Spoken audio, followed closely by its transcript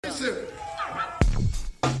Massive.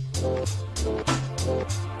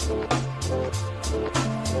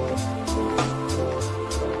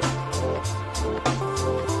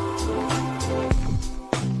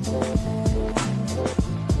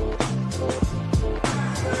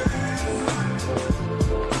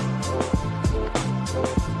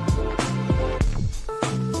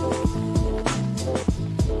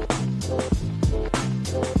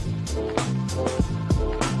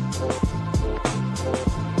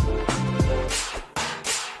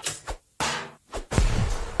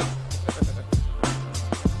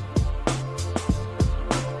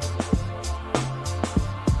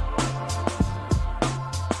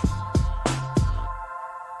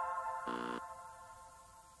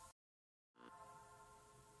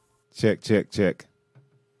 Check.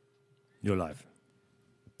 You're live.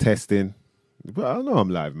 Testing. But I know I'm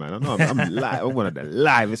live, man. I know I'm live. I'm one of the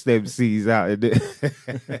livest MCs out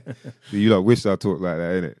there. You lot wish I talked like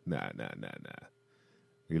that, innit? Nah.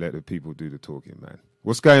 You let the people do the talking, man.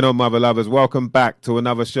 What's going on, mother lovers? Welcome back to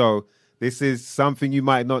another show. This is something you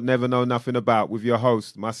might not never know nothing about with your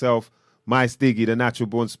host, myself, My Stiggy, the natural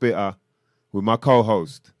born spitter, with my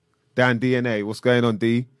co-host, Dan DNA. What's going on,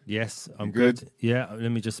 D? Yes, I'm good. Yeah,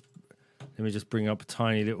 let me just bring up a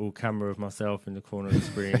tiny little camera of myself in the corner of the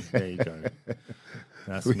screen. There you go.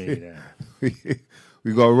 That's me there.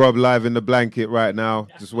 We got Rob live in the blanket right now,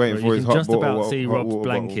 just waiting for his hot just bottle. about see hot Rob's water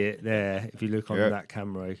blanket bottle. there. If you look on that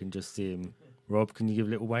camera, you can just see him. Rob, can you give a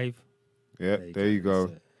little wave? Yeah, there you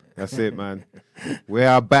go. That's it, man. We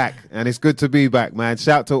are back, and it's good to be back, man.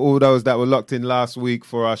 Shout to all those that were locked in last week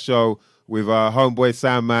for our show with our homeboy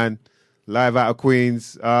Sandman, live out of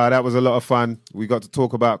Queens. That was a lot of fun. We got to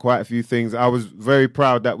talk about quite a few things. I was very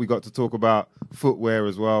proud that we got to talk about footwear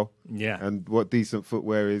as well. Yeah. And what decent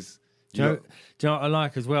footwear is. Do you know what I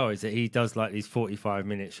like as well is that he does like these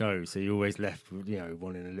 45-minute shows, so you're always left,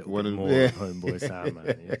 wanting a little bit more of homeboy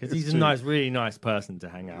Sandman. Because he's a really nice person to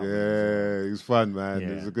hang out with. Yeah, it was fun, man. Yeah.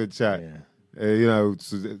 It was a good chat. Yeah.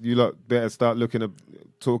 So you lot better start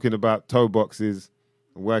talking about toe boxes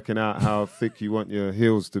and working out how thick you want your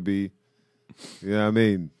heels to be. You know what I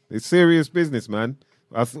mean? It's serious business, man.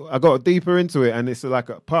 I got deeper into it, and it's like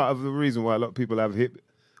a part of the reason why a lot of people have hip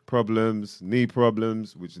problems, knee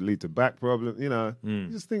problems, which lead to back problems. You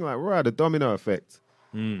just think like, right, the domino effect.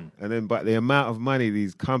 And then, but the amount of money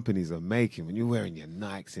these companies are making when you're wearing your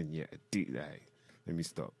Nikes and your Adidas. Let me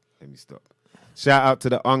stop. Shout out to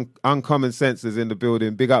the uncommon senses in the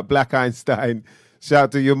building. Big up Black Einstein. Shout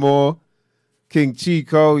out to Yamor, King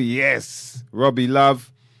Chico. Yes, Robbie Love.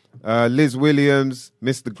 Liz Williams,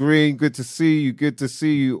 Mr. Green, good to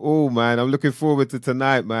see you all, man. I'm looking forward to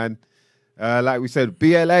tonight, man. Like we said,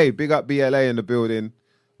 BLA, big up BLA in the building.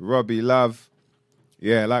 Robbie Love.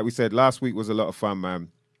 Yeah, like we said, last week was a lot of fun, man.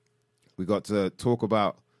 We got to talk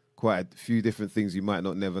about quite a few different things you might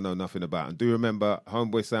not never know nothing about. And do remember,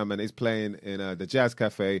 Homeboy Salmon is playing in the Jazz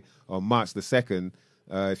Cafe on March the 2nd.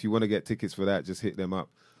 If you want to get tickets for that, just hit them up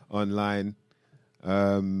online.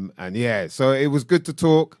 And yeah, so it was good to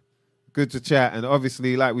talk, good to chat. And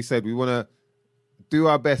obviously, like we said, we want to do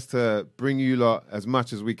our best to bring you lot as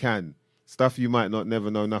much as we can. Stuff you might not never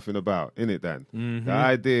know nothing about, innit, Dan? Mm-hmm. The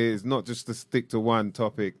idea is not just to stick to one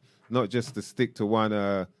topic, not just to stick to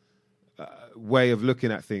one way of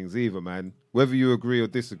looking at things either, man. Whether you agree or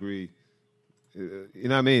disagree, you know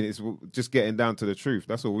what I mean? It's just getting down to the truth.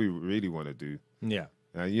 That's what we really want to do. Yeah.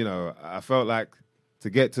 And, I felt like to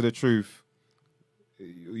get to the truth,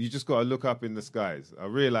 you just got to look up in the skies. I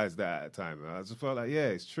realized that at a time. I just felt like, yeah,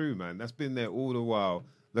 it's true, man. That's been there all the while.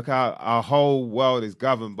 Look how our whole world is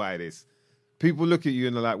governed by this. People look at you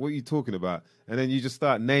and they're like, what are you talking about? And then you just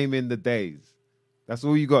start naming the days. That's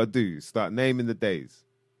all you got to do. Start naming the days.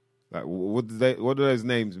 Like, what do those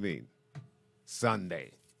names mean?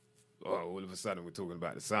 Sunday. Oh, all of a sudden we're talking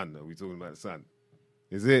about the sun. Are we talking about the sun?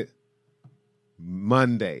 Is it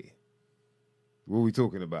Monday? What are we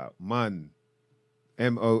talking about?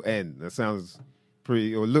 M-O-N. That sounds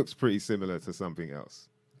pretty, or looks pretty similar to something else.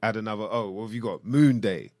 Add another O. What have you got? Moon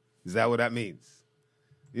Day. Is that what that means?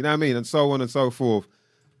 You know what I mean? And so on and so forth.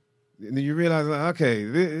 And then you realize, like, okay,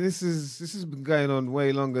 this has been going on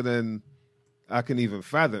way longer than I can even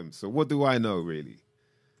fathom. So what do I know, really?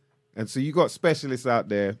 And so you got specialists out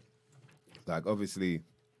there, like obviously,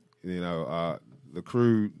 the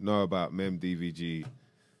crew know about MemDVG.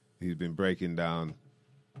 He's been breaking down,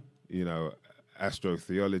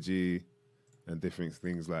 astrotheology and different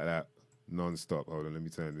things like that non-stop. Hold on, let me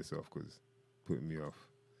turn this off because it's putting me off.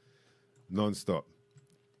 Non-stop.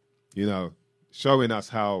 Showing us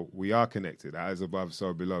how we are connected, as above,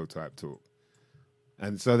 so below type talk.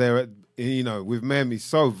 And so with Mem, he's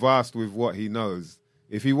so vast with what he knows.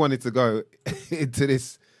 if he wanted to go into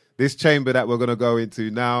this chamber that we're going to go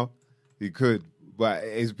into now, he could. But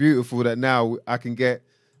it's beautiful that now I can get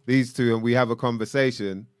these two and we have a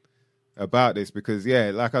conversation about this because,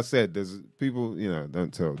 yeah, like I said, there's people,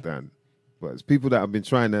 don't tell Dan, but it's people that have been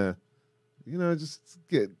trying to, just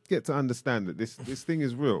get to understand that this thing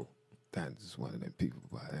is real. Dan's just one of them people,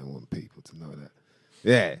 but I don't want people to know that.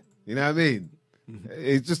 Yeah, you know what I mean?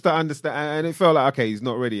 It's just to understand, and it felt like, okay, he's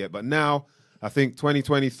not ready yet. But now, I think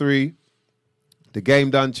 2023, the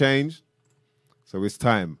game done changed, so it's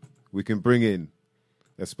time. We can bring in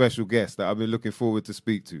a special guest that I've been looking forward to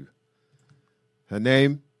speak to. Her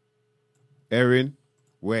name, Erin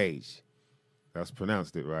Waage. That's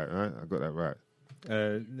pronounced it right? I got that right.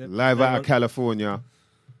 Live out of California.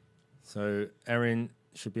 So Erin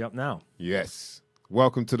should be up now. Yes.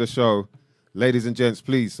 Welcome to the show. Ladies and gents,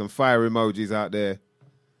 please, some fire emojis out there.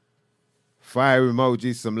 Fire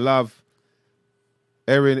emojis, some love.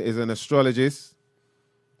 Erin is an astrologist.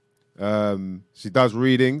 She does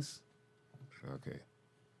readings.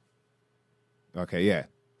 Okay, yeah.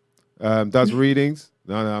 Does readings.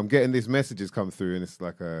 No, I'm getting these messages come through and it's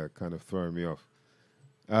like kind of throwing me off.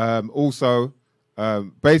 Also,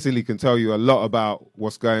 basically can tell you a lot about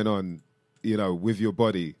what's going on, with your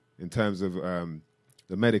body in terms of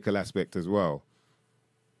the medical aspect as well.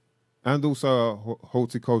 And also a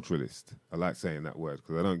horticulturalist. I like saying that word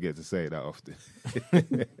because I don't get to say it that often.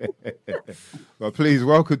 But please,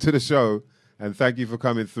 welcome to the show and thank you for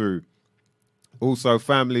coming through. Also,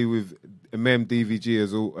 family with MemDVG,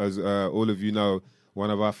 as all of you know, one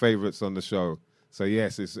of our favorites on the show. So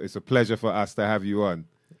yes, it's a pleasure for us to have you on.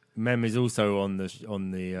 Mem is also on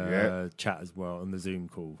the chat as well, on the Zoom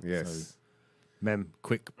call. Yes. So, Mem,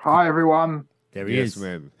 quick. Hi, everyone. There he is.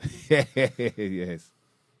 Mem. Yes.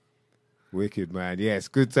 Wicked, man. Yes,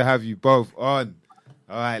 good to have you both on.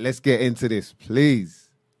 All right, let's get into this, please.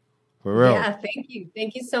 For real. Yeah, thank you.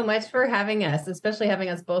 Thank you so much for having us, especially having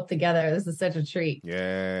us both together. This is such a treat.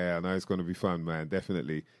 Yeah, I know it's going to be fun, man.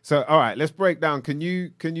 Definitely. So, all right, let's break down. Can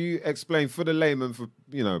you explain for the layman, for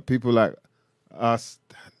people like us,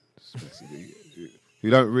 who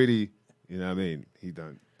don't really,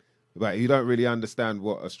 but you don't really understand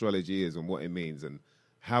what astrology is and what it means and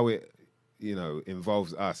how it,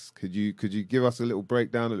 involves us. Could you give us a little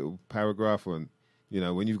breakdown, a little paragraph on,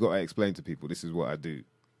 when you've got to explain to people, this is what I do.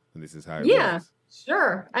 And this is how it works.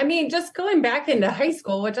 Sure. I mean, just going back into high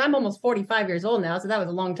school, which I'm almost 45 years old now, so that was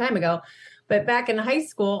a long time ago. But back in high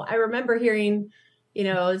school, I remember hearing,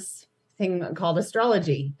 this thing called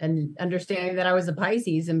astrology and understanding that I was a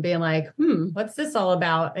Pisces and being like, what's this all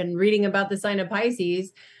about? And reading about the sign of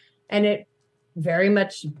Pisces. And it very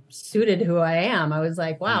much suited who I am. I was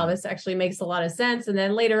like, wow, this actually makes a lot of sense. And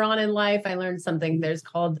then later on in life, I learned something there's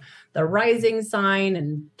called the rising sign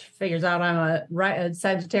and figures out I'm a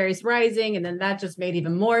Sagittarius rising. And then that just made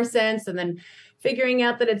even more sense. And then figuring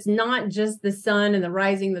out that it's not just the sun and the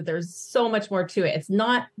rising, that there's so much more to it. It's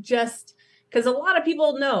not just because a lot of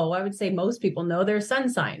people know, I would say most people know their sun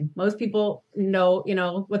sign. Most people know,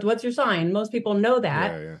 what's your sign? Most people know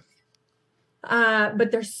that. Yeah.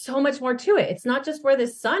 But there's so much more to it. It's not just where the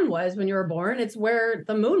sun was when you were born. It's where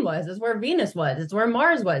the moon was. It's where Venus was. It's where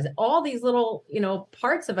Mars was. All these little,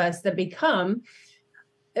 parts of us that become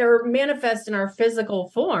or manifest in our physical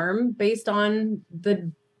form based on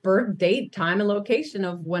the birth date, time, and location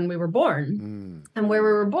of when we were born and where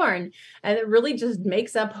we were born. And it really just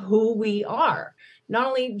makes up who we are. Not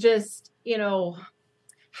only just,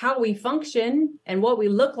 how we function and what we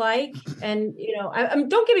look like. And,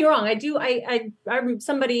 don't get me wrong. I'm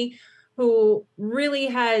somebody who really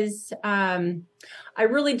has, I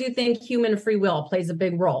really do think human free will plays a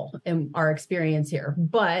big role in our experience here.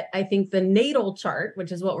 But I think the natal chart,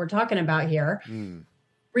 which is what we're talking about here,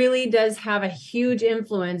 really does have a huge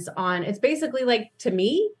influence on, it's basically like, to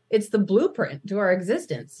me, it's the blueprint to our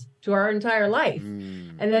existence, to our entire life.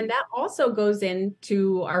 And then that also goes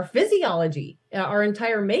into our physiology, our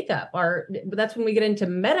entire makeup, that's when we get into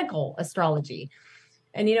medical astrology.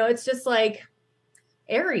 And, it's just like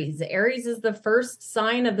Aries. Aries is the first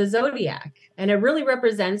sign of the zodiac, and it really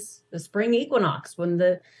represents the spring equinox when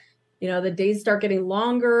the days start getting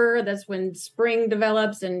longer. That's when spring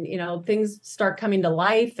develops and, things start coming to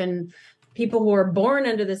life. And people who are born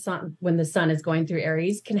under the sun, when the sun is going through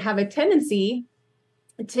Aries, can have a tendency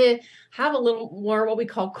to have a little more what we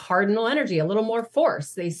call cardinal energy, a little more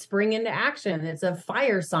force. They spring into action. It's a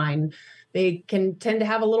fire sign. They can tend to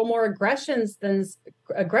have a little more aggression than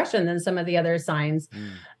some of the other signs.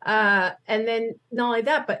 And then not only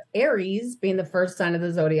that, but Aries, being the first sign of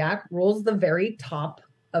the zodiac, rules the very top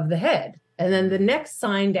of the head. And then the next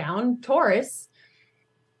sign down, Taurus,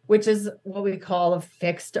 which is what we call a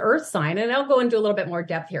fixed earth sign. And I'll go into a little bit more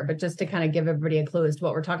depth here, but just to kind of give everybody a clue as to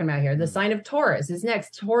what we're talking about here. The sign of Taurus is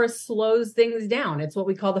next. Taurus slows things down. It's what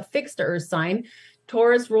we call the fixed earth sign.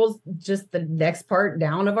 Taurus rules just the next part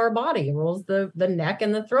down of our body. It rules the neck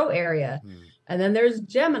and the throat area. And then there's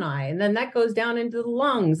Gemini, and then that goes down into the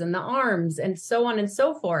lungs and the arms and so on and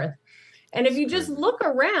so forth. And if you just look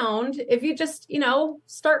around, if you just,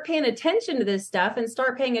 start paying attention to this stuff and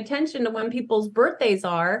start paying attention to when people's birthdays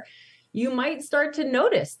are, you might start to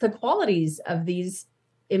notice the qualities of these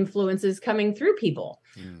influences coming through people.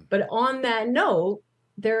 But on that note,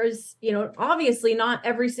 there's, obviously not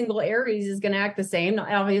every single Aries is going to act the same.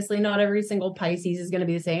 Obviously not every single Pisces is going to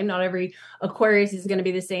be the same. Not every Aquarius is going to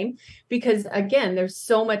be the same, because again, there's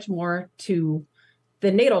so much more to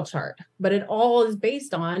the natal chart, but it all is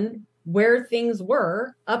based on where things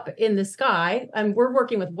were up in the sky. And we're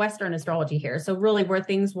working with Western astrology here. So really where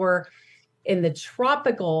things were in the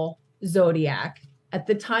tropical zodiac at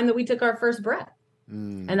the time that we took our first breath.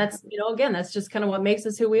 And that's, again, that's just kind of what makes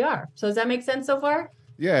us who we are. So does that make sense so far?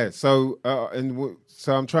 Yeah. So,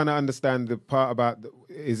 so I'm trying to understand the part about,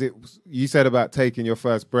 you said about taking your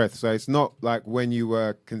first breath. So it's not like when you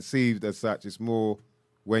were conceived as such, it's more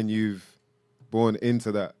when you've born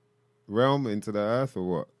into that realm, into the earth, or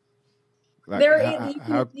what? Like,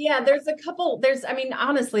 there's a couple,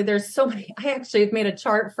 honestly, there's so many. I actually have made a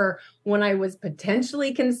chart for when I was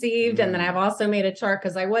potentially conceived. And then I've also made a chart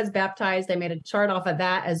because I was baptized. I made a chart off of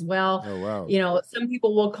that as well. Oh, wow. Some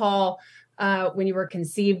people will call when you were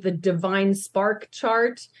conceived the divine spark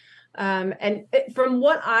chart. From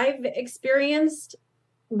what I've experienced,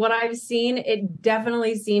 what I've seen, it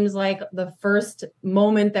definitely seems like the first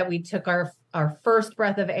moment that we took our first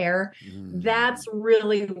breath of air, that's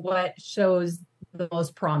really what shows the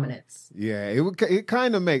most prominence. Yeah, it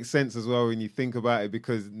kind of makes sense as well when you think about it,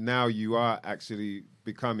 because now you are actually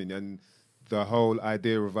becoming, and the whole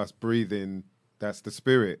idea of us breathing, that's the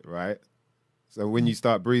spirit, right? So when you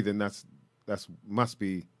start breathing, that's must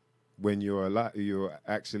be when you're alive, you're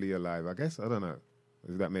actually alive, I guess. I don't know.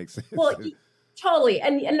 Does that make sense? Well, totally.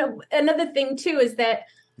 And another thing too is that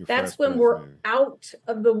that's when we're out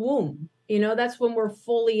of the womb. That's when we're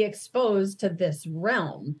fully exposed to this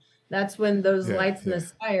realm. That's when those lights in the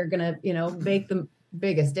sky are going to, make the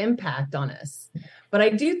biggest impact on us. But I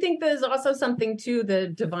do think there's also something to the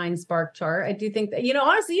divine spark chart. I do think that,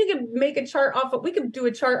 honestly, you could make a chart we could do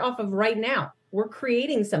a chart off of right now. We're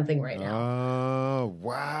creating something right now. Oh,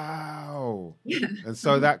 wow. And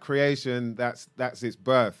so that creation, that's its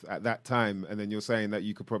birth at that time. And then you're saying that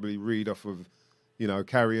you could probably read off of,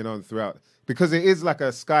 carrying on throughout. Because it is like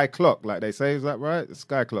a sky clock, like they say. Is that right? A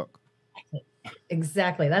sky clock.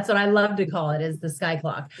 Exactly. That's what I love to call it, is the sky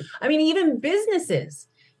clock. I mean, even businesses,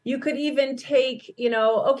 you could even take,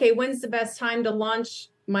 okay, when's the best time to launch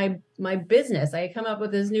my business? I come up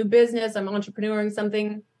with this new business. I'm entrepreneuring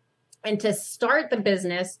something. And to start the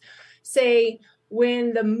business, say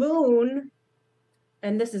when the moon,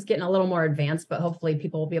 and this is getting a little more advanced, but hopefully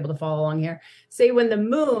people will be able to follow along here. Say when the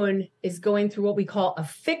moon is going through what we call a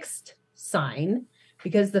fixed sign,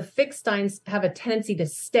 because the fixed signs have a tendency to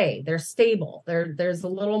stay. They're stable. There's a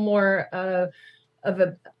little more of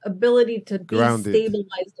a ability to be grounded,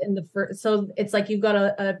 stabilized in the first. So it's like you've got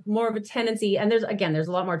a more of a tendency. And there's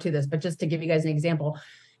a lot more to this, but just to give you guys an example,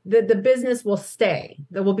 the business will stay.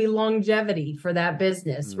 There will be longevity for that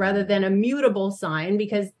business rather than a mutable sign,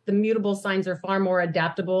 because the mutable signs are far more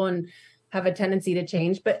adaptable and have a tendency to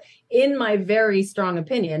change. But in my very strong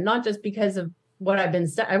opinion, not just because of what I've been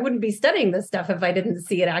I wouldn't be studying this stuff if I didn't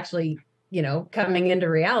see it actually, coming into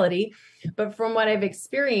reality. But from what I've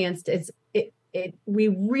experienced, we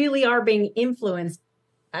really are being influenced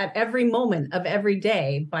at every moment of every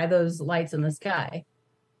day by those lights in the sky.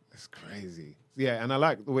 That's crazy. Yeah, and I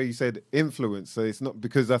like the way you said influence. So it's not,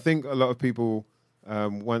 because I think a lot of people,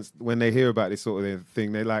 when they hear about this sort of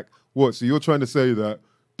thing, they're like, what? So you're trying to say that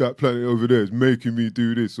planet over there is making me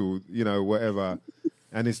do this, or, whatever.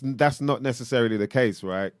 And that's not necessarily the case,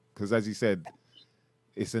 right? Because as you said,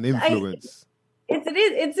 it's an influence.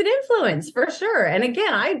 It's an influence for sure. And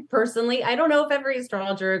again, I don't know if every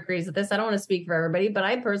astrologer agrees with this. I don't want to speak for everybody, but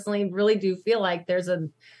I personally really do feel like there's a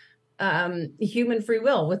human free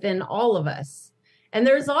will within all of us. And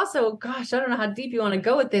there's also, gosh, I don't know how deep you want to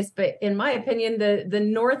go with this, but in my opinion, the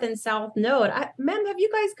north and south node. Mem, have you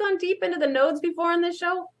guys gone deep into the nodes before on this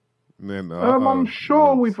show? Mem, I'm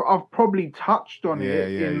sure I've probably touched on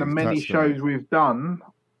it in the many shows we've done,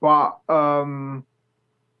 but I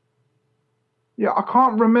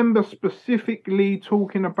can't remember specifically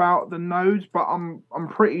talking about the nodes, but I'm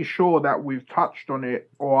pretty sure that we've touched on it,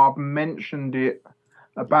 or I've mentioned it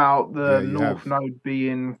about the North Node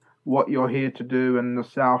being what you're here to do and the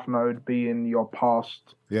South Node being your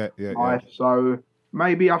past life. So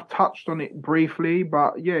maybe I've touched on it briefly,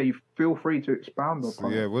 but yeah, you feel free to expound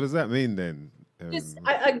upon it. What does that mean then?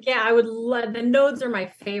 I would love, the nodes are my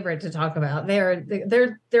favorite to talk about.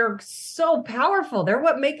 They're so powerful. They're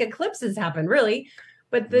what make eclipses happen, really.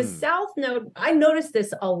 But the South Node, I notice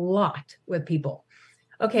this a lot with people.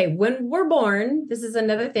 Okay, when we're born, this is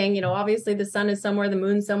another thing, you know, obviously the sun is somewhere, the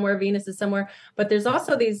moon's somewhere, Venus is somewhere, but there's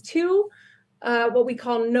also these two what we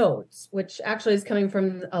call nodes, which actually is coming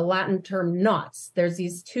from a Latin term knots. There's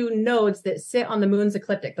these two nodes that sit on the moon's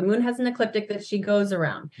ecliptic. The moon has an ecliptic that she goes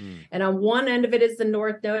around. And on one end of it is the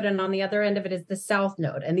north node, and on the other end of it is the south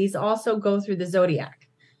node. And these also go through the zodiac.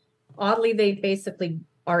 Oddly, they basically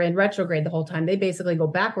are in retrograde the whole time. They basically go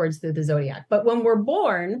backwards through the zodiac. But when we're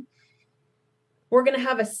born, we're going to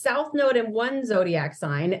have a south node in one zodiac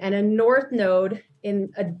sign and a north node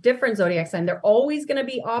in a different zodiac sign. They're always going to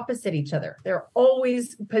be opposite each other. They're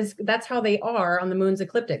always, because that's how they are on the moon's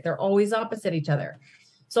ecliptic. They're always opposite each other.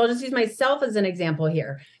 So I'll just use myself as an example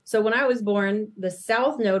here. So when I was born, the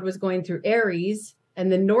south node was going through Aries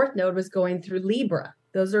and the north node was going through Libra.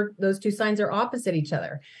 Those two signs are opposite each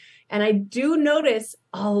other. And I do notice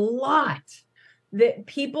a lot that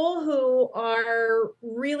people who are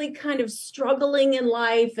really kind of struggling in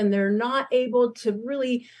life and they're not able to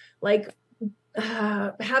really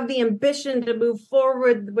have the ambition to move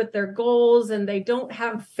forward with their goals, and they don't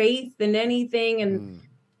have faith in anything, and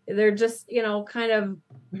they're just, you know, kind of,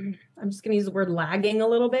 I'm just going to use the word lagging a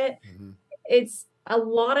little bit. It's a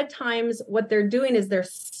lot of times what they're doing is they're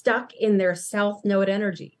stuck in their south node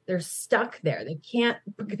energy. They're stuck there. They can't,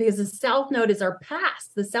 because the south node is our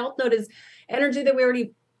past. The south node is energy that we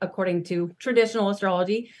already, according to traditional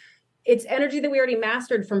astrology, it's energy that we already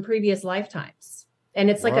mastered from previous lifetimes. And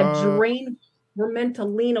it's like a drain. We're meant to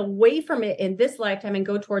lean away from it in this lifetime and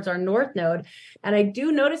go towards our north node. And I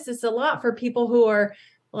do notice this a lot for people who are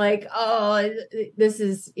like, oh, this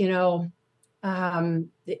is, you know,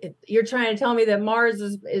 you're trying to tell me that Mars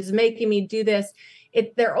is making me do this.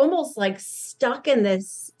 They're almost like stuck in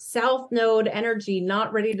this south node energy,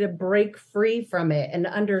 not ready to break free from it and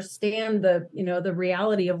understand the, you know, the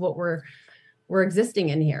reality of what we're existing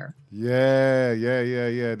in here. Yeah.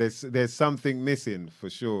 There's something missing for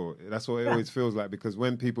sure. That's what it always feels like, because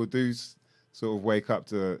when people do sort of wake up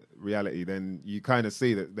to reality, then you kind of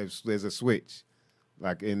see that there's a switch.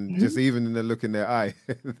 Like in just even in the look in their eye,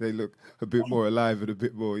 they look a bit more alive and a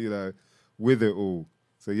bit more, you know, with it all.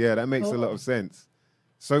 So yeah, that makes a lot of sense.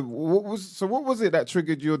 So what was it that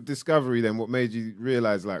triggered your discovery then? What made you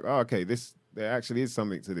realize like, oh, okay, there actually is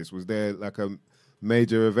something to this? Was there like a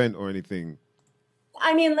major event or anything?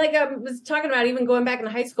 I mean, like I was talking about, even going back in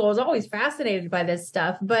high school, I was always fascinated by this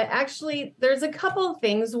stuff. But actually, there's a couple of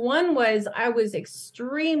things. One was I was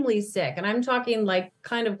extremely sick, and I'm talking like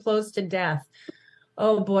kind of close to death.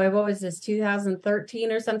 Oh boy, what was this,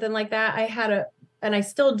 2013 or something like that? I had and I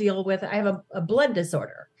still deal with, I have a blood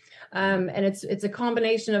disorder. And it's a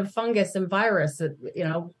combination of fungus and virus that, you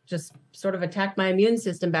know, just sort of attacked my immune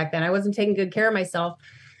system back then. I wasn't taking good care of myself.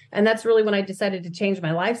 And that's really when I decided to change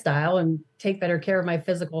my lifestyle and take better care of my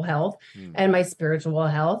physical health and my spiritual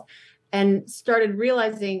health, and started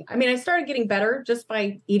realizing, I mean, I started getting better just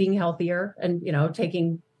by eating healthier and, you know,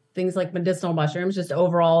 taking things like medicinal mushrooms, just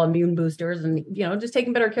overall immune boosters, and, you know, just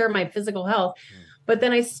taking better care of my physical health. But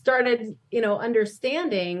then I started, you know,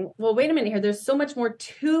 understanding, well, wait a minute here, there's so much more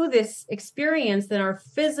to this experience than our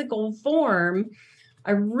physical form.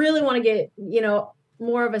 I really want to get, you know,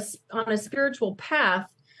 more of on a spiritual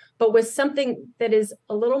path, but with something that is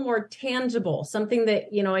a little more tangible, something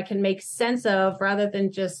that, you know, I can make sense of rather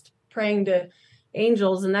than just praying to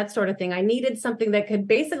angels and that sort of thing. I needed something that could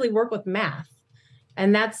basically work with math.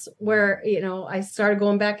 And that's where, you know, I started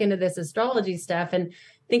going back into this astrology stuff and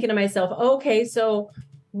thinking to myself, okay, so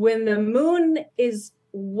when the moon is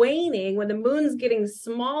waning, when the moon's getting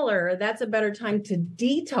smaller, that's a better time to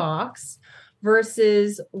detox,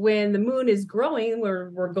 versus when the moon is growing,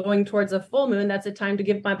 where we're going towards a full moon, that's a time to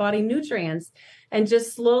give my body nutrients. And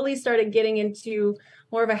just slowly started getting into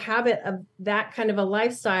more of a habit of that kind of a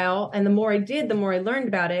lifestyle. And the more I did, the more I learned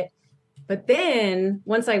about it. But then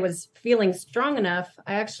once I was feeling strong enough,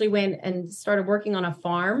 I actually went and started working on a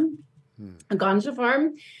farm, a ganja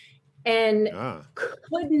farm, and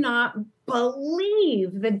could not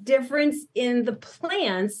believe the difference in the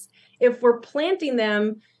plants if we're planting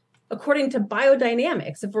them according to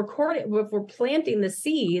biodynamics. If we're planting the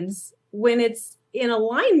seeds when it's in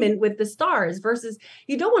alignment with the stars versus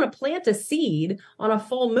you don't want to plant a seed on a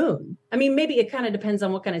full moon. I mean, maybe it kind of depends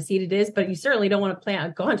on what kind of seed it is, but you certainly don't want to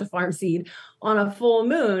plant a ganja farm seed on a full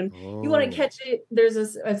moon. You want to catch it. There's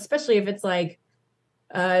this, especially if it's like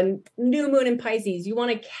new moon in Pisces, you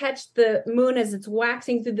want to catch the moon as it's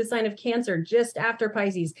waxing through the sign of Cancer just after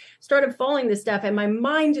Pisces. Started following this stuff and my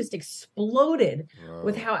mind just exploded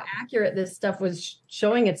with how accurate this stuff was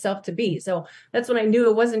showing itself to be. So that's when I knew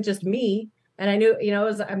it wasn't just me. And I knew,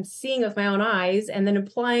 I'm seeing with my own eyes and then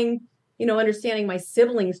applying, understanding my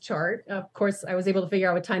siblings chart. Of course, I was able to figure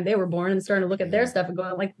out what time they were born and starting to look at their stuff and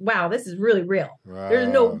going like, wow, this is really real. Wow.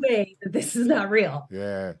 There's no way that this is not real.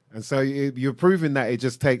 Yeah. And so you're proving that it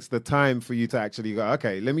just takes the time for you to actually go,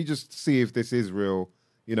 okay, let me just see if this is real.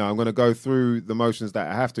 I'm going to go through the motions that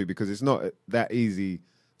I have to, because it's not that easy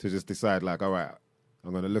to just decide like, all right,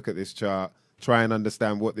 I'm going to look at this chart, try and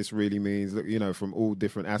understand what this really means, from all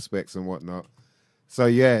different aspects and whatnot. So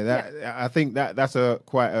I think that's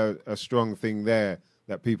quite a strong thing there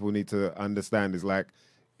that people need to understand, is like,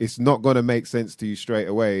 it's not going to make sense to you straight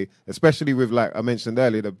away, especially with, like I mentioned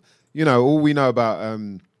earlier, all we know about,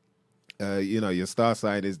 your star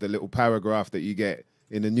sign is the little paragraph that you get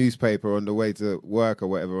in the newspaper on the way to work or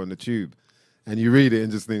whatever on the tube. And you read it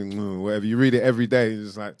and just think, whatever. You read it every day and you're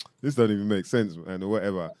just like, this doesn't even make sense, man, or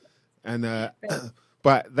whatever. And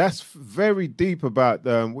but that's very deep about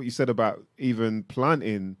what you said about even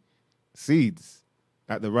planting seeds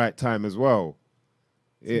at the right time as well.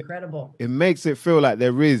 It's incredible. It makes it feel like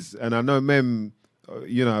there is, and I know Mem,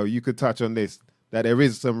 you could touch on this, that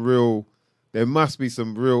there must be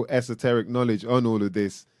some real esoteric knowledge on all of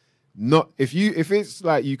this. Not if it's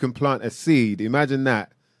like you can plant a seed, imagine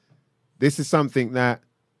that. This is something that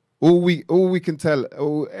anyone can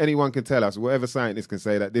tell us, whatever scientist can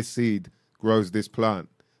say, that this seed grows this plant.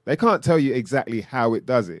 They can't tell you exactly how it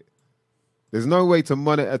does it. There's no way to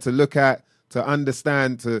monitor, to look at, to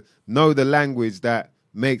understand, to know the language that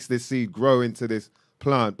makes this seed grow into this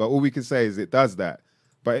plant. But all we can say is it does that.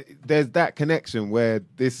 But there's that connection where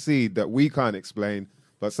this seed that we can't explain,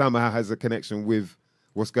 but somehow has a connection with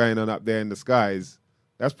what's going on up there in the skies.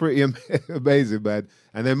 That's pretty amazing, man.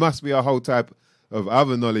 And there must be a whole type of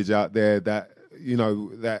other knowledge out there that,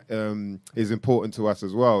 is important to us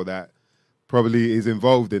as well, that probably is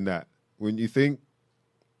involved in that, wouldn't you think?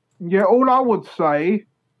 Yeah, all I would say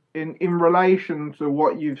in relation to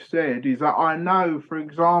what you've said is that I know, for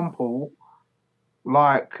example,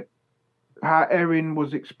 like how Erin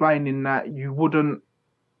was explaining that you would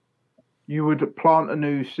plant a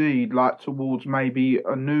new seed like towards maybe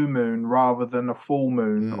a new moon rather than a full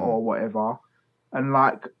moon or whatever. And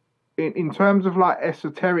like in terms of like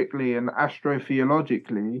esoterically and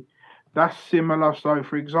astrotheologically, that's similar. So,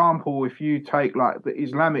 for example, if you take like the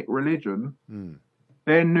Islamic religion,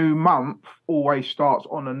 their new month always starts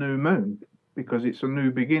on a new moon because it's a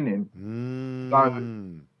new beginning.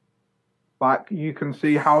 So, like, you can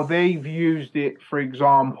see how they've used it, for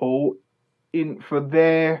example, for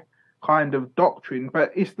their kind of doctrine.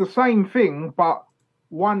 But it's the same thing, but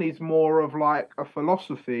one is more of like a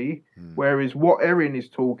philosophy, whereas what Erin is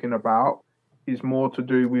talking about is more to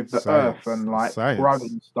do with the earth and like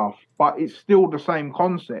growing stuff. But it's still the same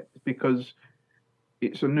concept because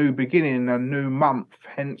it's a new beginning, a new month,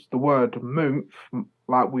 hence the word month.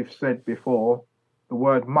 Like we've said before, the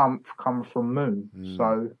word month comes from moon.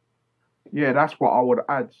 So, yeah, that's what I would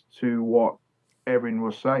add to what Erin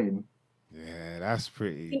was saying. Yeah, that's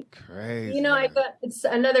pretty crazy. It's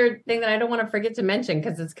another thing that I don't want to forget to mention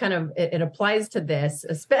because it's kind of, it applies to this,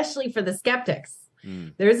 especially for the skeptics.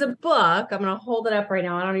 There's a book, I'm going to hold it up right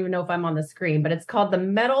now. I don't even know if I'm on the screen, but it's called The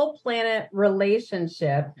Metal Planet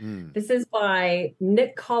Relationship. This is by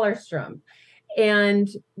Nick Collerstrom. And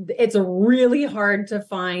it's really hard to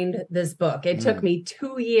find this book. It took me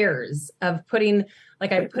 2 years of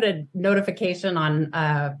I put a notification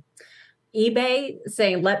on eBay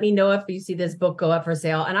saying, let me know if you see this book go up for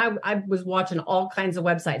sale. And I was watching all kinds of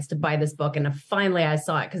websites to buy this book. And finally I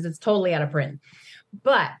saw it because it's totally out of print.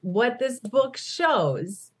 But what this book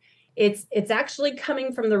shows, it's actually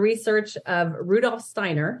coming from the research of Rudolf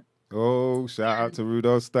Steiner. Oh, shout out to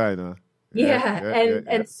Rudolf Steiner.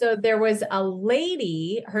 And so there was a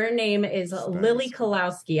lady, her name is Lily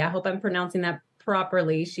Kalowski. I hope I'm pronouncing that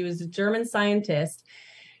properly. She was a German scientist.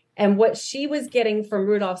 And what she was getting from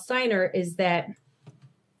Rudolf Steiner is that,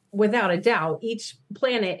 without a doubt, each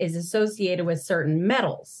planet is associated with certain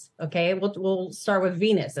metals. Okay, we'll start with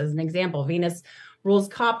Venus as an example. Venus rules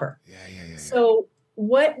copper. So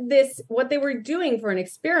what they were doing for an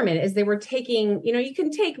experiment is they were taking, you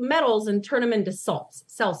can take metals and turn them into salts,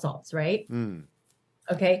 cell salts, right?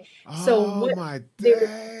 Okay. So my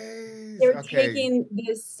days. They're taking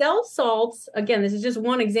the cell salts. Again, this is just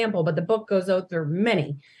one example, but the book goes out through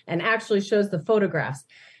many and actually shows the photographs.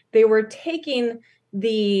 They were taking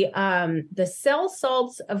the cell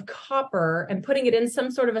salts of copper and putting it in some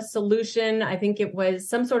sort of a solution. I think it was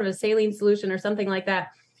some sort of a saline solution or something like that,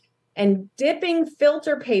 and dipping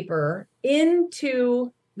filter paper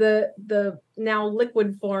into the now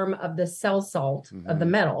liquid form of the cell salt of the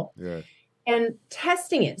metal. Yeah. And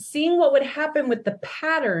testing it, seeing what would happen with the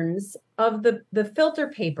patterns of the filter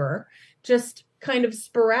paper, just kind of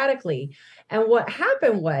sporadically. And what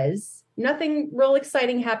happened was nothing real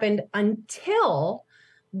exciting happened until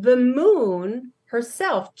the moon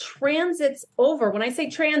herself transits over. When I say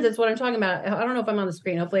transits, what I'm talking about, I don't know if I'm on the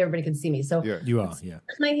screen. Hopefully everybody can see me. So yeah, you are. Yeah.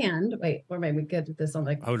 Here's my hand. Wait, where am I? We get this on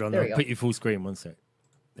the. Hold on. I'll put you full screen. One sec.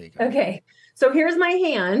 There you go. Okay. So here's my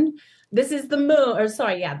hand. This is the moon, or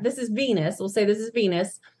sorry, yeah, this is Venus. We'll say this is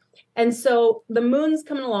Venus. And so the moon's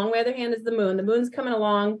coming along. My other hand is the moon. The moon's coming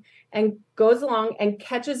along and goes along and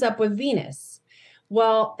catches up with Venus.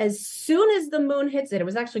 Well, as soon as the moon hits it, it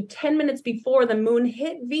was actually 10 minutes before the moon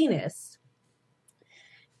hit Venus,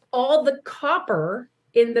 all the copper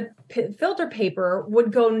in the filter paper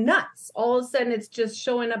would go nuts. All of a sudden, it's just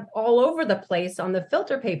showing up all over the place on the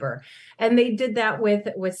filter paper. And they did that with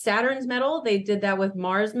Saturn's metal. They did that with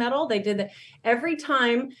Mars metal. They did that every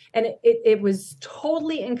time. And it was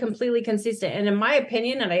totally and completely consistent. And in my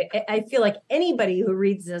opinion, and I feel like anybody who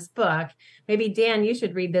reads this book, maybe Dan, you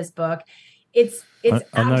should read this book. I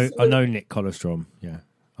know Nick Colostrom. Yeah.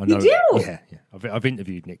 I know. You do? Yeah. I've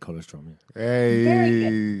interviewed Nick Colostrom. Yeah.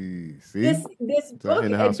 Hey, see this book.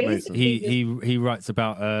 He writes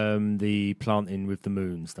about the planting with the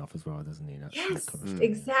moon stuff as well, doesn't he? That's yes,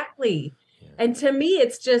 exactly. Yeah. And to me,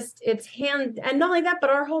 it's hand, and not only that, but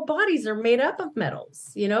our whole bodies are made up of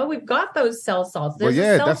metals. You know, we've got those cell salts. There's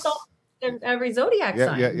a cell salt in every zodiac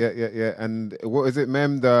sign. Yeah. And what is it,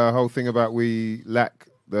 Mem? The whole thing about we lack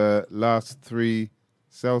the last 3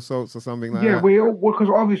 cell salts or something like that? Yeah, we all,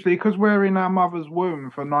 because we're in our mother's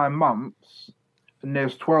womb for 9 months and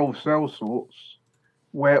there's 12 cell salts,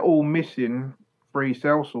 we're all missing 3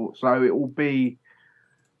 cell salts. So it will be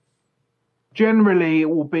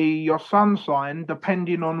your sun sign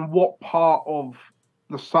depending on what part of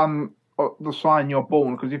the sign you're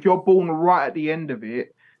born. Because if you're born right at the end of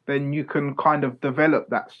it, then you can kind of develop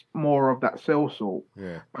that more of that cell salt.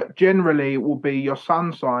 Yeah. But generally, it will be your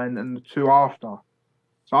sun sign and the 2 after.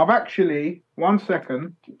 So I've actually, 1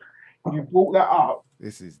 second, you brought that up.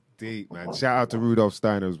 This is deep, man. Shout out to Rudolf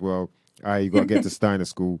Steiner as well. You got to get to Steiner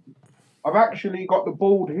School. I've actually got the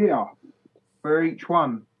board here for each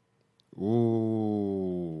one.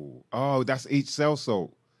 Ooh. Oh, that's each cell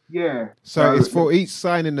salt. Yeah. So it's for each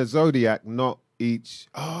sign in the zodiac, not each.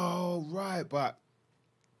 Oh, right. But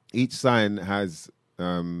each sign has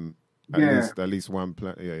at least one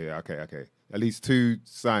planet. Yeah. Okay. At least 2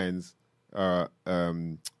 signs. So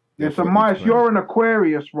Mice, you're an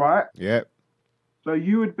Aquarius, right? Yep. So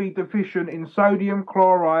you would be deficient in sodium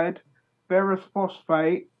chloride, ferrous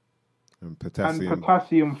phosphate, and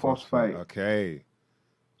potassium phosphate. Okay.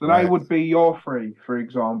 So they would be your 3, for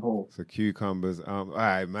example. So cucumbers. All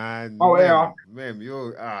right, man. Oh, yeah. Man,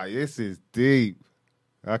 this is deep.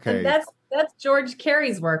 Okay. And that's George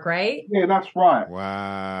Carey's work, right? Yeah, that's right.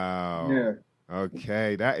 Wow. Yeah.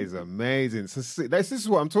 Okay, that is amazing. So this is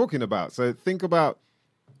what I'm talking about. So think about,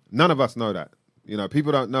 none of us know that. You know,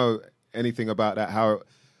 people don't know anything about that, how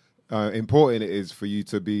important it is for you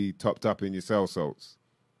to be topped up in your cell salts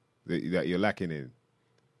that you're lacking in.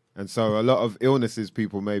 And so a lot of illnesses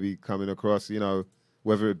people may be coming across, you know,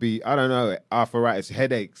 whether it be, I don't know, arthritis,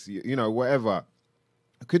 headaches, you know, whatever.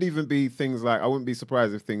 It could even be things like, I wouldn't be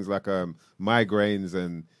surprised if things like migraines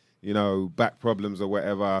and, you know, back problems or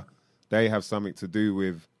whatever, they have something to do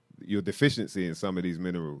with your deficiency in some of these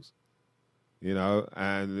minerals, you know?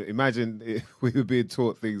 And imagine if we were being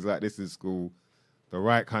taught things like this in school, the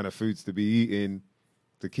right kind of foods to be eating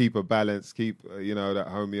to keep a balance, keep, you know, that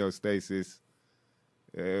homeostasis.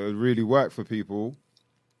 It would really work for people.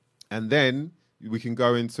 And then we can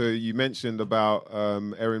go into, you mentioned about,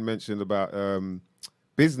 Erin mentioned about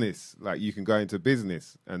business, like you can go into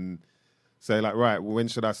business and say like, right, well, when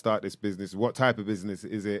should I start this business? What type of business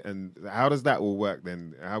is it? And how does that all work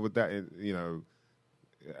then? How would that, you know,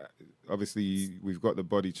 obviously we've got the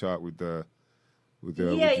body chart with the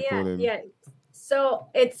yeah. So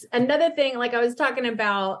it's another thing, like I was talking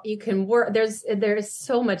about, you can work, there's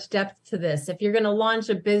so much depth to this. If you're going to launch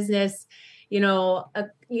a business, you know,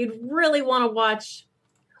 you'd really want to watch.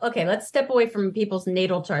 Okay, let's step away from people's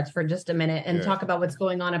natal charts for just a minute and talk about what's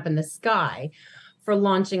going on up in the sky for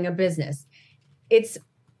launching a business. It's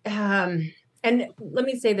And let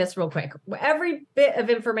me say this real quick. Every bit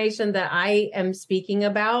of information that I am speaking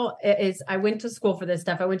about is, I went to school for this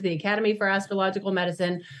stuff. I went to the Academy for Astrological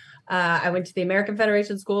Medicine. I went to the American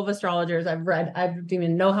Federation School of Astrologers. I don't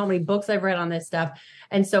even know how many books I've read on this stuff.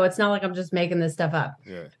 And so it's not like I'm just making this stuff up.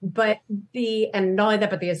 Yeah. And not only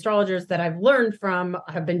that, but the astrologers that I've learned from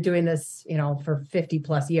have been doing this, for 50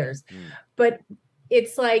 plus years. But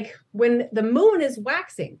it's like when the moon is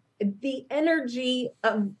waxing, the energy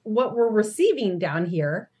of what we're receiving down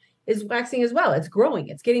here is waxing as well. It's growing,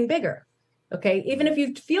 it's getting bigger. Okay. Even if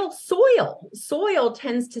you feel soil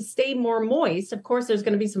tends to stay more moist. Of course, there's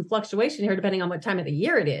going to be some fluctuation here depending on what time of the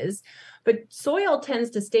year it is, but soil tends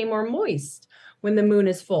to stay more moist when the moon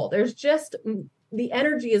is full. There's just, the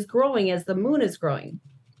energy is growing as the moon is growing.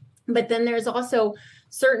 But then there's also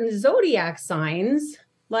certain zodiac signs,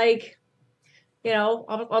 like,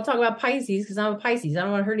 I'll talk about Pisces because I'm a Pisces. I don't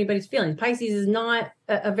want to hurt anybody's feelings. Pisces is not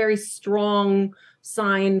a very strong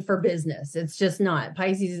sign for business. It's just not.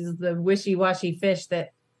 Pisces is the wishy-washy fish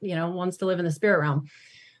that, wants to live in the spirit realm.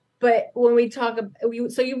 But when we talk,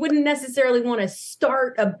 so you wouldn't necessarily want to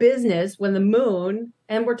start a business when the moon,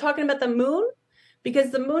 and we're talking about the moon,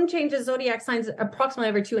 because the moon changes zodiac signs approximately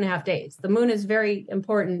every 2.5 days. The moon is very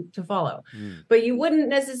important to follow, but you wouldn't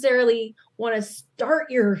necessarily want to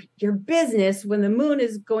start your business when the moon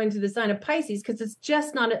is going to the sign of Pisces, because it's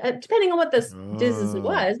just not, depending on what this business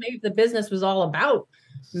was. Maybe if the business was all about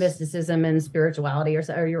mysticism and spirituality,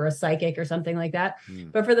 or you're a psychic or something like that.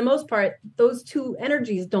 But for the most part, those two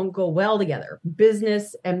energies don't go well together,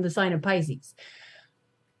 business and the sign of Pisces.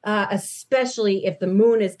 Especially if the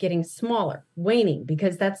moon is getting smaller, waning,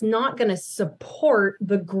 because that's not going to support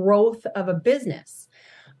the growth of a business.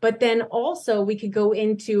 But then also we could go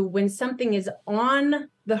into when something is on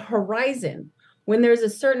the horizon, when there's a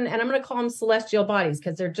certain, and I'm going to call them celestial bodies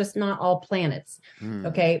because they're just not all planets.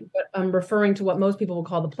 Okay. But I'm referring to what most people will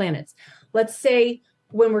call the planets. Let's say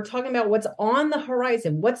when we're talking about what's on the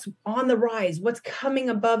horizon, what's on the rise, what's coming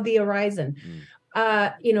above the horizon,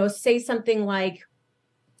 say something like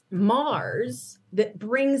Mars, that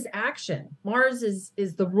brings action. Mars is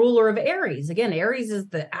the ruler of Aries. Again, Aries is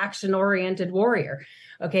the action-oriented warrior.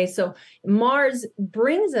 Okay, so Mars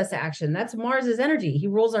brings us action. That's Mars's energy. He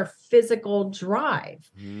rules our physical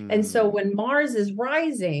drive. And so when Mars is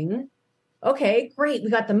rising, okay, great. We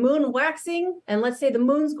got the moon waxing, and let's say the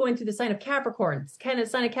moon's going through the sign of Capricorn. This kind of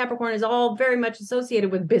sign of Capricorn is all very much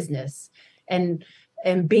associated with business and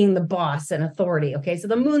being the boss and authority. Okay. So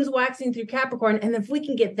the moon's waxing through Capricorn. And if we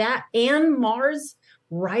can get that and Mars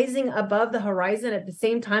rising above the horizon at the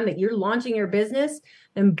same time that you're launching your business,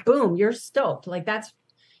 then boom, you're stoked. Like that's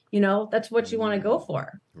what you want to go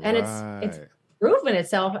for. And it's proven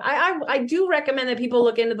itself. I do recommend that people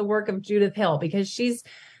look into the work of Judith Hill, because she's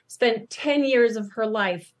spent 10 years of her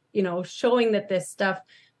life, showing that this stuff,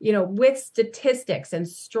 with statistics and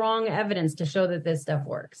strong evidence to show that this stuff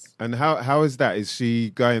works. And how is that? Is she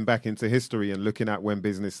going back into history and looking at when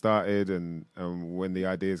business started and when the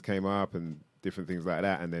ideas came up and different things like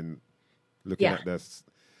that, and then looking at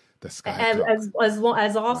the sky as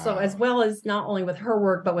well as not only with her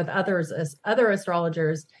work but with others, as other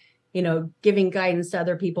astrologers, giving guidance to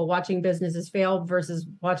other people, watching businesses fail versus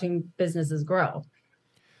watching businesses grow.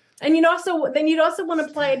 And you'd also want to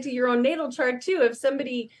apply it to your own natal chart too. If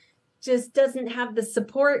somebody just doesn't have the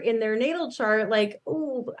support in their natal chart, like,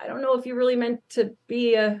 oh, I don't know if you're really meant to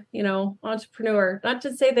be a, entrepreneur. Not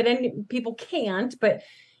to say that any people can't, but,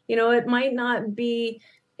 it might not be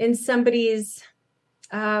in somebody's,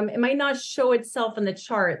 it might not show itself in the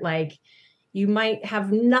chart. Like you might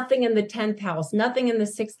have nothing in the 10th house, nothing in the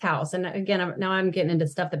 6th house. And again, now I'm getting into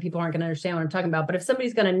stuff that people aren't going to understand what I'm talking about. But if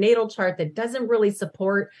somebody's got a natal chart that doesn't really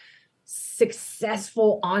support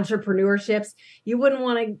successful entrepreneurships, you wouldn't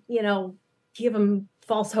want to, give them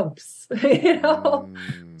false hopes. Does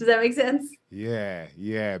that make sense?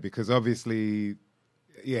 Yeah. Because obviously,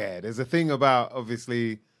 there's a thing about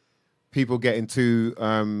obviously people getting too,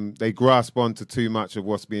 they grasp onto too much of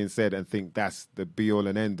what's being said and think that's the be all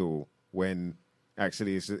and end all, when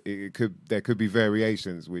actually there could be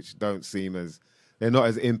variations which don't seem as, they're not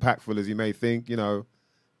as impactful as you may think,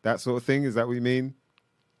 that sort of thing. Is that what you mean?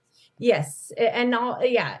 Yes. And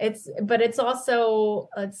it's also,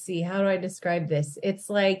 let's see, how do I describe this? It's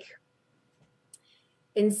like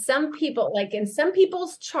in some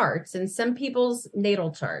people's charts and some people's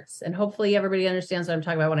natal charts, and hopefully everybody understands what I'm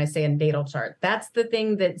talking about when I say a natal chart. That's the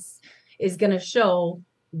thing is going to show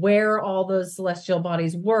where all those celestial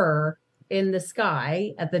bodies were in the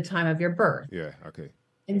sky at the time of your birth. Yeah. Okay.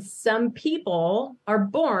 And some people are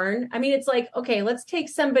born, it's like, okay, let's take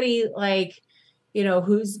somebody like,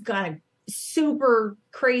 who's got a super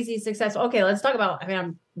crazy successful. Okay, let's talk about,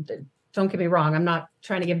 don't get me wrong, I'm not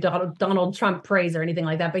trying to give Donald Trump praise or anything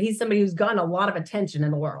like that, but he's somebody who's gotten a lot of attention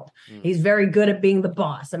in the world. He's very good at being the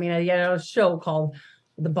boss. I mean, I had a show called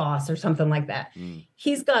The Boss or something like that.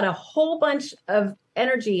 He's got a whole bunch of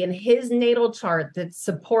energy in his natal chart that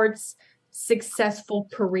supports successful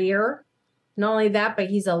career. Not only that, but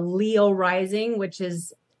he's a Leo rising, which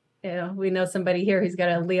is, we know somebody here who's got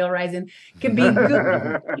a Leo rising, can be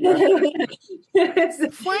good.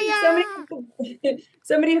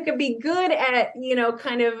 somebody who can be good at,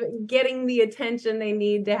 kind of getting the attention they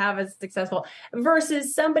need to have a successful,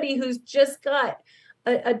 versus somebody who's just got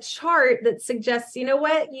a chart that suggests,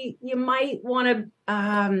 you might want to,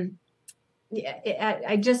 I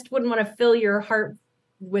just wouldn't want to fill your heart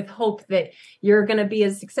with hope that you're going to be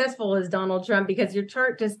as successful as Donald Trump, because your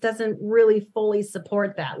chart just doesn't really fully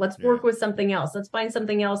support that. Let's work with something else. Let's find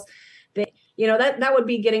something else that, that would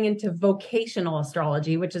be getting into vocational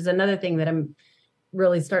astrology, which is another thing that I'm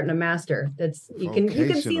really starting to master. That's you can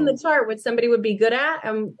see in the chart what somebody would be good at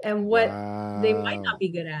and what they might not be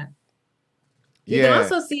good at. You can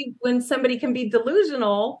also see when somebody can be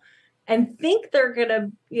delusional and think they're going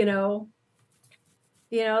to,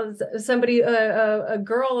 somebody, a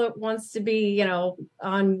girl that wants to be,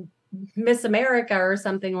 on Miss America or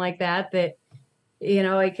something like that, I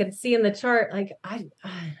could see in the chart, like, I'm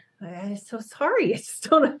so sorry.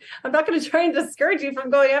 I'm not going to try and discourage you from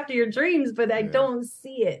going after your dreams, but I don't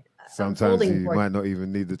see it. Sometimes you might not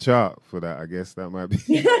even need the chart for that. I guess that might be.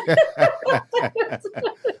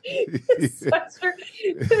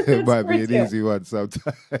 It might be an easy one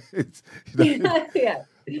sometimes.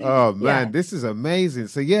 Oh man, this is amazing.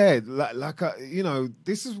 So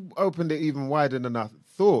this has opened it even wider than I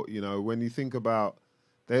thought. When you think about,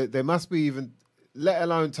 there must be even, let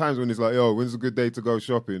alone times when it's like, when's a good day to go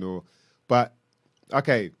shopping? But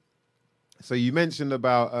okay, so you mentioned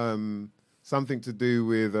about something to do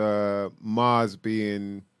with Mars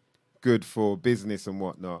being good for business and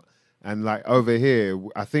whatnot, and like over here,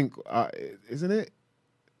 I think isn't it?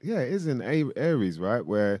 Yeah, it is in Aries, right,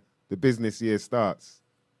 where the business year starts.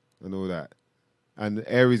 And all that, and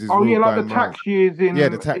Aries is like the tax years in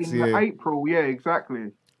the tax year April. Yeah,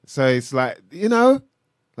 exactly. So it's like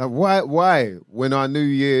why when our new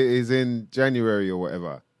year is in January or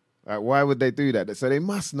whatever, like why would they do that? So they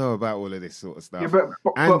must know about all of this sort of stuff. Yeah, but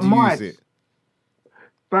use it.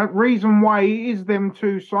 The reason why it is them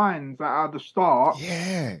two signs that are the start.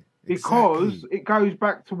 Yeah. Because it goes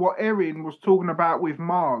back to what Erin was talking about with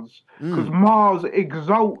Mars, because Mars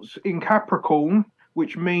exalts in Capricorn,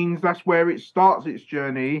 which means that's where it starts its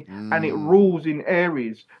journey, and it rules in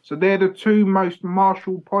Aries. So they're the two most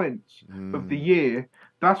martial points of the year.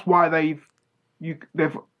 That's why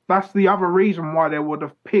that's the other reason why they would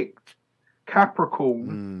have picked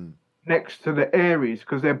Capricorn next to the Aries,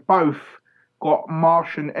 because they're both got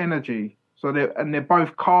Martian energy. So they're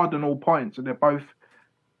both cardinal points, and they're both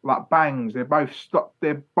like bangs. They're both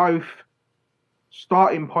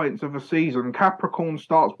starting points of a season. Capricorn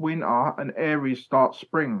starts winter and Aries starts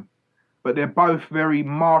spring, but they're both very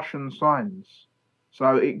Martian signs.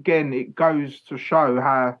 So again, it goes to show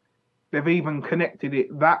how they've even connected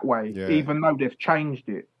it that way, even though they've changed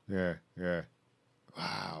it. Yeah.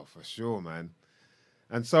 Wow, for sure, man.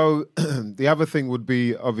 And so the other thing would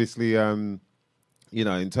be obviously, in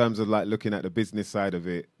terms of like looking at the business side of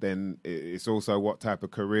it, then it's also what type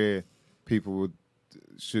of career people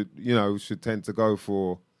should tend to go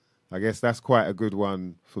for. I guess that's quite a good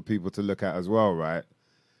one for people to look at as well, right?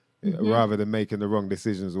 Rather than making the wrong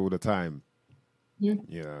decisions all the time.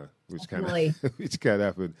 Which can happen.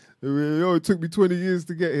 It took me 20 years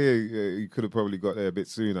to get here. You could have probably got there a bit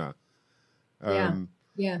sooner. I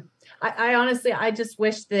honestly, I just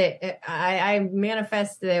wish that I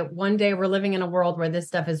manifest that one day we're living in a world where this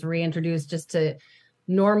stuff is reintroduced just to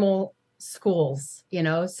normal schools,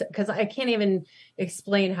 because I can't even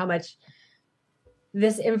explain how much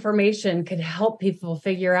this information could help people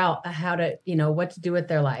figure out how to, what to do with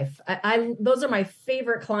their life. Those are my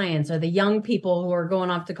favorite clients, are the young people who are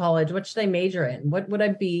going off to college. What should I major in? What would I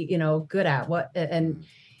be, good at? And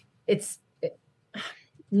it's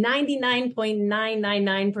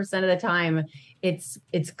 99.999% of the time, it's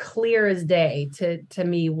clear as day to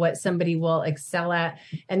me what somebody will excel at.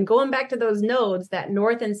 And going back to those nodes, that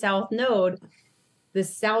north and south node, the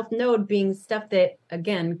south node being stuff that,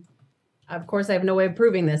 again, of course, I have no way of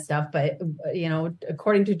proving this stuff, but,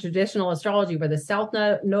 according to traditional astrology, where the south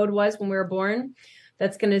node was when we were born,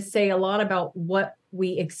 that's going to say a lot about what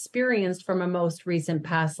we experienced from a most recent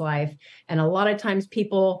past life. And a lot of times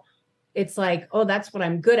people it's like, oh, that's what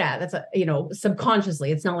I'm good at. That's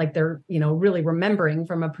subconsciously. It's not like they're, really remembering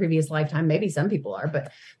from a previous lifetime. Maybe some people are,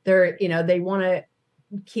 but they're, they want to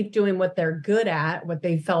keep doing what they're good at, what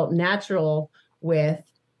they felt natural with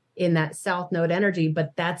in that South Node energy.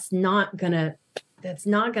 But that's not gonna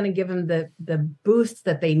give them the boost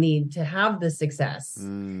that they need to have the success. I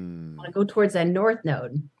want to go towards that North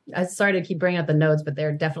Node. I'm sorry to keep bringing up the nodes, but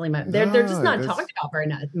they're definitely they're just not talked about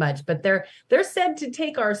very much. But they're said to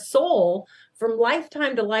take our soul from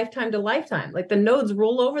lifetime to lifetime to lifetime. Like the nodes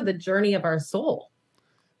rule over the journey of our soul.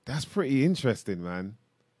 That's pretty interesting, man.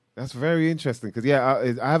 That's very interesting because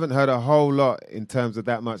I haven't heard a whole lot in terms of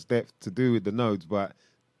that much depth to do with the nodes, but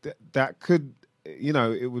that could,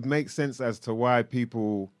 it would make sense as to why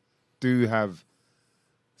people do have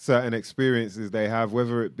certain experiences they have,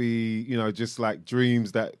 whether it be, just like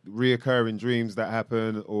dreams, that reoccurring dreams that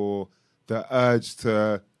happen, or the urge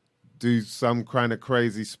to do some kind of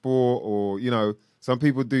crazy sport, or, some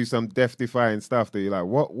people do some death-defying stuff that you're like,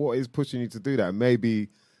 what is pushing you to do that? Maybe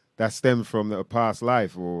that stems from a past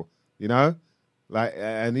life, or, where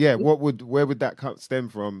would that stem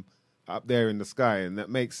from up there in the sky? And that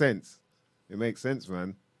makes sense. It makes sense,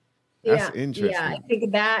 man. That's interesting. Yeah, I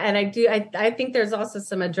think that, and I think there's also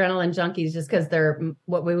some adrenaline junkies just because they're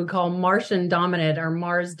what we would call Martian dominant or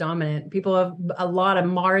Mars dominant. People have a lot of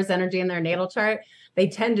Mars energy in their natal chart. They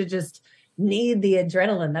tend to just need the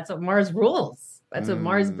adrenaline. That's what Mars rules. That's what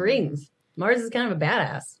Mars brings. Mars is kind of a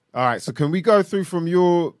badass. All right, so can we go through from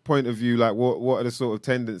your point of view, like what are the sort of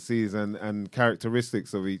tendencies and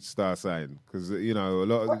characteristics of each star sign? Because, a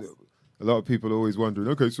lot of people are always wondering,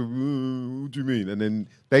 okay, so what do you mean? And then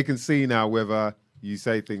they can see now whether you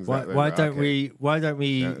say things like that. Why don't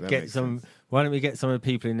we get some of the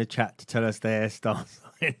people in the chat to tell us their star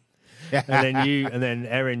sign? and then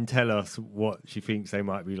Erin tell us what she thinks they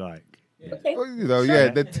might be like. Okay. Well,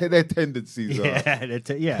 their tendencies are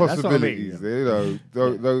possibilities. That's what I mean.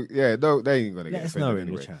 They ain't gonna get offended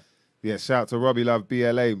anyway. Yeah, shout to Robbie Love,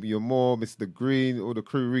 BLA, You're More, Mr. Green, all the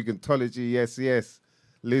crew, Regantology, yes.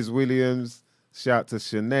 Liz Williams, shout to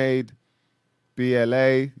Sinead,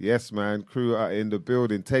 BLA, yes, man, crew out in the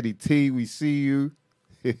building. Teddy T, we see you.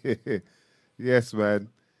 Yes, man.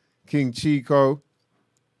 King Chico.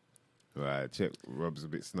 All right, check. Rob's a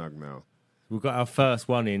bit snug now. We've got our first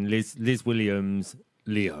one in, Liz Williams,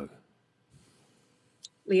 Leo.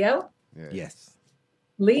 Leo? Yeah. Yes.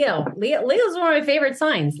 Leo's one of my favorite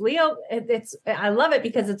signs. Leo, I love it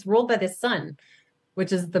because it's ruled by the sun,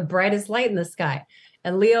 which is the brightest light in the sky.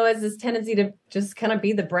 And Leo has this tendency to just kind of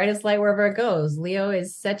be the brightest light wherever it goes. Leo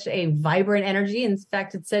is such a vibrant energy. In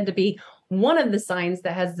fact, it's said to be one of the signs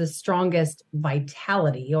that has the strongest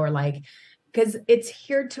vitality, or because it's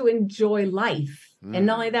here to enjoy life. And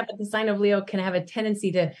not only that, but the sign of Leo can have a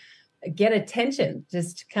tendency to get attention,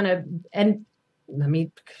 just kind of, and let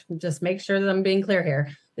me just make sure that I'm being clear here.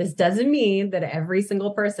 This doesn't mean that every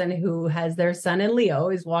single person who has their sun in Leo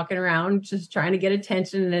is walking around just trying to get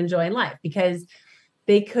attention and enjoying life, because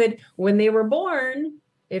they could, when they were born,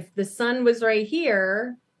 if the sun was right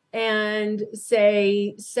here and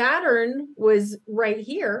say Saturn was right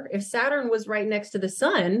here, if Saturn was right next to the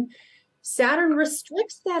sun, Saturn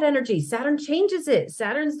restricts that energy. Saturn changes it.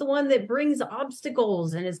 Saturn's the one that brings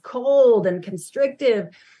obstacles and is cold and constrictive.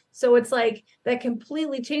 So it's like that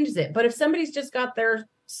completely changes it. But if somebody's just got their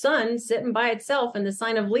sun sitting by itself in the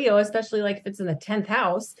sign of Leo, especially like if it's in the 10th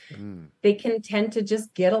house, they can tend to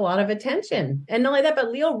just get a lot of attention. And not only that,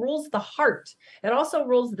 but Leo rules the heart. It also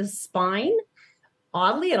rules the spine.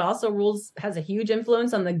 Oddly, it also has a huge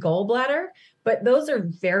influence on the gallbladder, but those are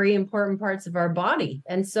very important parts of our body.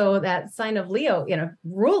 And so that sign of Leo,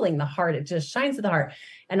 ruling the heart, it just shines to the heart.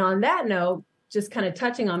 And on that note, just kind of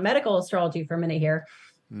touching on medical astrology for a minute here,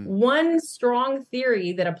 one strong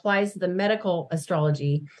theory that applies to the medical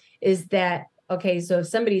astrology is that, okay, so if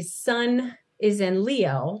somebody's sun is in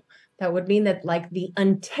Leo, that would mean that like the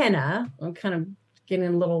antenna, I'm kind of getting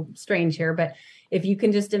a little strange here, but if you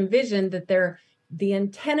can just envision that the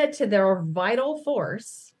antenna to their vital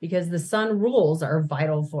force, because the sun rules our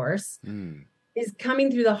vital force, is coming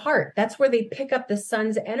through the heart. That's where they pick up the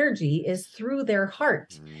sun's energy, is through their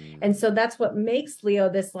heart. And so that's what makes Leo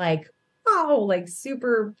this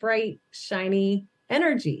super bright, shiny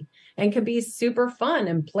energy, and can be super fun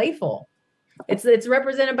and playful. It's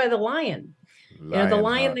represented by the lion. The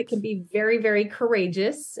lion that can be very, very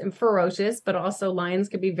courageous and ferocious, but also lions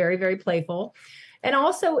can be very, very playful. And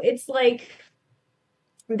also it's like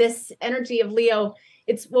this energy of Leo,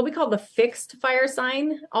 it's what we call the fixed fire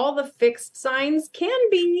sign. All the fixed signs can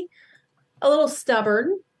be a little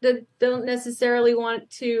stubborn, don't necessarily want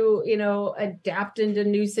to, adapt into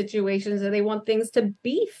new situations, or they want things to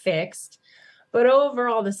be fixed. But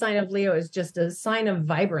overall, the sign of Leo is just a sign of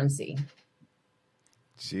vibrancy.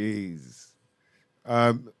 Jeez.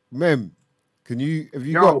 Mem, have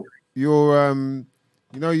you got your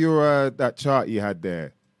that chart you had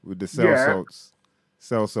there with the cell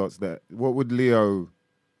salts that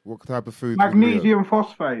what type of food? Magnesium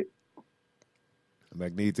phosphate.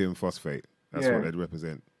 Magnesium phosphate. That's what they'd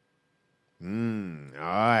represent. All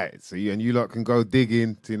right. So you lot can go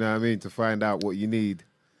digging, you know what I mean, to find out what you need.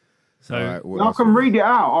 So I can read it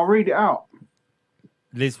out. I'll read it out.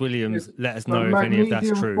 Liz Williams, let us know if any of that's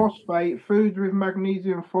true. Magnesium phosphate. Foods with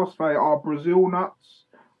magnesium phosphate are Brazil nuts,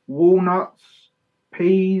 walnuts,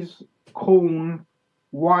 peas, corn,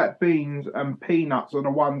 white beans, and peanuts are the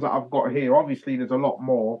ones that I've got here. Obviously, there's a lot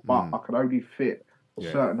more, but I can only fit a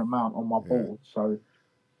certain amount on my board. So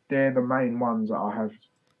they're the main ones that I have.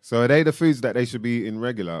 So are they the foods that they should be eating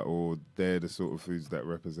regular, or they're the sort of foods that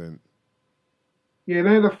represent? Yeah,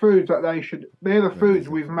 they're the foods that they should. They're the foods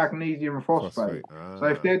with magnesium phosphate. So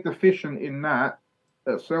if they're deficient in that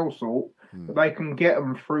cell salt, they can get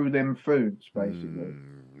them through them foods, basically.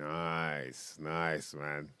 Nice,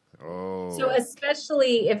 man. Oh. So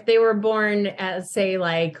especially if they were born at, say,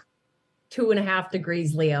 like 2.5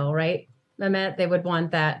 degrees Leo, right? Mehmet, they would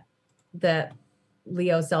want that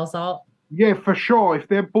Leo cell salt. Yeah, for sure. If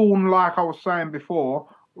they're born, like I was saying before,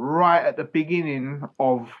 right at the beginning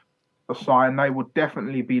of a sign, they would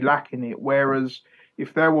definitely be lacking it. Whereas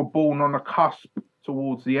if they were born on a cusp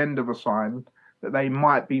towards the end of a sign, that they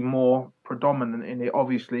might be more predominant in it.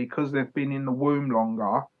 Obviously, because they've been in the womb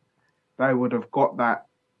longer, they would have got that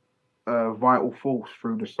vital force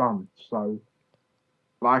through the sun. So,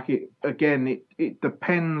 like it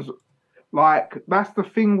depends. Like, that's the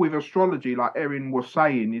thing with astrology, like Erin was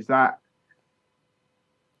saying, is that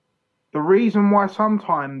the reason why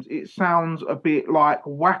sometimes it sounds a bit like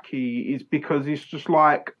wacky is because it's just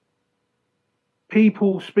like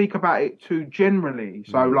people speak about it too generally.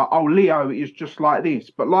 So like, oh, Leo is just like this.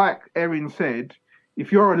 But like Erin said,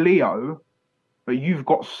 if you're a Leo, but you've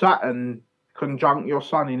got Saturn conjunct your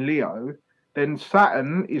sun in Leo, then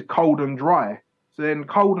Saturn is cold and dry. So then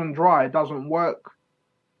cold and dry doesn't work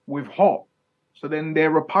with hot. So then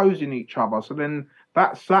they're opposing each other. So then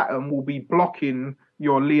that Saturn will be blocking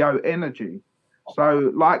your Leo energy.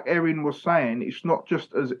 So like Erin was saying, it's not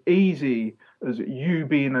just as easy as you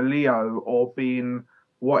being a Leo or being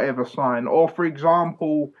whatever sign. Or for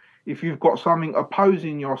example, if you've got something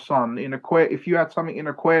opposing your sun in if you had something in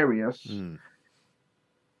Aquarius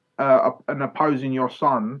and opposing your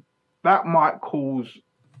sun, that might cause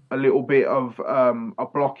a little bit of a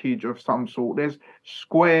blockage of some sort. There's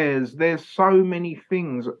squares, there's so many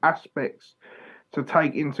things, aspects to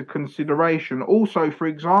take into consideration. Also, for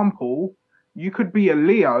example, you could be a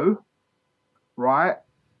Leo, right?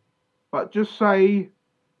 But just say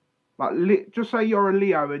you're a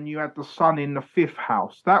Leo and you had the sun in the 5th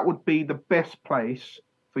house. That would be the best place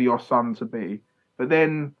for your sun to be. But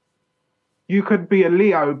then you could be a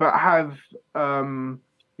Leo but have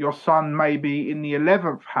your sun maybe in the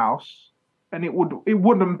 11th house, and it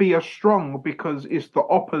wouldn't be as strong because it's the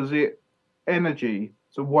opposite energy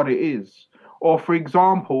to what it is. Or for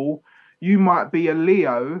example, you might be a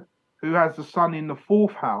Leo who has the sun in the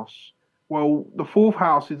 4th house. Well, the 4th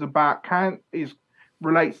house is about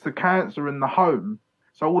relates to Cancer in the home.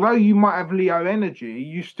 So although you might have Leo energy,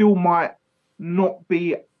 you still might not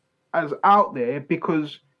be as out there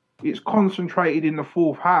because it's concentrated in the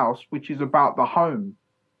 4th house, which is about the home.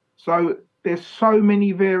 So there's so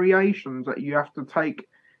many variations that you have to take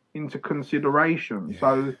into consideration. Yeah.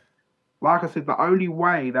 So like I said, the only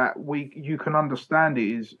way that you can understand it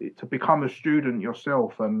is to become a student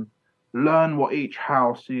yourself and learn what each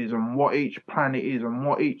house is and what each planet is and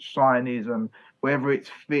what each sign is and whether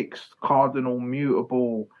it's fixed, cardinal,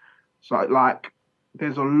 mutable. So like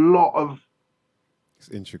there's a lot of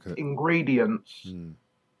intricate ingredients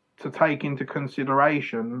to take into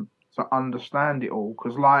consideration to understand it all.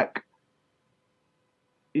 Because like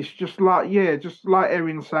it's just like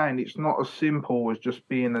Erin's saying, it's not as simple as just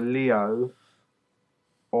being a Leo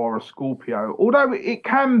or a Scorpio. Although it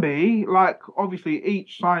can be, like, obviously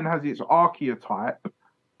each sign has its archetype,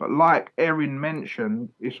 but like Erin mentioned,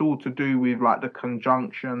 it's all to do with like the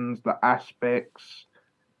conjunctions, the aspects,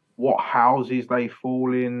 what houses they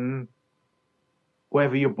fall in,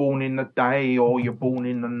 whether you're born in the day or you're born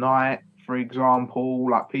in the night, for example.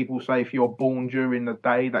 Like people say if you're born during the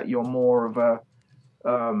day that you're more of a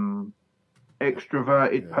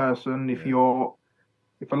extroverted person. If you're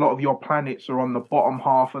if a lot of your planets are on the bottom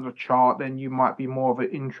half of the chart, then you might be more of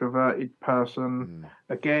an introverted person.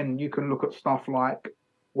 Again, you can look at stuff like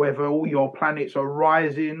whether all your planets are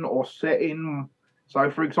rising or setting. So,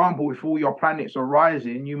 for example, if all your planets are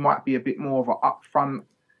rising, you might be a bit more of an upfront,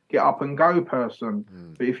 get up and go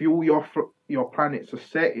person. But if all your planets are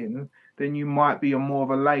setting, then you might be a more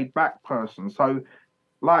of a laid back person. So,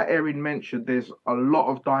 like Erin mentioned, there's a lot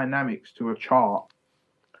of dynamics to a chart.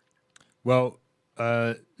 Well,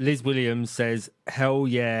 Liz Williams says, "Hell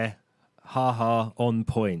yeah, haha, on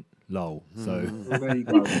point." Lol. So there you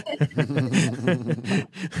go. By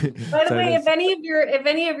the way, if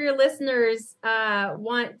any of your listeners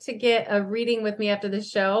want to get a reading with me after the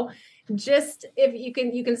show, just if you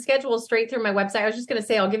can schedule straight through my website. I was just going to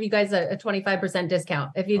say I'll give you guys a 25%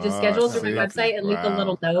 discount if you just schedule through my website and leave a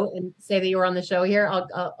little note and say that you were on the show here.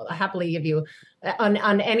 I'll happily give you on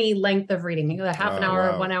any length of reading, a half an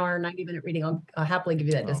hour, 1 hour, 90-minute reading. I'll happily give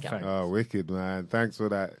you that discount. Oh, wicked, man! Thanks for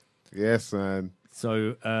that. Yes, man.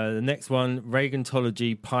 So the next one,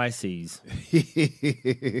 Reagantology Pisces.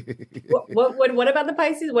 What about the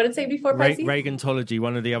Pisces? What did it say before Pisces? Reagantology,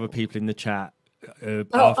 one of the other people in the chat.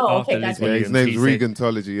 Okay. His name's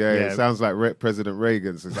Reagantology. Yeah, it sounds like President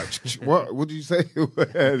Reagan. So it's like, what? What did you say?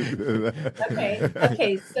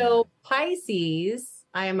 Okay. So Pisces,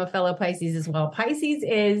 I am a fellow Pisces as well. Pisces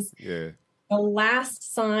is the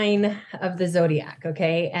last sign of the zodiac.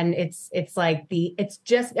 Okay, and it's like it's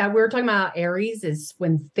just we were talking about Aries is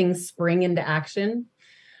when things spring into action.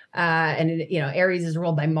 And Aries is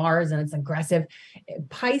ruled by Mars and it's aggressive.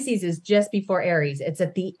 Pisces is just before Aries. It's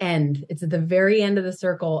at the end. It's at the very end of the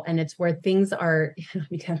circle, and it's where things are.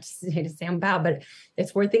 You can't say to sound bad, but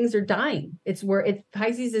it's where things are dying. It's where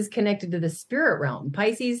Pisces is connected to the spirit realm.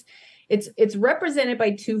 Pisces, it's represented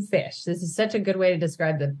by two fish. This is such a good way to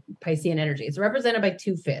describe the Piscean energy. It's represented by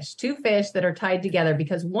two fish that are tied together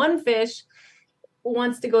because one fish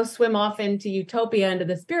wants to go swim off into utopia, into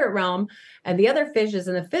the spirit realm, and the other fish is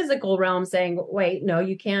in the physical realm saying, wait, no,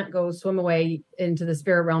 you can't go swim away into the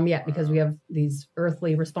spirit realm yet because we have these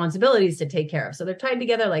earthly responsibilities to take care of. So they're tied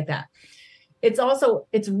together like that.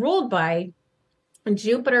 It's ruled by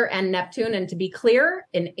Jupiter and Neptune. And to be clear,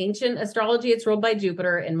 in ancient astrology, it's ruled by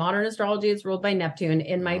Jupiter. In modern astrology, it's ruled by Neptune.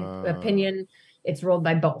 In my opinion, it's ruled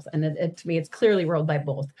by both. And to me, it's clearly ruled by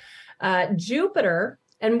both. Jupiter.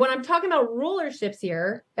 And when I'm talking about rulerships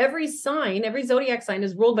here, every zodiac sign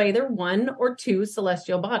is ruled by either one or two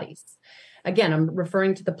celestial bodies. Again, I'm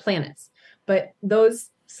referring to the planets, but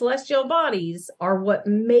those celestial bodies are what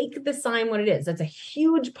make the sign what it is. That's a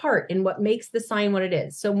huge part in what makes the sign what it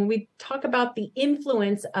is. So when we talk about the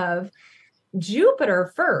influence of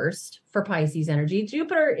Jupiter first for Pisces energy,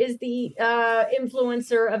 Jupiter is the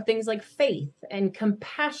influencer of things like faith and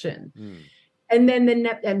compassion. And then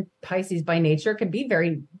and Pisces by nature can be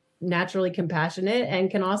very naturally compassionate and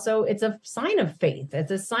can also, it's a sign of faith. It's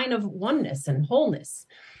a sign of oneness and wholeness.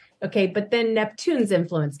 Okay, but then Neptune's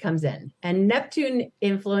influence comes in, and Neptune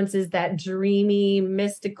influences that dreamy,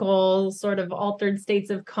 mystical, sort of altered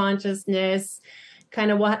states of consciousness,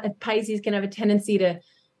 kind of what Pisces can have a tendency to,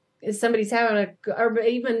 if somebody's having or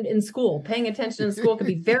even in school, paying attention in school can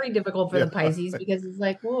be very difficult for the Pisces because it's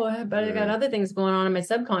like, whoa, but I got other things going on in my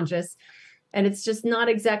subconscious. And it's just not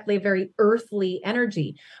exactly a very earthly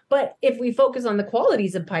energy. But if we focus on the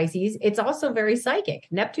qualities of Pisces, it's also very psychic.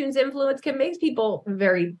 Neptune's influence can make people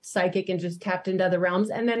very psychic and just tapped into other realms.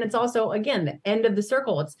 And then it's also, again, the end of the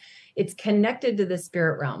circle. It's connected to the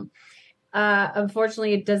spirit realm.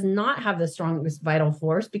 Unfortunately, it does not have the strongest vital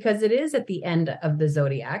force because it is at the end of the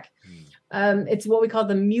zodiac. It's what we call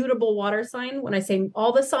the mutable water sign. When I say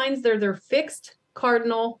all the signs, they're fixed,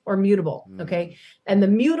 cardinal, or mutable. Okay. And the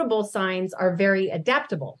mutable signs are very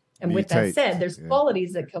adaptable. And with that said, there's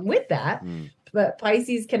qualities that come with that. But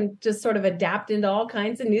Pisces can just sort of adapt into all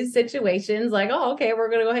kinds of new situations. Like, oh, okay, we're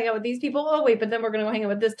going to go hang out with these people. Oh, wait, but then we're going to go hang out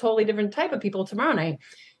with this totally different type of people tomorrow night.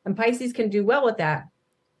 And Pisces can do well with that.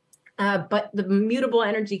 But the mutable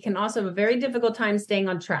energy can also have a very difficult time staying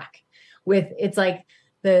on track it's like,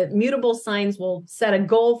 the mutable signs will set a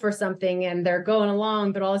goal for something and they're going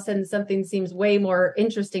along, but all of a sudden something seems way more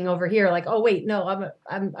interesting over here. Like, oh, wait, no,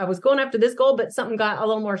 I was going after this goal, but something got a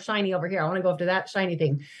little more shiny over here. I want to go after that shiny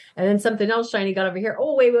thing. And then something else shiny got over here.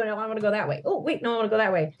 Oh, wait, no, I want to go that way. Oh, wait, no, I want to go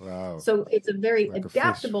that way. Wow. So it's a very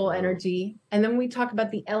adaptable energy. And then we talk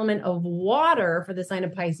about the element of water for the sign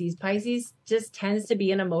of Pisces. Pisces just tends to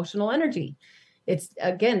be an emotional energy. It's,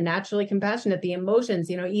 again, naturally compassionate. The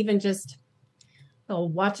emotions, even just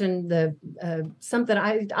watching the something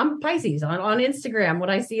I'm Pisces on Instagram. When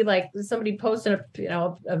I see like somebody posting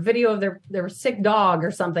a video of their sick dog or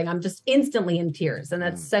something, I'm just instantly in tears, and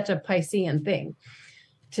that's such a Piscean thing.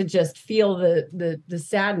 to just feel the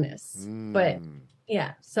sadness. But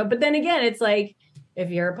yeah. So, but then again, it's like, if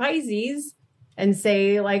you're a Pisces and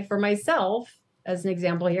say, like for myself, as an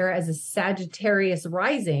example here, as a Sagittarius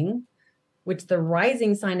rising, which the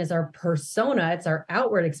rising sign is our persona, it's our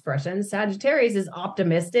outward expression. Sagittarius is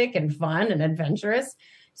optimistic and fun and adventurous.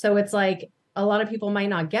 So it's like, a lot of people might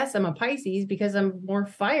not guess I'm a Pisces because I'm more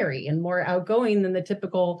fiery and more outgoing than the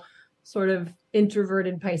typical sort of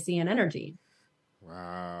introverted Piscean energy.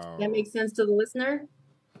 Wow. That makes sense to the listener?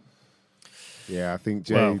 Yeah, I think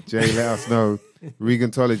Jay let us know.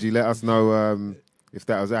 Regentology, let us know if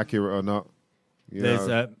that was accurate or not. There's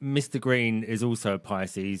Mr. Green is also a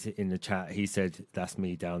Pisces in the chat. He said, that's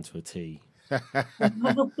me down to a T.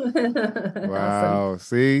 Wow. Awesome.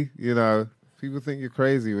 See, people think you're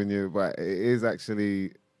crazy but it is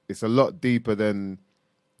actually, it's a lot deeper than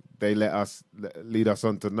they lead us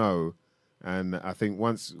on to know. And I think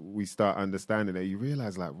once we start understanding it, you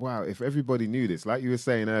realize like, wow, if everybody knew this, like you were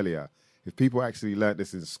saying earlier, if people actually learnt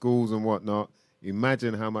this in schools and whatnot,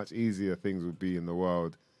 imagine how much easier things would be in the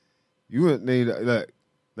world. You wouldn't need, look,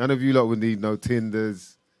 none of you lot would need no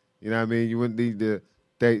Tinders. You know what I mean? You wouldn't need the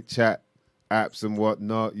date chat apps and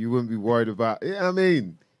whatnot. You wouldn't be worried about, you know what I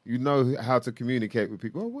mean? You know how to communicate with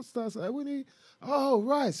people. Oh, what's that? Oh,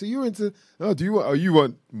 right. So you're into, you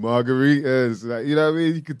want margaritas? Like, you know what I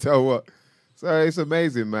mean? You can tell what. So it's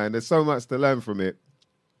amazing, man. There's so much to learn from it.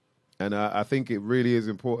 And I think it really is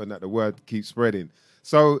important that the word keeps spreading.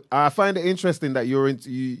 So I find it interesting that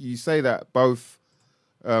you say that both,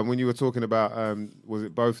 when you were talking about, was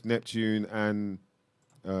it both Neptune and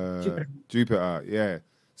Jupiter? Yeah.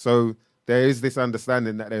 So there is this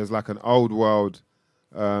understanding that there's like an old world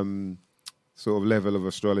sort of level of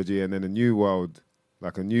astrology and then a new world,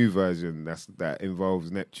 like a new version that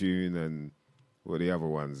involves Neptune and what are the other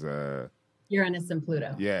ones? Uranus and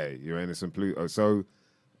Pluto. Yeah, Uranus and Pluto. So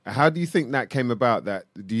how do you think that came about?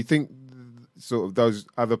 Do you think sort of those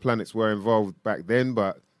other planets were involved back then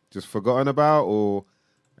but just forgotten about, or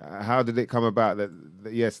how did it come about that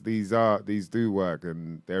yes, these do work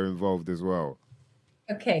and they're involved as well?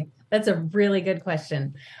 Okay, that's a really good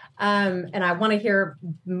question. And I want to hear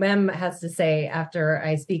Mem has to say after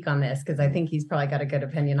I speak on this, because I think he's probably got a good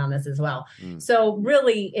opinion on this as well. So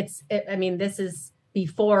really, this is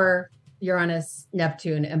before Uranus,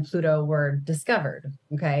 Neptune, and Pluto were discovered.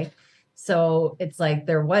 Okay. So it's like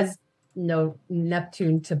there was no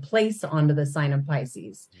Neptune to place onto the sign of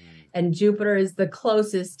Pisces. And Jupiter is the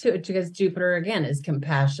closest to it because Jupiter, again, is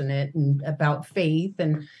compassionate and about faith.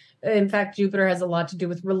 And in fact, Jupiter has a lot to do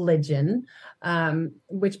with religion,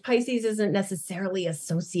 which Pisces isn't necessarily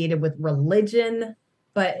associated with religion,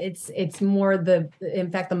 but it's more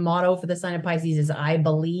in fact, the motto for the sign of Pisces is I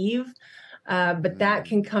believe. But that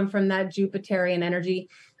can come from that Jupiterian energy.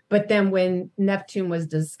 But then when Neptune was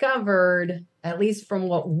discovered, at least from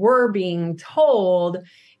what we're being told,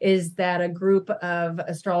 is that a group of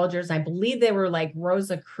astrologers, I believe they were like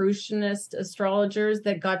Rosicrucianist astrologers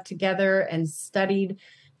that got together and studied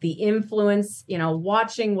the influence,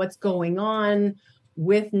 watching what's going on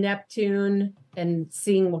with Neptune and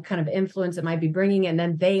seeing what kind of influence it might be bringing. And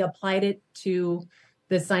then they applied it to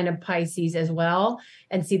the sign of Pisces as well.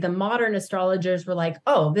 And see, the modern astrologers were like,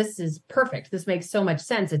 oh, this is perfect. This makes so much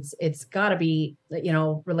sense. It's got to be,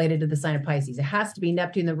 related to the sign of Pisces. It has to be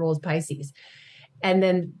Neptune that rules Pisces. And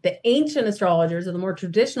then the ancient astrologers or the more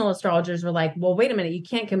traditional astrologers were like, well, wait a minute. You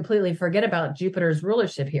can't completely forget about Jupiter's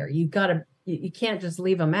rulership here. You can't just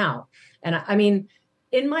leave him out. And I mean,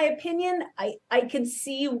 in my opinion, I can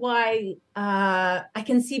see why, I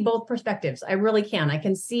can see both perspectives. I really can. I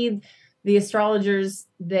can see the astrologers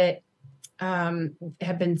that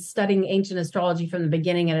have been studying ancient astrology from the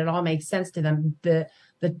beginning, and it all makes sense to them. The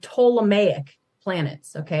Ptolemaic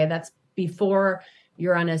planets, okay, that's before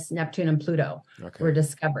Uranus, Neptune, and Pluto were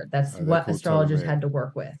discovered. That's what astrologers had to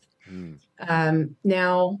work with.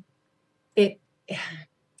 Now, it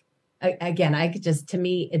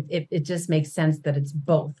just makes sense that it's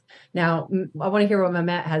both. Now, I want to hear what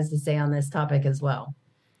Mehmet has to say on this topic as well.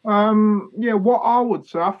 What I would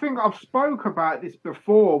say, I think I've spoke about this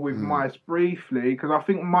before with Mice briefly, because I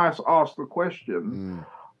think Mice asked the question.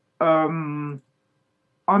 I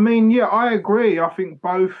agree. I think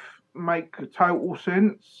both make total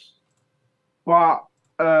sense, but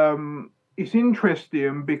it's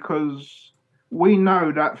interesting because we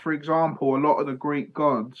know that, for example, a lot of the Greek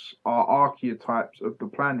gods are archetypes of the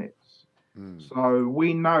planets. So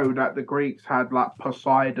we know that the Greeks had like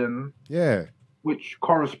Poseidon, which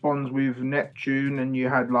corresponds with Neptune, and you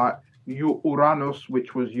had like Uranus,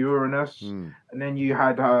 which was Uranus, and then you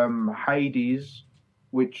had Hades,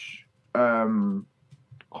 which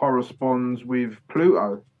corresponds with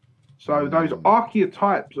Pluto. So those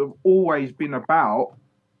archetypes have always been about.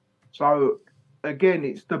 So again,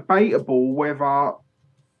 it's debatable whether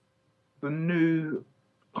the new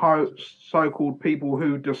so-called people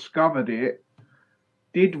who discovered it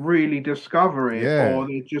did really discover it, or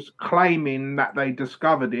they're just claiming that they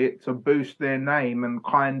discovered it to boost their name and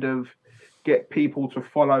kind of get people to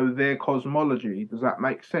follow their cosmology. Does that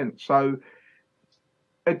make sense? So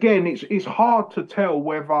again, it's hard to tell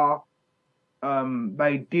whether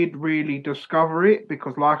they did really discover it,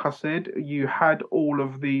 because like I said, you had all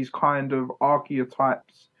of these kind of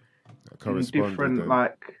archetypes in different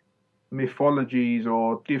like mythologies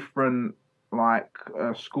or different like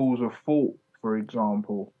schools of thought, for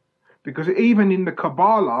example. Because even in the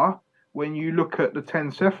Kabbalah, when you look at the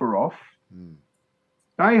 10 Sephiroth,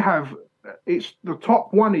 they have, it's the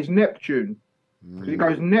top one is Neptune. It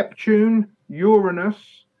goes Neptune,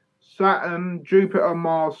 Uranus, Saturn, Jupiter,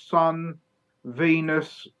 Mars, Sun,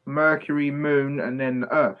 Venus, Mercury, Moon, and then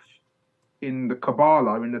Earth in the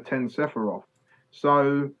Kabbalah, in the 10 Sephiroth.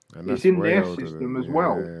 So it's in their system as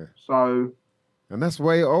well. Yeah. So, and that's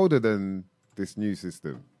way older than this new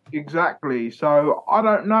system. Exactly. So I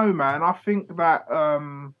don't know, man. I think that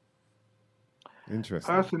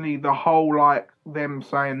interesting. Personally, the whole like them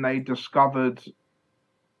saying they discovered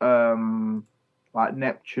like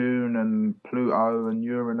Neptune and Pluto and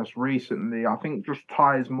Uranus recently, I think just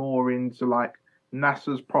ties more into like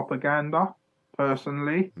NASA's propaganda,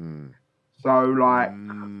 personally. So like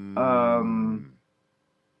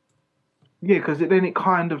yeah, because then it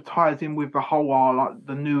kind of ties in with the whole like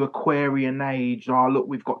the new Aquarian age. Look,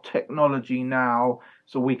 we've got technology now,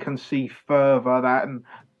 so we can see further. That, and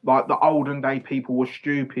like the olden day people were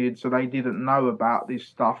stupid, so they didn't know about this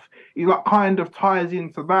stuff. It like kind of ties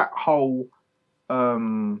into that whole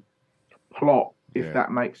plot, if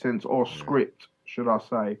that makes sense, or script, should I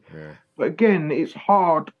say? Yeah. But again, it's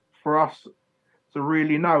hard for us to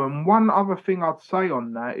really know. And one other thing I'd say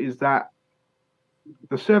on that is that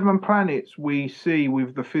the 7 planets we see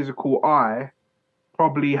with the physical eye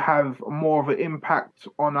probably have more of an impact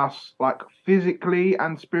on us, like physically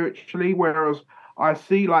and spiritually, whereas I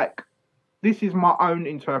see, like, this is my own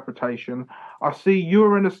interpretation, I see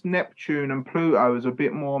Uranus, Neptune and Pluto as a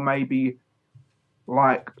bit more maybe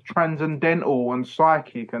like transcendental and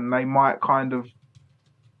psychic, and they might kind of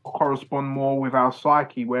correspond more with our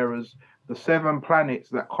psyche, whereas the 7 planets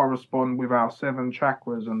that correspond with our 7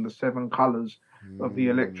 chakras and the 7 colors of the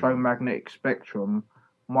electromagnetic spectrum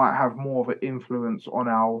might have more of an influence on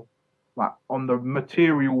our, like, on the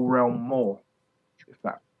material realm more, if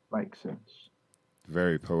that makes sense.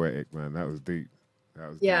 Very poetic, man. That was deep.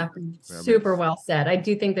 Super well said. I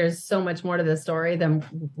do think there's so much more to the story than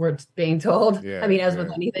we're being told. I mean, as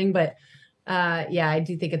with anything, but I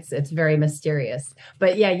do think it's very mysterious.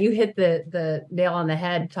 But yeah, you hit the nail on the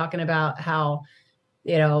head talking about how,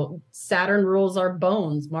 you know, Saturn rules our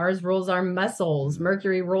bones, Mars rules our muscles,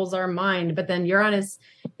 Mercury rules our mind, but then Uranus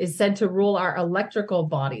is said to rule our electrical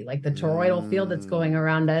body, like the toroidal field that's going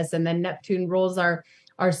around us, and then Neptune rules our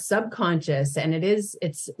subconscious, and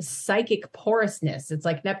it's psychic porousness. It's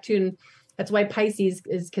like Neptune, that's why Pisces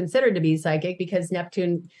is considered to be psychic, because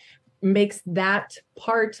Neptune makes that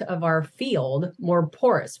part of our field more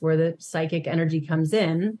porous, where the psychic energy comes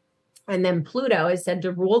in. And then Pluto is said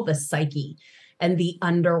to rule the psyche and the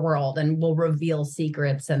underworld and will reveal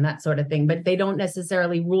secrets and that sort of thing, but they don't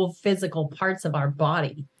necessarily rule physical parts of our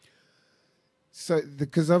body. So,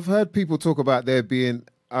 because I've heard people talk about there being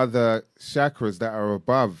other chakras that are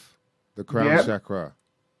above the crown chakra.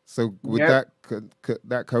 So would that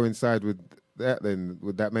coincide with that then?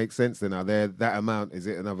 Would that make sense then? Are there that amount? Is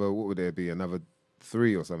it another, what would there be? Another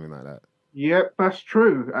 3 or something like that? Yep, that's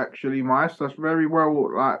true, actually, Mice. That's very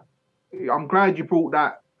well, like, I'm glad you brought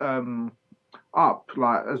that up,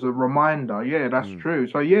 like, as a reminder. Yeah, that's true.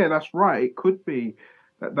 So yeah, that's right. It could be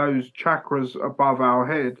that those chakras above our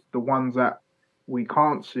head, the ones that we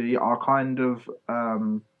can't see, are kind of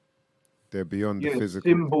they're beyond the physical,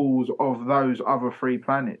 symbols of those other 3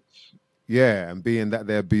 planets. Yeah, and being that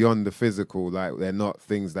they're beyond the physical, like they're not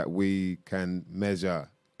things that we can measure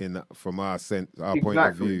from our point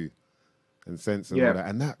of view and sense and all that.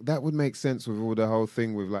 And that would make sense with all the whole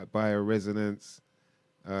thing with like bioresonance,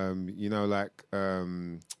 you know, like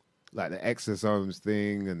the exosomes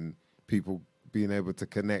thing, and people being able to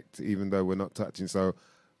connect even though we're not touching. So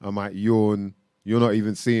I might yawn. You're not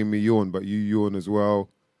even seeing me yawn, but you yawn as well.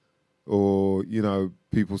 Or, you know,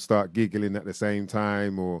 people start giggling at the same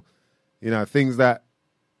time, or, you know, things that,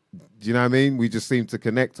 do you know what I mean? We just seem to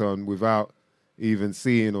connect on without even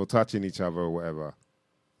seeing or touching each other or whatever,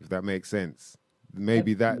 if that makes sense.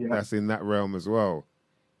 Maybe that's in that realm as well.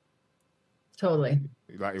 Totally.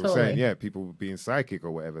 Like you were saying, yeah, people being psychic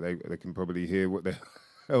or whatever, they can probably hear what the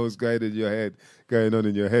hell was going on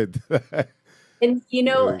in your head. And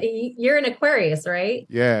you're an Aquarius, right?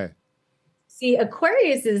 Yeah. See,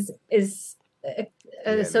 Aquarius is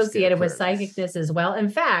associated with psychicness as well. In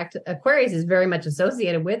fact, Aquarius is very much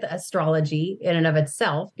associated with astrology in and of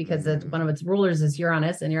itself, because one of its rulers is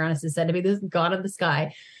Uranus, and Uranus is said to be the god of the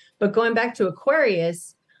sky. But going back to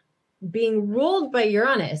Aquarius, being ruled by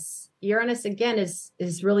Uranus again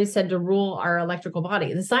is really said to rule our electrical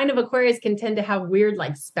body. The sign of Aquarius can tend to have weird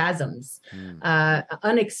like spasms,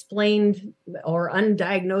 unexplained or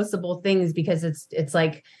undiagnosable things, because it's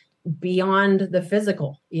like beyond the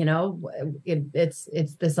physical,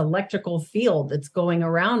 it's this electrical field that's going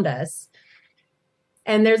around us.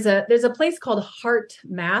 And there's a place called Heart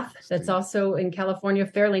Math that's also in California,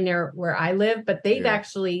 fairly near where I live, but they're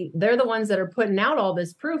the ones that are putting out all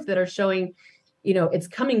this proof that are showing, it's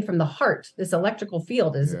coming from the heart. This electrical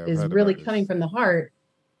field is really coming from the heart.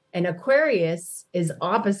 And Aquarius is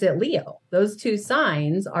opposite Leo. Those two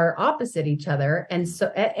signs are opposite each other. And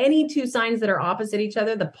so any two signs that are opposite each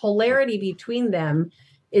other, the polarity between them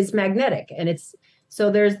is magnetic. And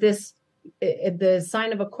there's this, the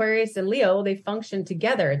sign of Aquarius and Leo, they function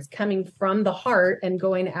together. It's coming from the heart and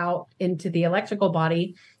going out into the electrical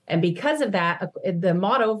body. And because of that, the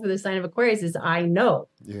motto for the sign of Aquarius is I know.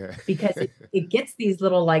 Yeah. Because it gets these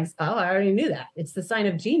little like, oh, I already knew that. It's the sign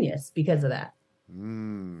of genius because of that.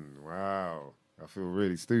 Wow. I feel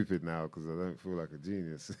really stupid now because I don't feel like a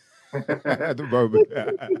genius at the moment.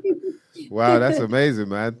 Wow, that's amazing,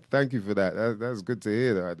 man. Thank you for that. That's good to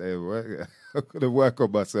hear right there. I'm going to work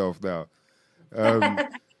on myself now.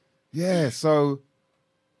 Yeah, so,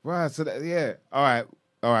 right, so that, yeah. All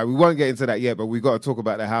right, we won't get into that yet, but we got to talk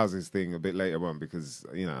about the houses thing a bit later on, because,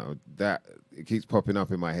 that it keeps popping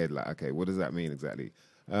up in my head like, okay, what does that mean exactly?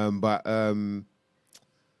 But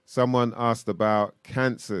someone asked about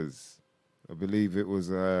cancers. I believe it was,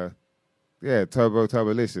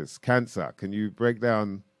 Turbolicious. Cancer. Can you break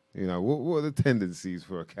down, what are the tendencies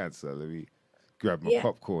for a cancer? Let me grab my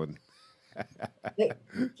popcorn.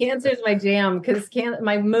 Cancer is my jam, because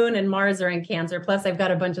my moon and Mars are in Cancer. Plus, I've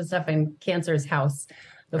got a bunch of stuff in Cancer's house,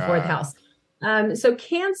 the fourth house. So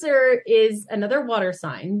Cancer is another water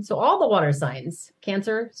sign. So all the water signs,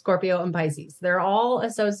 Cancer, Scorpio, and Pisces, they're all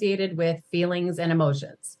associated with feelings and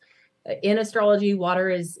emotions. In astrology, water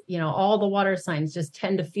is, all the water signs just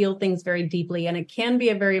tend to feel things very deeply, and it can be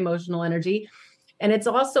a very emotional energy. And it's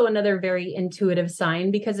also another very intuitive sign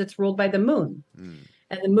because it's ruled by the moon.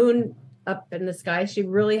 And the moon up in the sky, she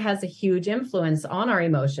really has a huge influence on our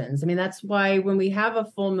emotions. I mean, that's why when we have a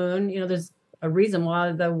full moon, there's a reason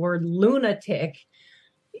why the word lunatic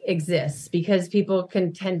exists, because people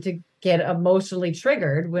can tend to get emotionally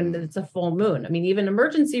triggered when it's a full moon. I mean, even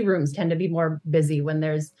emergency rooms tend to be more busy when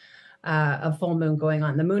there's a full moon going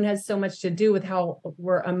on. The moon has so much to do with how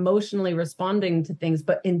we're emotionally responding to things,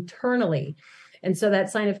 but internally. And so that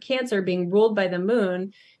sign of Cancer being ruled by the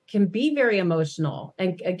moon can be very emotional,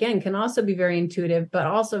 and again, can also be very intuitive, but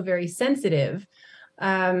also very sensitive.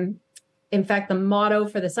 In fact, the motto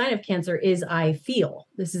for the sign of Cancer is I feel.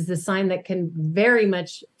 This is the sign that can very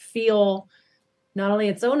much feel not only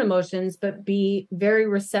its own emotions, but be very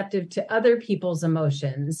receptive to other people's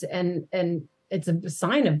emotions. And it's a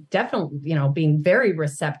sign of definitely, being very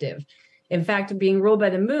receptive. In fact, being ruled by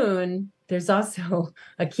the moon, there's also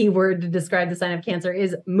a key word to describe the sign of Cancer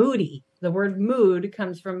is moody. The word mood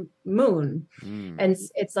comes from moon. And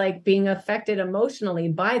it's like being affected emotionally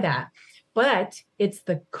by that. But it's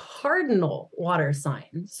the cardinal water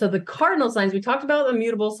sign. So the cardinal signs, we talked about the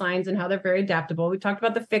mutable signs and how they're very adaptable. We talked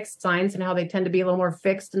about the fixed signs and how they tend to be a little more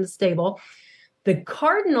fixed and stable. The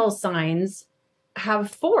cardinal signs have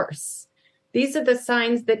force. These are the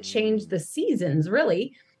signs that change the seasons,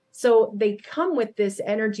 really. So they come with this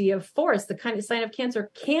energy of force. The kind of sign of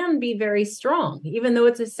Cancer can be very strong, even though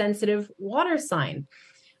it's a sensitive water sign.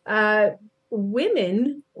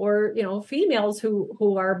 Women or, females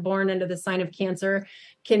who are born under the sign of Cancer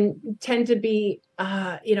can tend to be,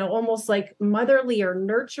 almost like motherly or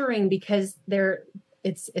nurturing, because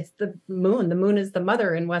it's the moon. The moon is the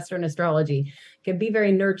mother in Western astrology. Can be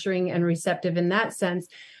very nurturing and receptive in that sense.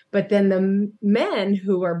 But then the men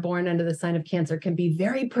who are born under the sign of Cancer can be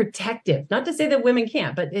very protective. Not to say that women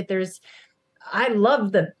can't, but I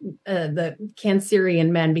love the Cancerian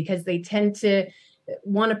men, because they tend to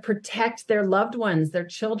want to protect their loved ones, their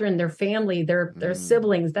children, their family, their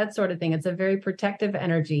siblings, that sort of thing. It's a very protective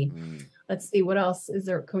energy. Let's see, what else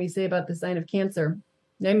can we say about the sign of Cancer?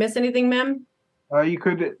 Did I miss anything, Mem? You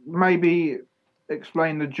could maybe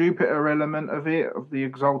explain the Jupiter element of it, of the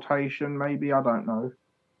exaltation, maybe, I don't know.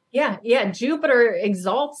 Yeah. Jupiter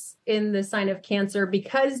exalts in the sign of Cancer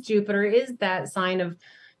because Jupiter is that sign of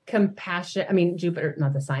compassion. I mean, Jupiter,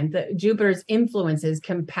 not the sign, Jupiter's influence is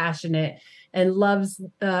compassionate and loves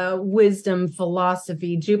wisdom,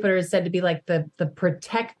 philosophy. Jupiter is said to be like the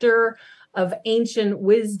protector of ancient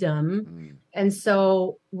wisdom. And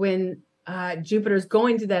so when Jupiter's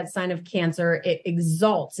going to that sign of Cancer, it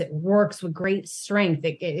exalts, it works with great strength.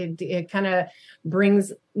 It kind of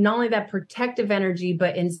brings not only that protective energy,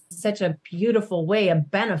 but in such a beautiful way, a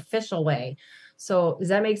beneficial way. So does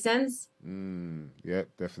that make sense? Yeah,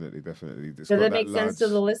 definitely. Does that make sense to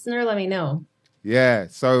the listener? Let me know. Yeah.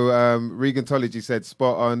 So Regantology said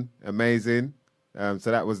spot on, amazing. So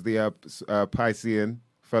that was the Piscean,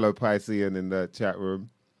 fellow Piscean in the chat room.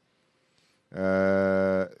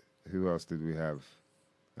 Who else did we have?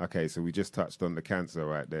 Okay, so we just touched on the Cancer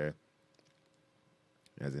right there,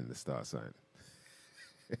 as in the star sign.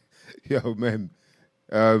 Yo, man.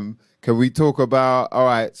 Can we talk about, all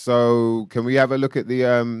right, so can we have a look at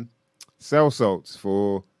the cell salts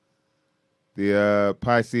for the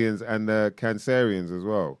Pisceans and the Cancerians as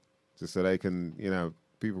well? Just so they can,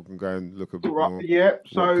 people can go and look a bit more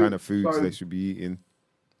what kind of foods they should be eating.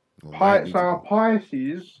 So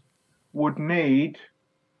Pisces would need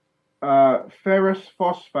ferrous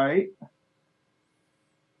phosphate. Do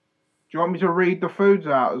you want me to read the foods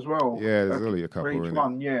out as well? Yeah, there's only a couple. For each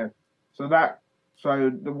one, yeah. So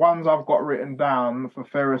the ones I've got written down for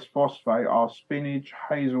ferrous phosphate are spinach,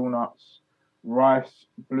 hazelnuts, rice,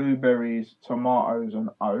 blueberries, tomatoes, and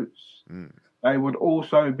oats. They would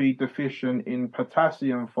also be deficient in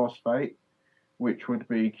potassium phosphate, which would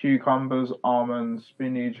be cucumbers, almonds,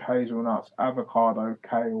 spinach, hazelnuts, avocado,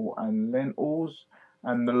 kale, and lentils.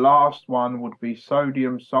 And the last one would be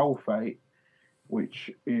sodium sulfate,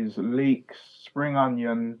 which is leeks, spring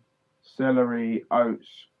onion, celery, oats,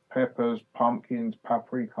 peppers, pumpkins,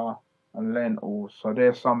 paprika, and lentils. So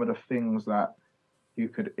there's some of the things that you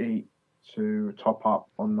could eat to top up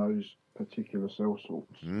on those particular cell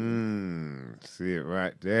salts. See it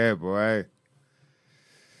right there, boy.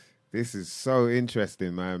 This is so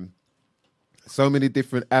interesting, man. So many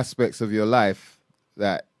different aspects of your life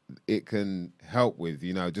that it can help with,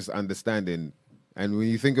 just understanding. And when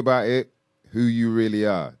you think about it, who you really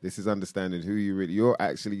are, this is understanding who you're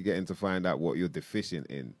actually getting to find out what you're deficient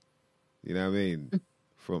in. You know what I mean?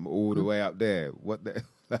 From all the way up there. What the,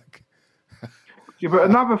 like... Yeah, but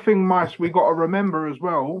another thing, Mice, we got to remember as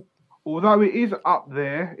well, although it is up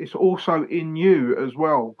there, it's also in you as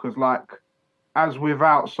well. Because as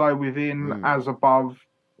without, so within, as above,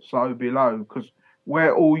 so below. Because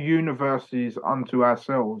we're all universes unto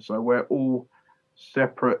ourselves. So we're all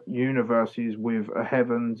separate universes with a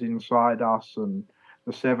heavens inside us, and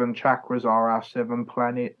the 7 chakras are our 7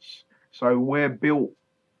 planets. So we're built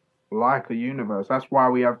like a universe. That's why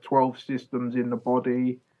we have 12 systems in the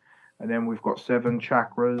body, and then we've got 7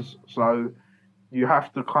 chakras. So you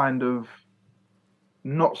have to kind of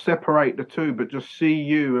not separate the two, but just see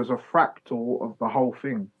you as a fractal of the whole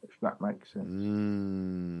thing, if that makes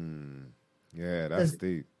sense. Yeah, that's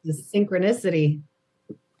deep. The synchronicity.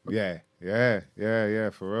 Yeah,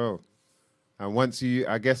 for real. And once you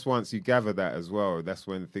gather that as well, that's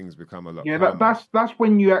when things become a lot. Yeah, that's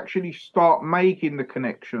when you actually start making the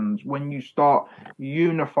connections, when you start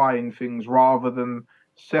unifying things rather than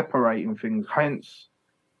separating things. Hence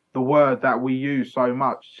the word that we use so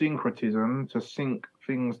much, syncretism, to sync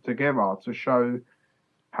things together, to show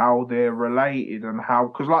how they're related and how,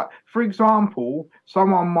 because for example,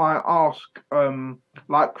 someone might ask,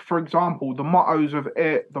 for example, the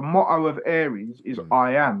motto of Aries is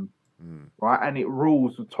I am, right? And it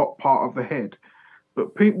rules the top part of the head.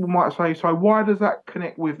 But people might say, so why does that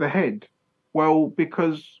connect with the head? Well,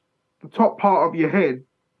 because the top part of your head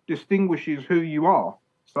distinguishes who you are.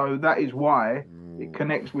 So that is why it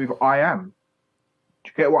connects with I am.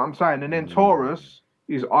 Do you get what I'm saying? And then Taurus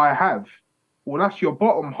is I have. Well, that's your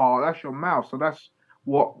bottom heart, that's your mouth. So that's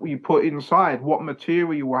what you put inside, what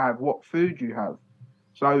material you have, what food you have.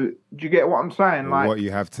 So do you get what I'm saying? What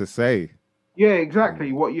you have to say. Yeah,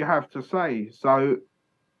 exactly. What you have to say. So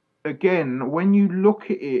again, when you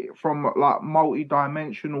look at it from in a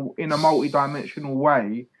multi-dimensional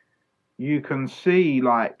way, you can see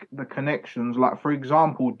the connections. For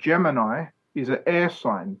example, Gemini is an air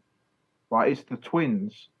sign, right? It's the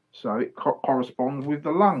twins. So it corresponds with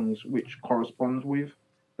the lungs, which corresponds with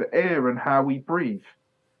the air and how we breathe.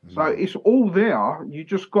 So it's all there. You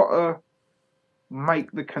just got to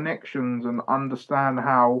make the connections and understand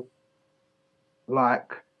how,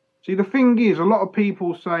 see, the thing is, a lot of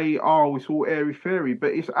people say, oh, it's all airy-fairy,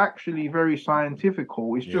 but it's actually very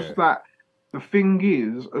scientifical. It's just that the thing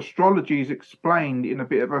is, astrology is explained in a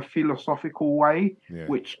bit of a philosophical way,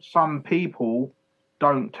 which some people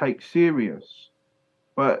don't take serious.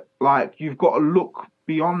 But like, you've got to look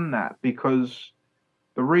beyond that, because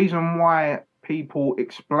the reason why people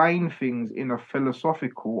explain things in a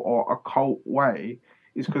philosophical or occult way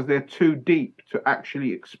is because they're too deep to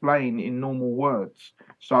actually explain in normal words.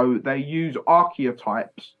 So they use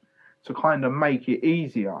archetypes to kind of make it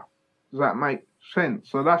easier. Does that make sense?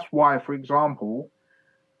 So that's why, for example,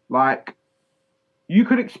 like, you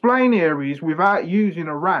could explain Aries without using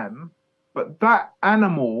a ram, but that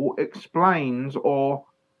animal explains or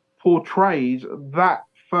portrays that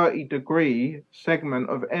 30-degree segment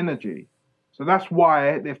of energy. So that's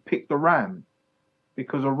why they've picked the ram,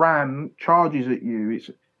 because a ram charges at you.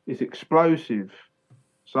 It's explosive.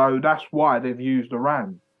 So that's why they've used a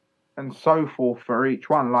ram, and so forth for each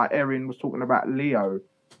one. Like Erin was talking about Leo.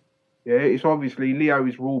 Yeah, it's obviously Leo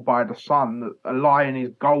is ruled by the sun. A lion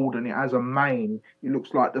is golden. It has a mane. It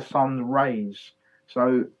looks like the sun's rays.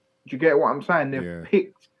 So do you get what I'm saying? They've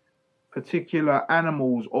picked particular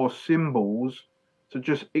animals or symbols to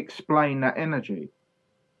just explain that energy.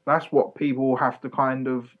 That's what people have to kind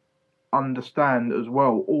of understand as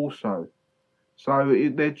well also. So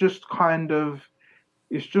they're just kind of,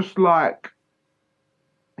 it's just like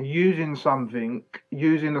using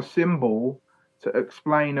a symbol to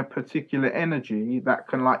explain a particular energy that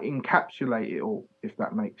can like encapsulate it all, if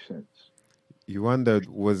that makes sense. You wondered,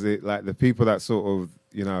 was it like the people that sort of,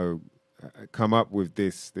 come up with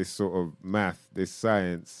this sort of math, this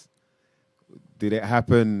science, did it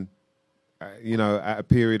happen, at a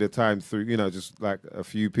period of time through, just like a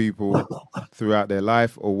few people throughout their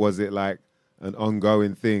life, or was it like an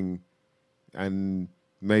ongoing thing, and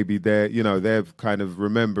maybe they're kind of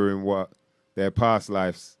remembering what their past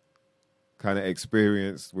lives kind of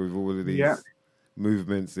experienced with all of these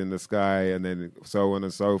movements in the sky, and then so on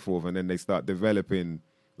and so forth, and then they start developing,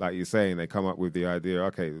 like you're saying, they come up with the idea,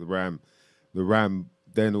 okay, the ram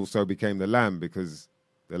then also became the lamb, because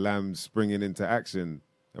the lamb's springing into action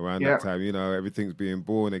around that time, everything's being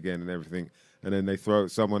born again and everything, and then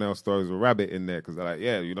someone else throws a rabbit in there, because they're like,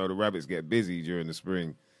 the rabbits get busy during the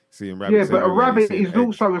spring, seeing rabbits. Yeah, but a rabbit is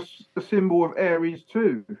also a symbol of Aries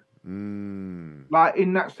too. Like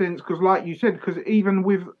in that sense, because like you said, because even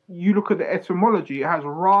with, you look at the etymology, it has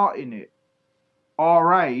Ra in it,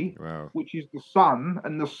 R-A, which is the sun,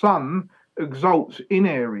 and the sun exalts in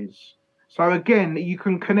Aries. So again, you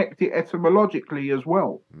can connect it etymologically as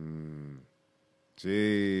well.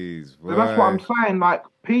 Jeez. So that's what I'm saying. Like,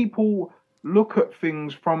 people look at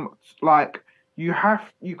things from, like, you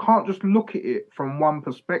can't just look at it from one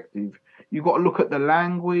perspective. You got to look at the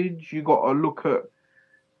language. You got to look at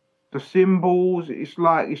the symbols. It's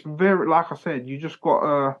very, like I said, you just got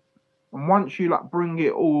to, and once you like bring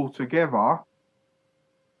it all together,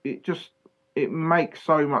 it makes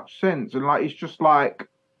so much sense. And like, it's just like,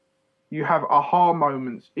 you have aha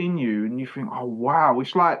moments in you, and you think, oh wow,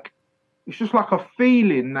 it's just like a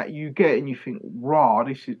feeling that you get, and you think, rah,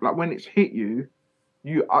 this is like, when it's hit you,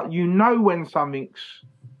 you know when something's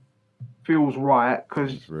feels right,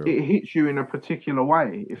 because it hits you in a particular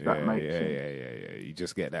way, if that makes sense. Yeah. You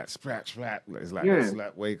just get that sprat. It's like that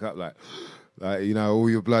slap, wake up, like all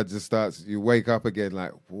your blood just starts, you wake up again,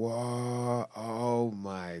 like, whoa, oh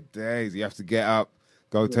my days. You have to get up,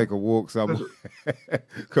 go take a walk somewhere.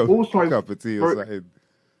 Also, a cup of tea or something.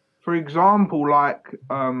 For example, like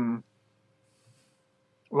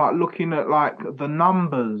looking at like the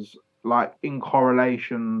numbers, like in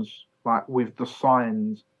correlations, like with the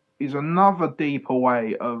signs, is another deeper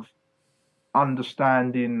way of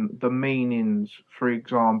understanding the meanings. For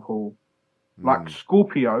example, like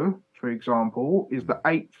Scorpio, for example, is the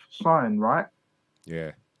 8th sign, right?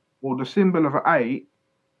 Yeah. Well, the symbol of 8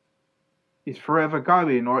 is forever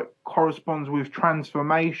going, or it corresponds with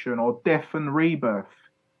transformation or death and rebirth.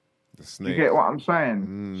 The snake. You get what I'm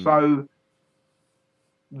saying? So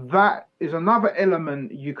that is another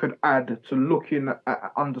element you could add to looking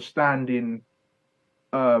at understanding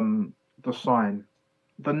the sign,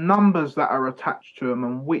 the numbers that are attached to them,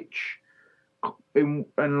 and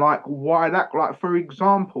and like why that, like for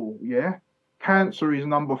example, Cancer is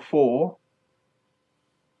number 4,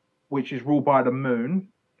 which is ruled by the moon.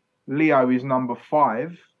 Leo is number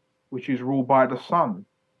 5, which is ruled by the sun.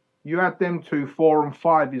 You add them two, 4 and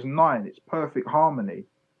 5 is 9. It's perfect harmony.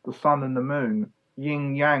 The sun and the moon,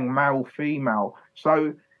 yin yang, male female.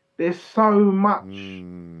 So there's so much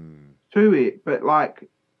to it, but like,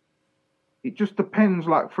 it just depends.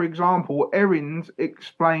 Like, for example, Erin's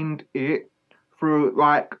explained it through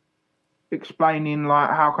like explaining, like,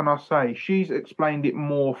 how can I say, she's explained it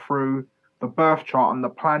more through the birth chart and the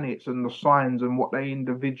planets and the signs and what they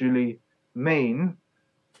individually mean.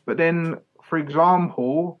 But then, for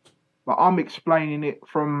example, like I'm explaining it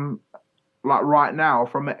from, like right now,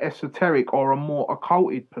 from an esoteric or a more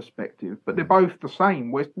occulted perspective, but they're both the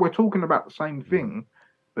same. We're talking about the same thing,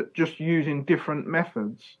 but just using different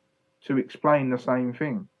methods to explain the same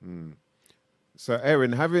thing. So,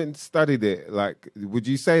 Erin, having studied it, like, would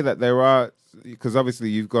you say that there are, because obviously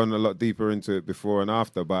you've gone a lot deeper into it before and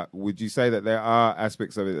after, but would you say that there are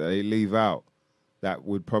aspects of it that they leave out that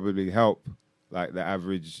would probably help, like, the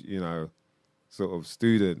average, you know, sort of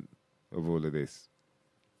student of all of this?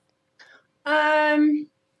 I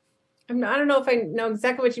don't know if I know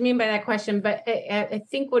exactly what you mean by that question, but I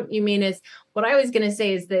think what you mean is, what I was going to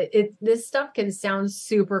say is that this stuff can sound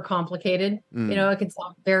super complicated. You know, it can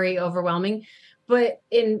sound very overwhelming, but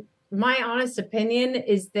in my honest opinion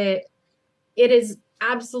is that it is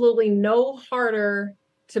absolutely no harder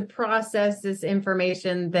to process this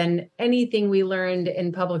information than anything we learned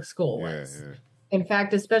in public school was. In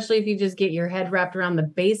fact, especially if you just get your head wrapped around the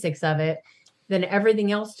basics of it, then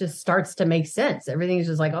everything else just starts to make sense. Everything is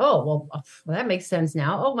just like, oh, well, that makes sense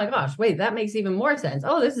now. Oh my gosh, wait, that makes even more sense.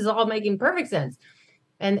 Oh, this is all making perfect sense.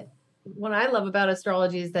 And what I love about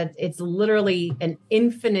astrology is that it's literally an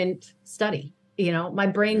infinite study. You know, my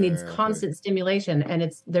brain needs constant stimulation, and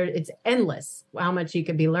it's endless how much you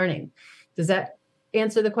could be learning. Does that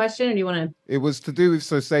answer the question, or do you want to? It was to do with,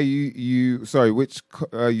 so say you said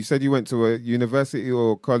you went to a university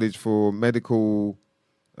or college for medical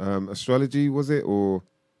astrology, was it? Or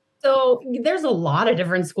so there's a lot of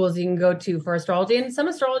different schools you can go to for astrology, and some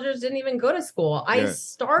astrologers didn't even go to school. I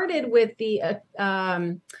started with the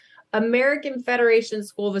American Federation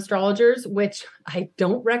School of Astrologers, which I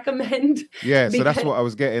don't recommend. Yeah, so that's what I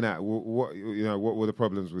was getting at. What were the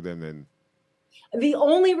problems with them then? The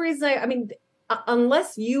only reason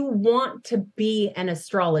unless you want to be an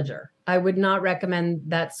astrologer, I would not recommend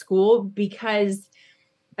that school, because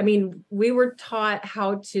we were taught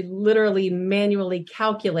how to literally manually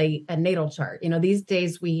calculate a natal chart. You know, these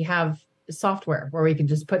days we have software where we can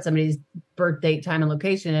just put somebody's birth date, time, and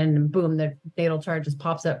location in, and boom, the natal chart just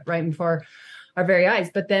pops up right before our very eyes.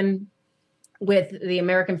 But then with the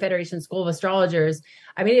American Federation School of Astrologers,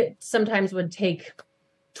 it sometimes would take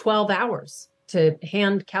 12 hours to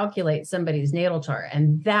hand calculate somebody's natal chart.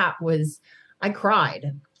 And I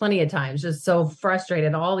cried plenty of times, just so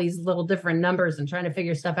frustrated, all these little different numbers and trying to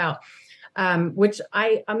figure stuff out, which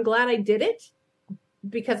I'm glad I did it,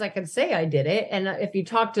 because I could say I did it. And if you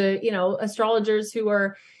talk to, astrologers who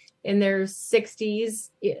are in their 60s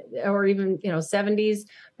or even, 70s,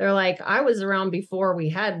 they're like, I was around before we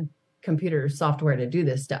had computer software to do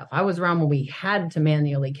this stuff. I was around when we had to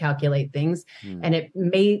manually calculate things, and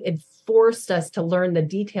it forced us to learn the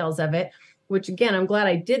details of it, which again, I'm glad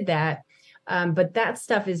I did that. But that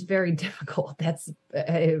stuff is very difficult. That's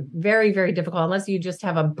very, very difficult, unless you just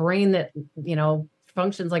have a brain that,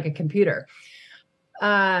 functions like a computer.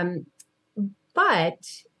 But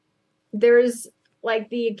there's like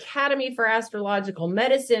the Academy for Astrological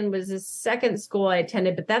Medicine was the second school I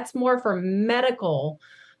attended, but that's more for medical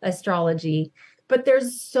astrology. But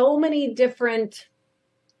there's so many different,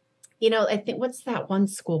 I think, what's that one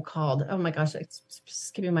school called? Oh my gosh, it's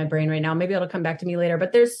skipping my brain right now. Maybe it'll come back to me later.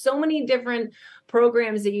 But there's so many different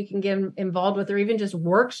programs that you can get involved with, or even just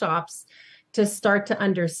workshops to start to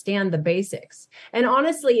understand the basics. And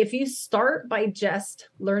honestly, if you start by just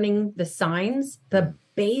learning the signs, the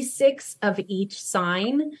basics of each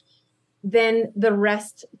sign, then the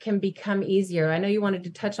rest can become easier. I know you wanted to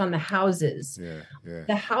touch on the houses. Yeah.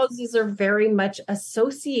 The houses are very much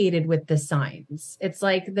associated with the signs. It's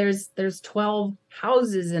like there's 12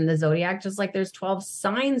 houses in the zodiac, just like there's 12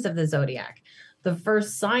 signs of the zodiac. The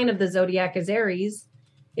first sign of the zodiac is Aries.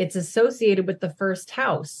 It's associated with the first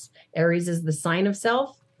house. Aries is the sign of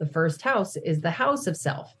self. The first house is the house of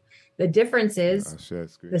self. The difference is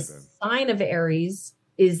the sign of Aries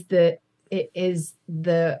is the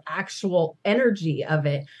actual energy of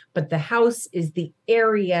it, but the house is the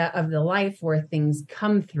area of the life where things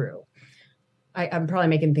come through. I'm probably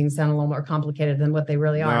making things sound a little more complicated than what they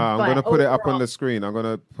really are. I'm going to put it up on the screen. I'm going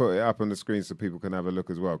to put it up on the screen so people can have a look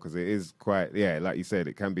as well, because it is quite, like you said,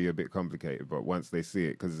 it can be a bit complicated, but once they see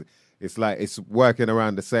it, because it's like it's working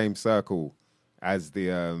around the same circle as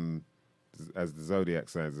the zodiac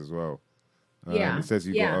signs as well. It says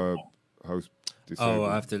you've got a host. Oh,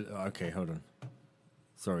 I have to. Okay, hold on.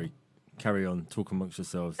 Sorry. Carry on. Talk amongst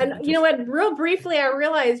yourselves. And you know what? Real briefly, I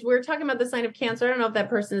realized we were talking about the sign of Cancer. I don't know if that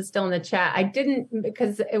person is still in the chat. I didn't,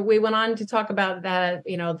 because we went on to talk about that.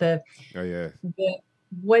 The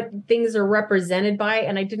what things are represented by.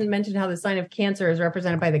 And I didn't mention how the sign of Cancer is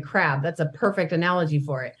represented by the crab. That's a perfect analogy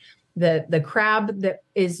for it. The crab that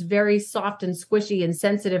is very soft and squishy and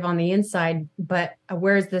sensitive on the inside, but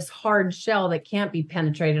wears this hard shell that can't be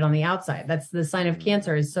penetrated on the outside. That's the sign of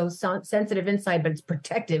Cancer, is so sensitive inside, but it's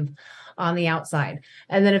protective on the outside.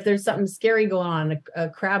 And then if there's something scary going on, a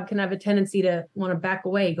crab can have a tendency to want to back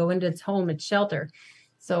away, go into its home, its shelter.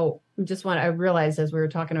 So I realized as we were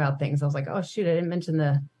talking about things, I was like, oh shoot, I didn't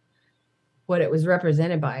mention what it was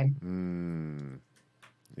represented by.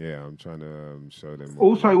 Yeah, I'm trying to show them.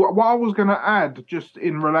 Also, what I was going to add, just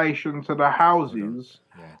in relation to the houses,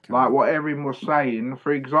 like what Erin was saying,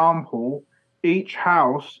 for example, each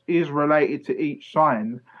house is related to each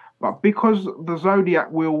sign, but because the zodiac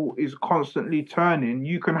wheel is constantly turning,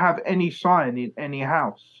 you can have any sign in any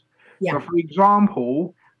house. Yeah. So, for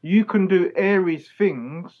example, you can do Aries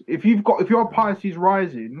things. If you're Pisces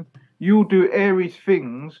rising, you'll do Aries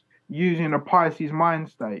things using a Pisces mind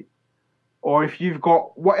state. Or if you've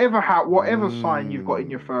got whatever sign you've got in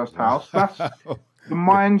your first house, that's the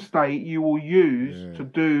mind state you will use to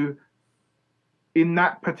do in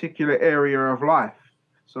that particular area of life.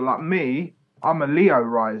 So like me, I'm a Leo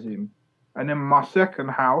rising. And then my second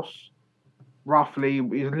house roughly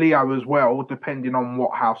is Leo as well, depending on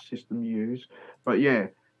what house system you use. But yeah,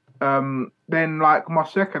 then like my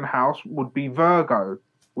second house would be Virgo.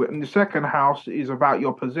 And the second house is about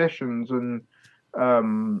your possessions and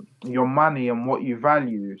your money and what you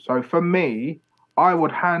value. So for me, I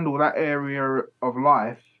would handle that area of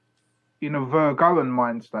life in a Virgoan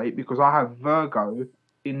mind state because I have Virgo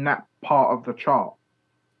in that part of the chart.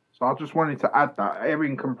 So I just wanted to add that.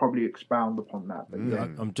 Erin can probably expound upon that. But yeah.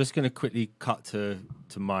 I'm just going to quickly cut to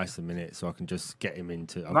Mice a minute so I can just get him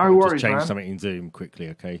into... No worries, just change man. something in Zoom quickly,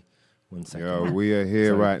 okay? 1 second. Yo, we are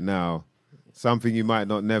here right now. Something you might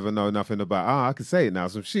not never know nothing about. I can say it now.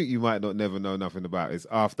 Some shit you might not never know nothing about. It's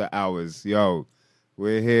After Hours. Yo,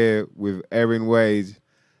 we're here with Erin Waage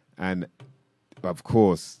and, of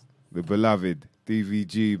course, the beloved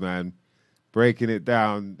DVG, man, breaking it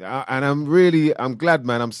down. And I'm glad,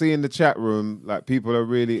 man. I'm seeing the chat room, like people are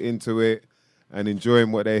really into it and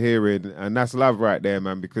enjoying what they're hearing. And that's love right there,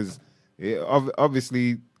 man, because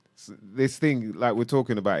obviously this thing, like we're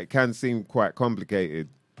talking about, it can seem quite complicated.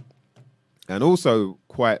 And also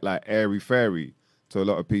quite like airy-fairy to a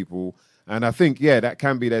lot of people. And I think, that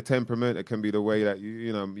can be their temperament. It can be the way that,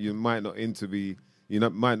 you might not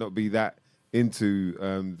might not be that into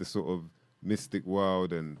the sort of mystic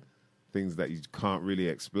world and things that you can't really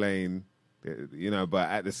explain, but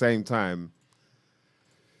at the same time,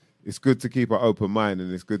 it's good to keep an open mind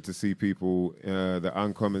and it's good to see people, the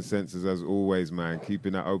uncommon senses as always, man,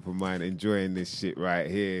 keeping that open mind, enjoying this shit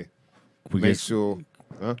right here. Make sure...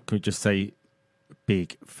 Huh? Can we just say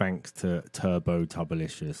big thanks to Turbo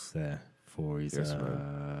Tubblicious there for his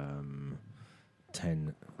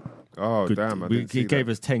 10. Oh, damn. He gave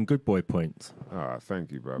us 10 good boy points. Oh,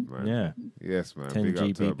 thank you, bruv, man. Yeah. Yes, man. 10 big up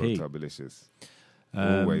GBP. Turbo Tubblicious.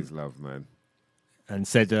 Always love, man. And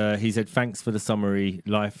he said, thanks for the summary.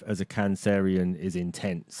 Life as a Cancerian is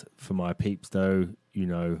intense. For my peeps, though,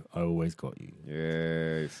 I always got you.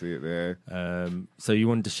 Yeah, you see it there. So you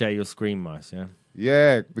wanted to share your screen, Mice, yeah?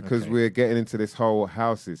 Yeah, because we're getting into this whole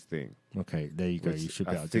houses thing. Okay, there you go. You should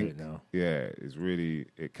be able to do it now. Yeah,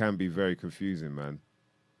 it can be very confusing, man.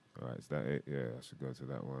 All right, is that it? Yeah, I should go to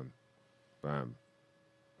that one. Bam.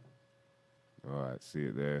 All right, see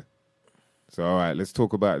it there. So, all right, let's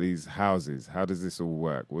talk about these houses. How does this all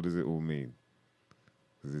work? What does it all mean?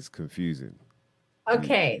 Because it's confusing.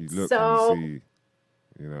 Okay, you look so... and you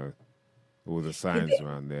see, all the signs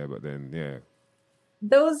around there, but then,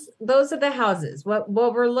 Those are the houses. What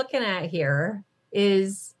we're looking at here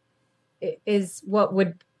is what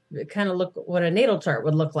would kind of look what a natal chart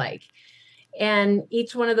would look like. And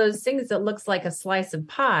each one of those things that looks like a slice of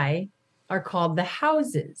pie are called the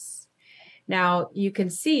houses. Now you can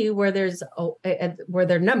see where where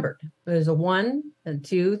they're numbered. There's a 1, and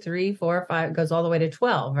 2, 3, 4, 5, it goes all the way to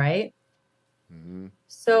 12, right? Mm-hmm.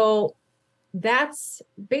 So that's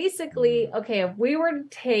basically okay. If we were to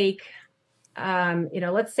take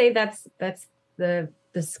let's say that's the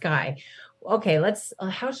sky. Okay,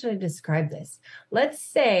 how should I describe this? Let's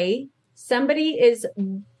say somebody is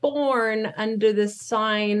born under the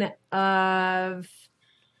sign of,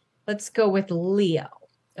 let's go with Leo.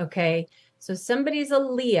 Okay, so somebody's a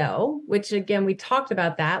Leo, which again, we talked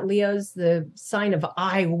about that. Leo's the sign of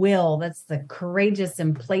I will. That's the courageous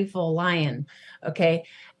and playful lion. Okay,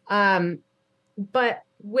 but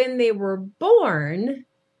when they were born,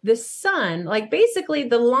 the sun, like basically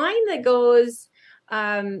the line that goes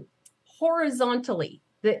horizontally,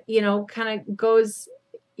 that kind of goes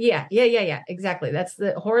Yeah. Exactly. That's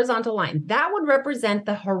the horizontal line. That would represent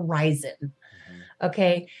the horizon. Mm-hmm.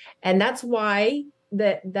 Okay. And that's why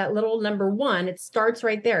that little number 1, it starts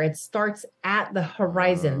right there. It starts at the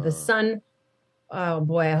horizon. The sun. Oh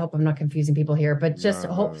boy, I hope I'm not confusing people here, but just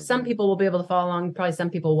hope some people will be able to follow along. Probably some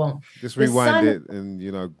people won't. Just rewind it and,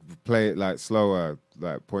 you know, play it like slower,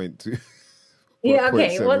 like 0.2. Yeah.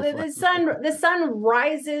 Okay. Well, the sun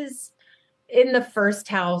rises in the first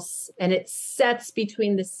house and it sets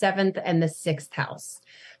between the 7th and the 6th house.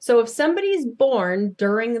 So if somebody's born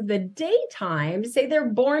during the daytime, say they're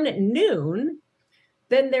born at noon,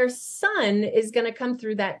 then their sun is going to come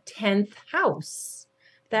through that 10th house.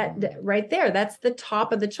 That right there, that's the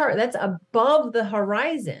top of the chart. That's above the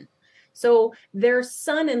horizon. So their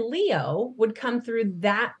sun in Leo would come through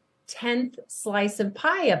that 10th slice of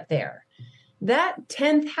pie up there. That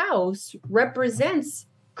 10th house represents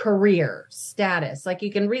career status. Like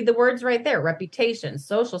you can read the words right there: reputation,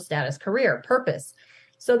 social status, career, purpose.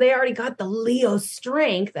 So they already got the Leo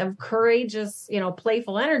strength of courageous, you know,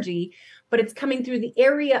 playful energy, but it's coming through the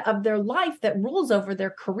area of their life that rules over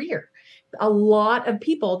their career. A lot of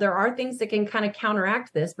people, there are things that can kind of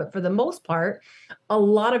counteract this, but for the most part, a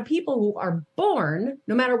lot of people who are born,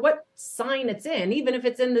 no matter what sign it's in, even if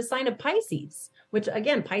it's in the sign of Pisces, which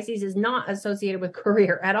again, Pisces is not associated with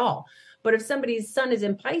career at all. But if somebody's sun is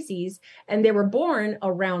in Pisces and they were born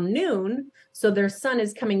around noon, so their sun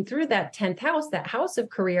is coming through that 10th house, that house of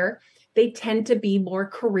career, they tend to be more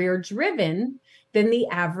career driven than the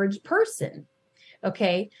average person.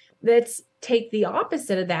 Okay. Let's take the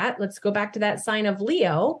opposite of that. Let's go back to that sign of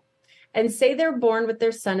Leo and say they're born with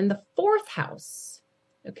their sun in the 4th house.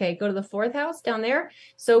 Okay, go to the 4th house down there.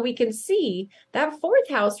 So we can see that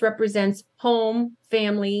 4th house represents home,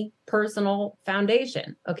 family, personal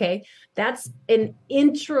foundation. Okay, that's an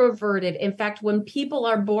introverted. In fact, when people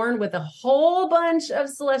are born with a whole bunch of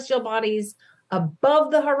celestial bodies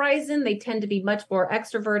above the horizon, they tend to be much more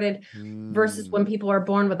extroverted versus when people are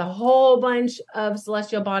born with a whole bunch of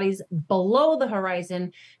celestial bodies below the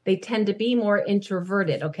horizon, they tend to be more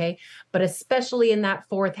introverted. Okay. But especially in that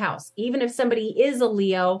 4th house, even if somebody is a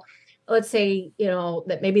Leo, let's say, you know,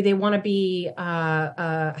 that maybe they want to be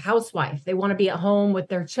a housewife, they want to be at home with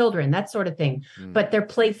their children, that sort of thing, but they're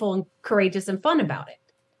playful and courageous and fun about it.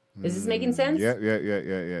 Is this making sense?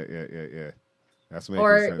 Yeah. That's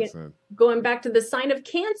making sense. Going back to the sign of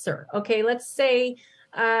Cancer. Okay, let's say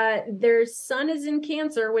their sun is in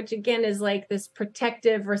Cancer, which again is like this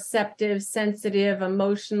protective, receptive, sensitive,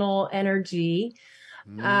 emotional energy.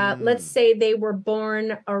 Let's say they were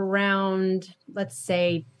born around, let's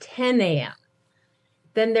say 10 a.m.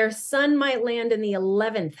 Then their sun might land in the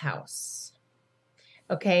 11th house.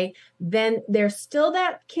 Okay, then there's still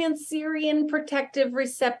that Cancerian, protective,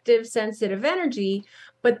 receptive, sensitive energy,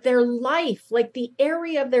 but their life, like the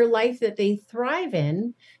area of their life that they thrive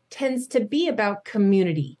in, tends to be about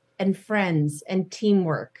community and friends and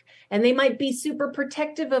teamwork. And they might be super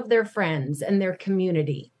protective of their friends and their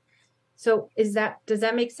community. So does that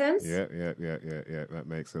make sense? Yeah. That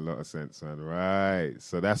makes a lot of sense, man. Right.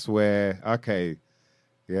 So that's where, okay.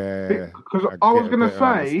 Yeah. Because I was going to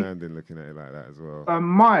say, looking at it like that as well.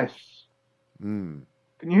 Mice. Can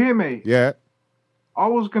you hear me? Yeah. I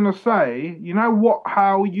was going to say, you know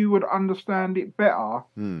how you would understand it better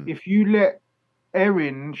if you let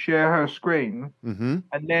Erin share her screen and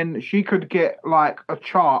then she could get like a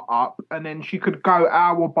chart up and then she could go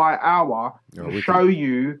hour by hour and show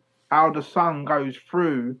you how the sun goes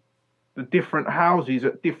through the different houses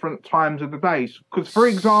at different times of the day. Because, for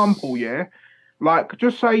example, like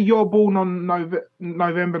just say you're born on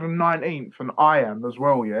November the 19th and I am as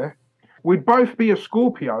well, yeah? We'd both be a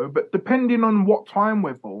Scorpio, but depending on what time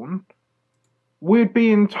we're born, we'd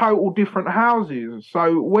be in total different houses.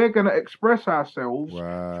 So we're going to express ourselves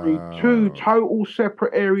through 2 total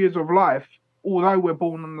separate areas of life, although we're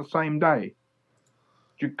born on the same day.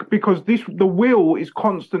 Because the wheel is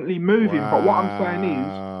constantly moving. But what I'm saying is,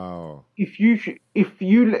 if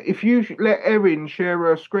you let Erin share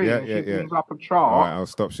her screen, she brings up a chart. All right, I'll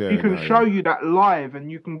stop sharing. She can show you that live,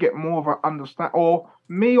 and you can get more of an understand, or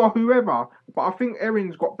me or whoever. But I think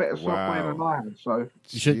Erin's got better software than I have. So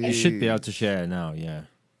you should be able to share now. Yeah.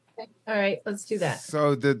 All right, let's do that.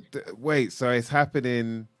 So so it's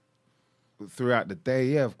happening throughout the day.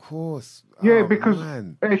 Yeah, of course. Yeah, because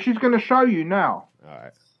she's going to show you now. All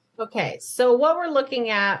right. Okay, so what we're looking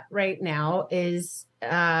at right now is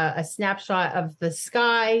a snapshot of the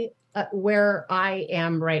sky where I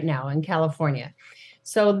am right now in California.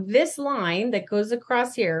 So this line that goes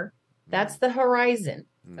across here, that's the horizon.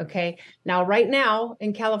 Okay. Now, right now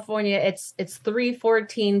in California, it's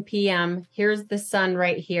 3:14 p.m. Here's the sun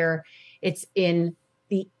right here. It's in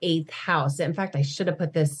the 8th house. In fact, I should have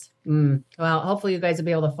put this. Well, hopefully you guys will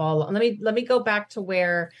be able to follow. Let me go back to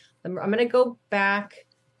where I'm going to go back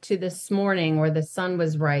to this morning where the sun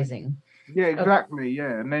was rising. Yeah, exactly. Okay.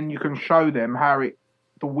 Yeah, and then you can show them how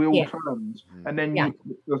the wheel turns, and then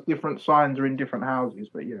the different signs are in different houses.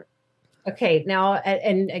 But yeah. Okay, now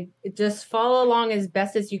and just follow along as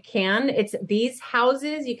best as you can. It's these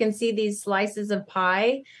houses. You can see these slices of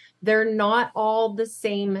pie. They're not all the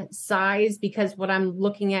same size because what I'm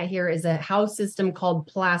looking at here is a house system called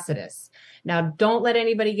Placidus. Now, don't let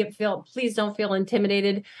anybody please don't feel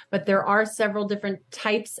intimidated, but there are several different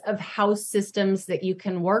types of house systems that you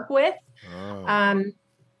can work with. Oh.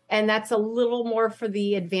 And that's a little more for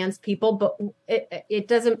the advanced people, but it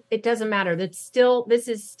doesn't matter. This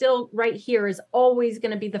is still right here is always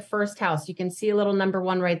going to be the first house. You can see a little number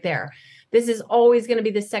 1 right there. This is always going to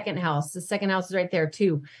be the second house. The second house is right there,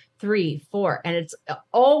 2, 3, 4, and it's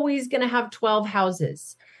always going to have 12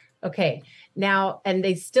 houses. Okay. Now, and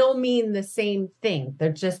they still mean the same thing.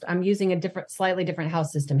 I'm using a slightly different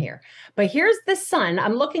house system here, but here's the sun.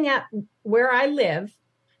 I'm looking at where I live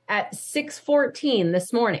at 6:14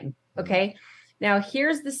 this morning. Okay. Now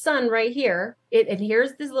here's the sun right here. And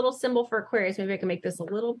here's this little symbol for Aquarius. Maybe I can make this a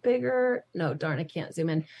little bigger. No, darn, I can't zoom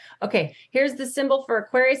in. Okay. Here's the symbol for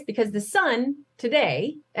Aquarius because the sun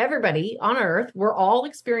today, everybody on Earth, we're all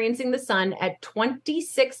experiencing the sun at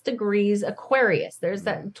 26 degrees Aquarius. There's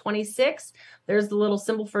that 26. There's the little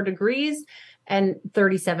symbol for degrees and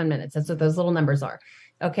 37 minutes. That's what those little numbers are.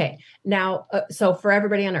 Okay. Now, so for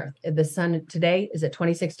everybody on Earth, the sun today is at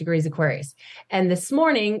 26 degrees Aquarius. And this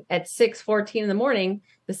morning at 6:14 in the morning,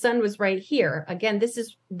 the sun was right here. Again, this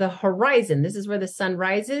is the horizon. This is where the sun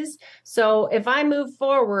rises. So if I move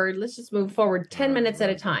forward, let's just move forward 10 minutes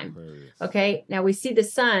at a time. Okay. Now we see the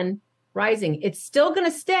sun rising. It's still going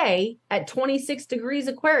to stay at 26 degrees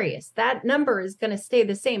Aquarius. That number is going to stay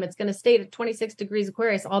the same. It's going to stay at 26 degrees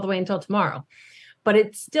Aquarius all the way until tomorrow. But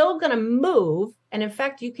it's still going to move. And in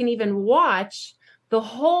fact, you can even watch the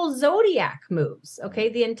whole zodiac moves. Okay.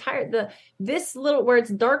 This little, where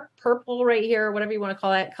it's dark purple right here, whatever you want to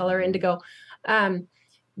call that color, indigo,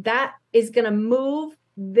 that is going to move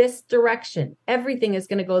this direction. Everything is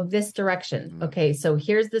going to go this direction. Okay. So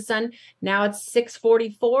here's the sun. Now it's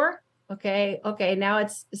 6:44. Okay. Now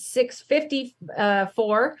it's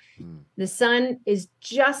 6:54. The sun is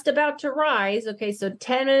just about to rise. Okay. So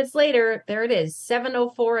 10 minutes later, there it is,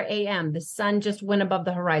 7:04 a.m. The sun just went above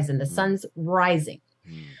the horizon. The sun's rising.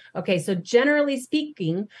 Okay. So generally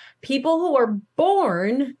speaking, people who are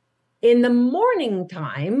born in the morning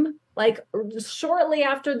time, like shortly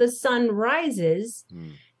after the sun rises,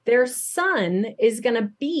 their sun is going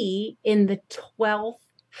to be in the 12th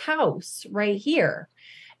house right here.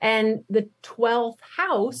 And the 12th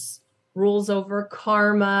house rules over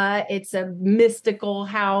karma. It's a mystical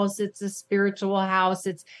house. It's a spiritual house.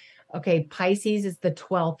 Pisces is the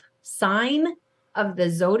 12th sign of the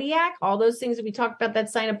zodiac. All those things that we talked about, that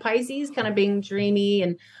sign of Pisces kind of being dreamy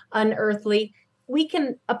and unearthly. We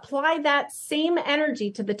can apply that same energy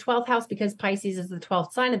to the 12th house because Pisces is the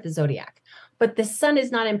 12th sign of the zodiac. But the sun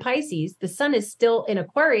is not in Pisces. The sun is still in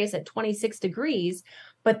Aquarius at 26 degrees.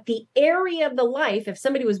 But the area of the life, if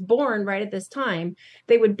somebody was born right at this time,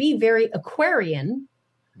 they would be very Aquarian,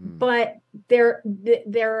 but their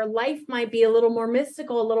life might be a little more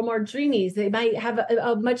mystical, a little more dreamy. They might have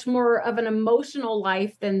a much more of an emotional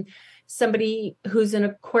life than somebody who's an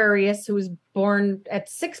Aquarius who was born at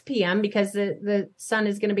 6 p.m. because the sun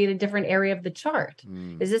is going to be in a different area of the chart.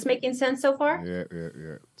 Is this making sense so far? Yeah.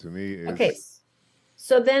 To me, it's... Okay.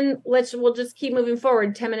 So then we'll just keep moving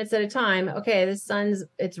forward 10 minutes at a time. Okay,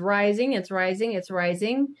 it's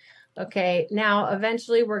rising. Okay, now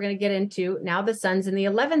eventually we're going to get into, now the sun's in the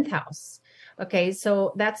 11th house. Okay,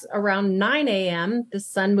 so that's around 9 a.m. The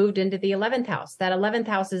sun moved into the 11th house. That 11th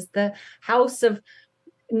house is the house of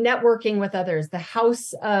networking with others, the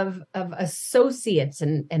house of associates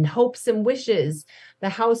and hopes and wishes, the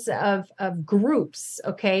house of groups,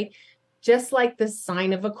 okay? Just like the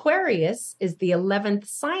sign of Aquarius is the 11th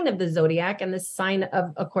sign of the zodiac, and the sign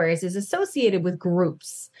of Aquarius is associated with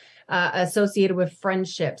groups, associated with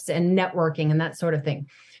friendships and networking and that sort of thing.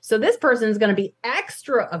 So this person is going to be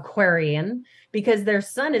extra Aquarian because their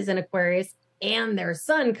sun is in Aquarius and their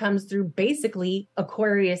sun comes through basically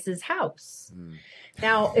Aquarius's house.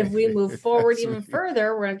 Now, if we move forward even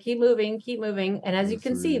further, we're going to keep moving. And as you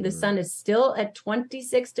can see, the sun is still at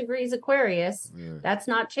 26 degrees Aquarius. Yeah. That's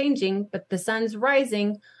not changing, but the sun's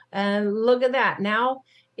rising. And look at that. Now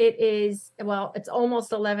it is, it's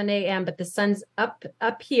almost 11 a.m., but the sun's up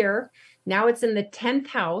here. Now it's in the 10th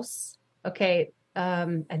house. Okay.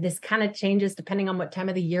 and this kind of changes depending on what time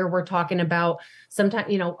of the year we're talking about.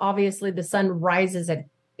 Sometimes, obviously the sun rises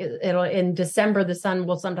in December, the sun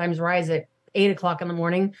will sometimes rise at 8:00 in the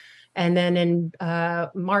morning. And then in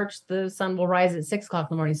March, the sun will rise at 6:00 in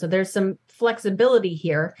the morning. So there's some flexibility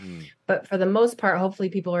here, but for the most part, hopefully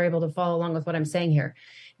people are able to follow along with what I'm saying here.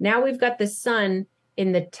 Now we've got the sun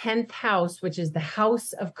in the 10th house, which is the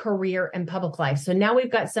house of career and public life. So now we've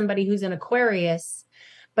got somebody who's in Aquarius,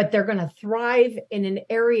 but they're going to thrive in an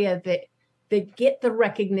area that get the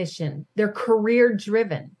recognition. They're career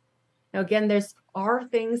driven. Now, again, are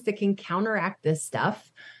things that can counteract this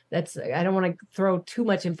stuff. I don't want to throw too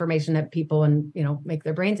much information at people and, make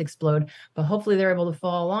their brains explode, but hopefully they're able to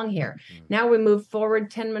follow along here. Now we move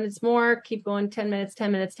forward 10 minutes more, keep going 10 minutes,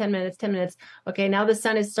 10 minutes, 10 minutes, 10 minutes. Okay. Now the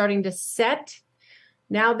sun is starting to set.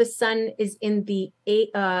 Now the sun is in the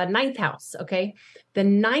 9th house. Okay. The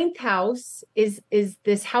 9th house is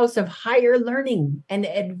this house of higher learning and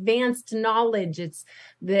advanced knowledge. It's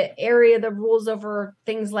the area that rules over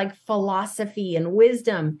things like philosophy and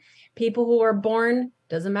wisdom. People who are born,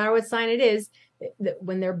 doesn't matter what sign it is,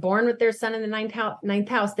 when they're born with their sun in the ninth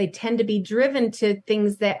house, they tend to be driven to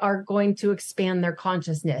things that are going to expand their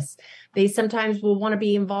consciousness. They sometimes will want to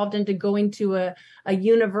be involved into going to a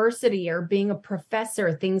university or being a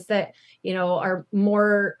professor, things that, are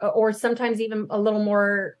more, or sometimes even a little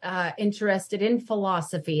more interested in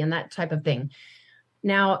philosophy and that type of thing.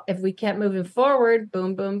 Now, if we kept moving forward,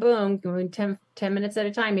 boom, boom, boom, going 10 minutes at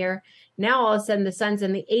a time here. Now, all of a sudden, the sun's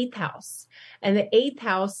in the 8th house. And the 8th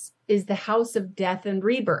house is the house of death and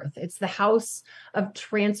rebirth. It's the house of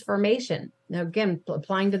transformation. Now, again,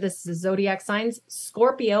 applying to this zodiac signs,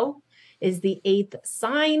 Scorpio is the 8th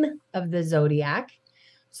sign of the zodiac.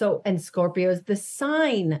 So, and Scorpio is the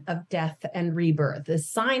sign of death and rebirth. The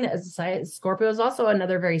sign of Scorpio is also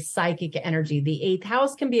another very psychic energy. The 8th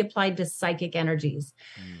house can be applied to psychic energies.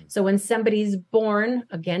 So when somebody's born,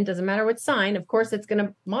 again, doesn't matter what sign, of course, it's going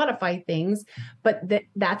to modify things, but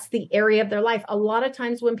that's the area of their life. A lot of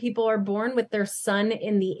times when people are born with their sun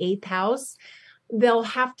in the 8th house, they'll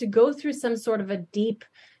have to go through some sort of a deep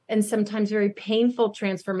and sometimes very painful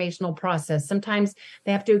transformational process. Sometimes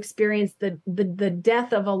they have to experience the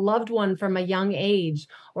death of a loved one from a young age,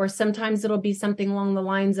 or sometimes it'll be something along the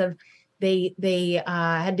lines of they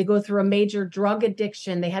had to go through a major drug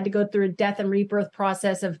addiction. They had to go through a death and rebirth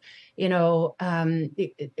process of,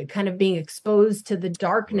 kind of being exposed to the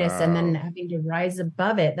darkness and then having to rise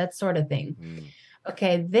above it, that sort of thing.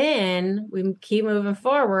 Okay, then we keep moving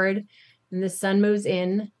forward and the sun moves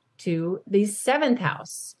in to the 7th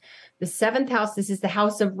house. The 7th house, this is the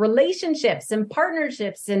house of relationships and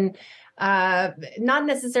partnerships and not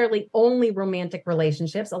necessarily only romantic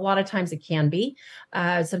relationships. A lot of times it can be.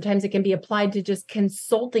 Sometimes it can be applied to just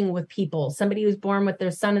consulting with people. Somebody who's born with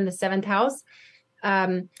their sun in the 7th house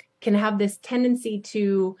can have this tendency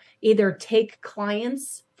to either take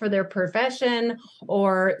clients for their profession,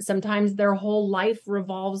 or sometimes their whole life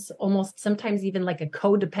revolves almost sometimes even like a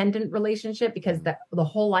codependent relationship, because the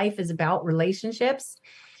whole life is about relationships.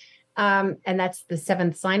 And that's the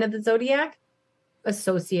 7th sign of the zodiac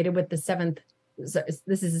associated with the 7th.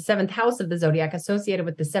 This is the 7th house of the zodiac associated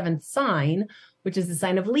with the 7th sign, which is the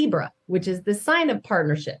sign of Libra, which is the sign of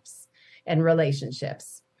partnerships and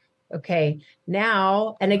relationships. Okay,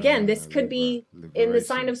 now, and again, this could be in the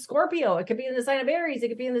sign of Scorpio. It could be in the sign of Aries. It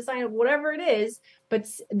could be in the sign of whatever it is, but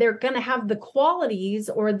they're going to have the qualities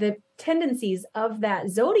or the tendencies of that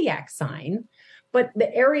zodiac sign. But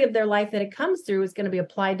the area of their life that it comes through is going to be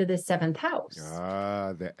applied to the 7th house.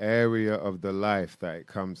 The area of the life that it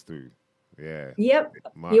comes through. Yeah. Yep.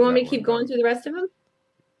 You want me to keep going through the rest of them?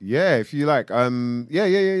 Yeah, if you like.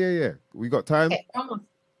 Yeah. We got time? Okay, almost.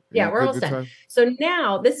 Yeah, we're almost done. So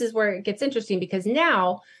now this is where it gets interesting, because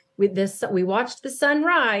now with this, we watched the sun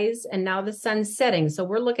rise and now the sun's setting. So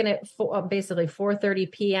we're looking at basically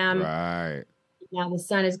 4:30 p.m. Right. Now the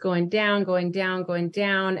sun is going down, going down, going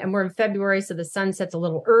down. And we're in February, so the sun sets a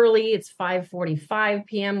little early. It's 5:45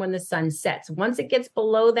 p.m. when the sun sets. Once it gets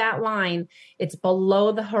below that line, it's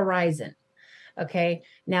below the horizon. Okay.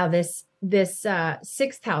 Now this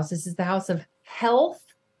 6th house, this is the house of health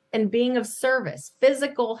and being of service,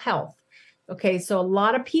 physical health. Okay, so a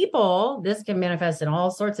lot of people, this can manifest in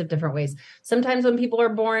all sorts of different ways. Sometimes when people are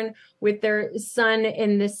born with their sun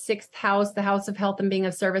in the 6th house, the house of health and being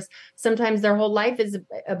of service, sometimes their whole life is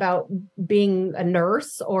about being a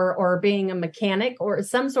nurse or being a mechanic or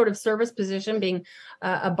some sort of service position, being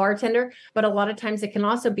a bartender. But a lot of times it can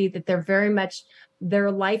also be that they're very much,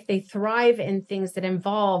 their life, they thrive in things that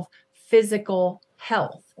involve physical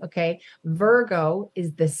health. Okay. Virgo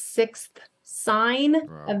is the 6th sign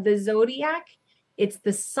of the zodiac. It's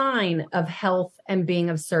the sign of health and being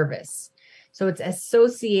of service. So it's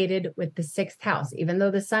associated with the 6th house, even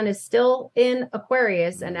though the sun is still in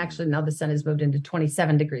Aquarius. And actually now the sun has moved into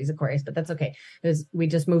 27 degrees Aquarius, but that's okay. Because we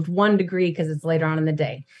just moved 1 degree because it's later on in the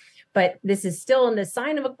day. But this is still in the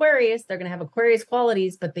sign of Aquarius. They're going to have Aquarius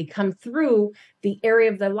qualities, but they come through the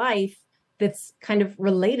area of their life that's kind of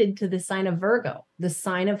related to the sign of Virgo, the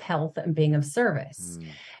sign of health and being of service.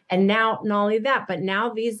 And now, not only that, but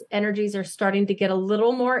now these energies are starting to get a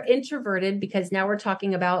little more introverted, because now we're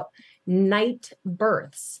talking about night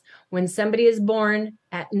births. When somebody is born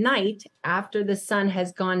at night after the sun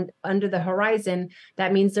has gone under the horizon,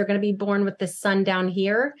 that means they're going to be born with the sun down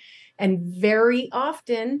here. And very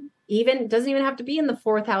often, even doesn't even have to be in the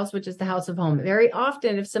 4th house, which is the house of home. Very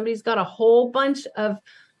often, if somebody's got a whole bunch of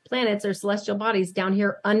planets or celestial bodies down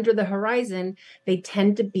here under the horizon, they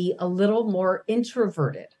tend to be a little more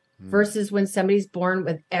introverted. Versus when somebody's born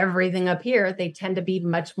with everything up here, they tend to be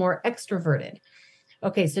much more extroverted.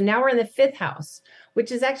 Okay, so now we're in the 5th house,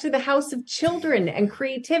 which is actually the house of children and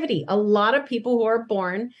creativity. A lot of people who are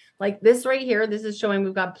born like this right here, this is showing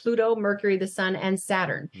we've got Pluto, Mercury, the sun, and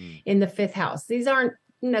Saturn in the 5th house. These aren't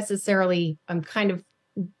necessarily, I'm kind of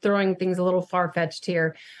throwing things a little far-fetched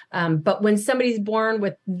here. But when somebody's born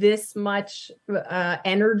with this much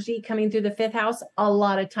energy coming through the 5th house, a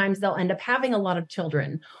lot of times they'll end up having a lot of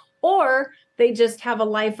children. Or they just have a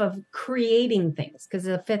life of creating things, because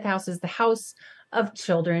the 5th house is the house of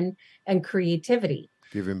children and creativity.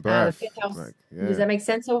 Giving birth. The 5th house, does that make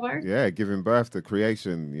sense so far? Yeah, giving birth to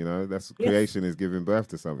creation. That's creation is giving birth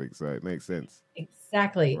to something. So it makes sense.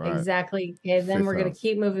 Exactly. Okay, then we're going to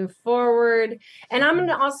keep moving forward. And I'm going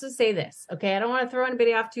to also say this. Okay, I don't want to throw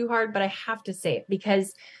anybody off too hard, but I have to say it,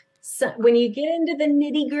 because when you get into the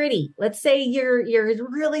nitty gritty, let's say you're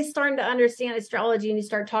really starting to understand astrology and you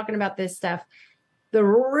start talking about this stuff, the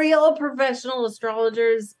real professional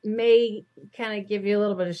astrologers may kind of give you a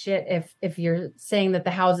little bit of shit if you're saying that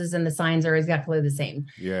the houses and the signs are exactly the same.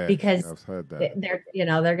 Yeah, because I've heard that.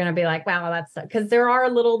 They're going to be like, wow, that's because there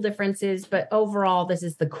are little differences, but overall, this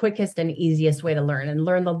is the quickest and easiest way to learn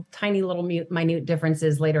the tiny little minute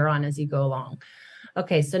differences later on as you go along.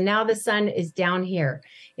 Okay, so now the sun is down here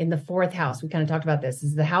in the 4th house. We kind of talked about this.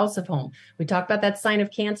 This is the house of home. We talked about that sign of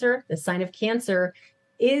Cancer. The sign of Cancer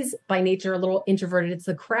is by nature a little introverted. It's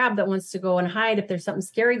the crab that wants to go and hide if there's something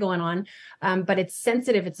scary going on. But it's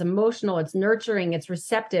sensitive, it's emotional, it's nurturing, it's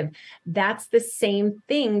receptive. That's the same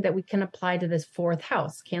thing that we can apply to this 4th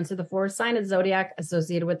house. Cancer, the 4th sign of zodiac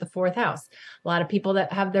associated with the 4th house. A lot of people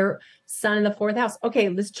that have their sun in the 4th house. Okay,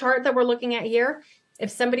 this chart that we're looking at here, if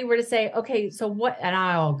somebody were to say, okay, so what, and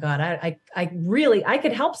oh God, I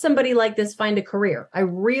could help somebody like this find a career. I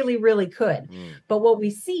really, really could. But what we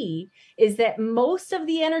see is that most of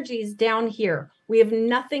the energies down here, we have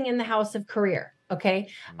nothing in the house of career. Okay.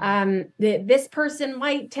 This person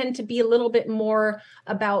might tend to be a little bit more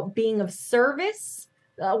about being of service,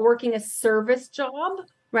 working a service job,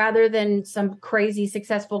 rather than some crazy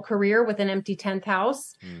successful career with an empty 10th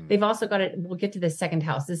house. They've also got it. We'll get to the 2nd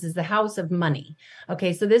house. This is the house of money.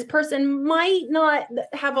 Okay. So this person might not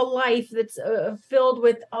have a life that's filled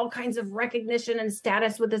with all kinds of recognition and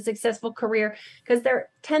status with a successful career, because their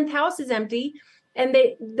 10th house is empty. And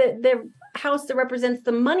the house that represents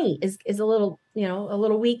the money is a little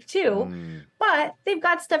weak too, but they've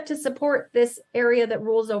got stuff to support this area that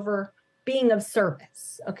rules over being of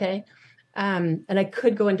service. Okay. And I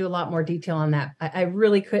could go into a lot more detail on that. I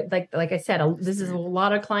really could. Like I said, this is a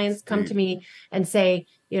lot of clients come to me and say,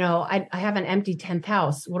 I have an empty 10th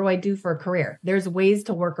house. What do I do for a career? There's ways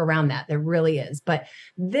to work around that. There really is. But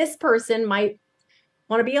this person might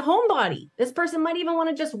want to be a homebody. This person might even want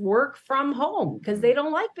to just work from home because they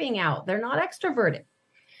don't like being out. They're not extroverted.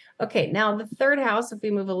 Okay. Now the 3rd house, if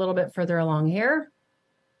we move a little bit further along here,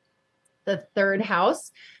 the 3rd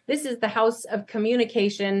house. This is the house of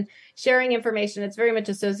communication, sharing information. It's very much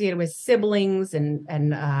associated with siblings and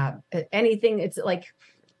anything. It's like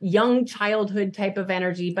young childhood type of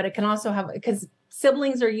energy, but it can also have, because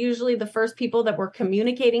siblings are usually the first people that we're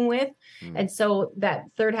communicating with. And so that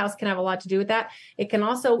 3rd house can have a lot to do with that. It can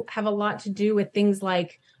also have a lot to do with things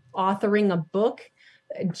like authoring a book.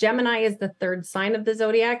 Gemini is the 3rd sign of the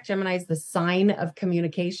zodiac. Gemini is the sign of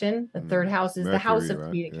communication. The 3rd house is Mercury, the house of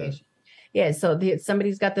communication. Yeah, so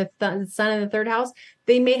somebody's got the sun in the 3rd house.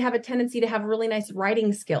 They may have a tendency to have really nice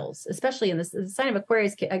writing skills, especially in the sign of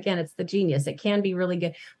Aquarius. Again, it's the genius. It can be really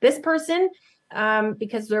good. This person,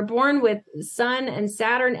 because they're born with Sun and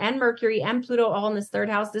Saturn and Mercury and Pluto all in this 3rd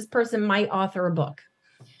house, this person might author a book.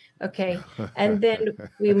 Okay, and then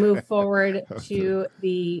we move forward to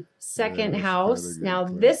the 2nd house. Now,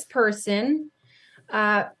 this person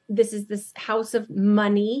this is this house of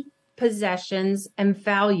money, possessions, and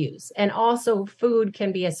values. And also food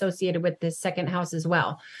can be associated with this second house as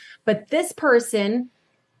well. But this person,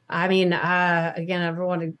 I mean, again, I don't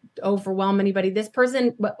want to overwhelm anybody. This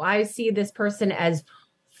person, I see this person as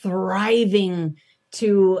thriving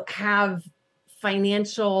to have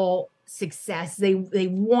financial success. They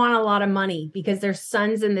want a lot of money because their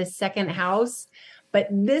son's in this second house. But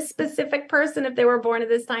this specific person, if they were born at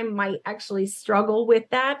this time, might actually struggle with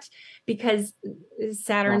that because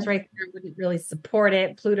Saturn's right there, wouldn't really support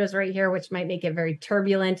it. Pluto's right here, which might make it very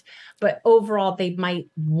turbulent. But overall, they might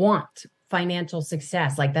want financial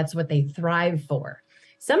success. Like that's what they thrive for.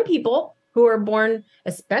 Some people who are born,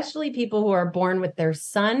 especially people who are born with their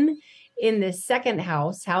sun in this second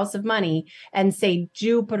house, house of money, and say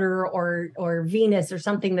Jupiter or Venus or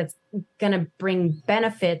something that's going to bring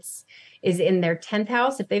benefits is in their 10th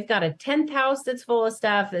house. If they've got a 10th house that's full of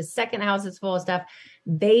stuff, the second house is full of stuff,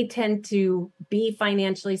 they tend to be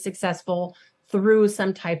financially successful through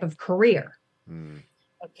some type of career.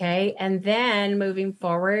 Okay. And then moving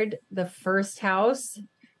forward, the first house,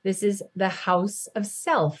 this is the house of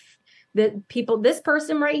self. The people, this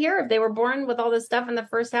person right here, if they were born with all this stuff in the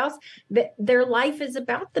first house, their life is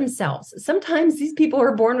about themselves. Sometimes these people who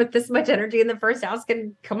are born with this much energy in the first house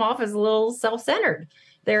can come off as a little self-centered.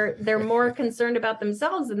 They're more concerned about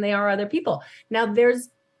themselves than they are other people. Now there's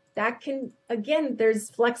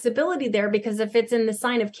flexibility there because if it's in the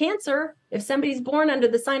sign of Cancer, if somebody's born under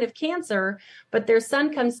the sign of Cancer, but their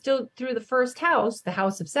sun comes still through the first house, the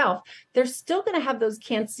house of self, they're still going to have those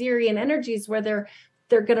Cancerian energies where they're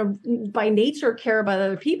going to, by nature, care about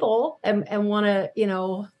other people and want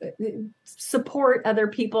to, support other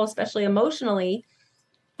people, especially emotionally.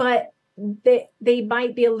 But they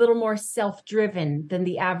might be a little more self-driven than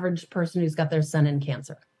the average person who's got their sun in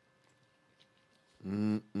Cancer.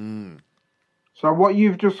 So what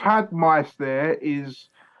you've just had, Mice, there is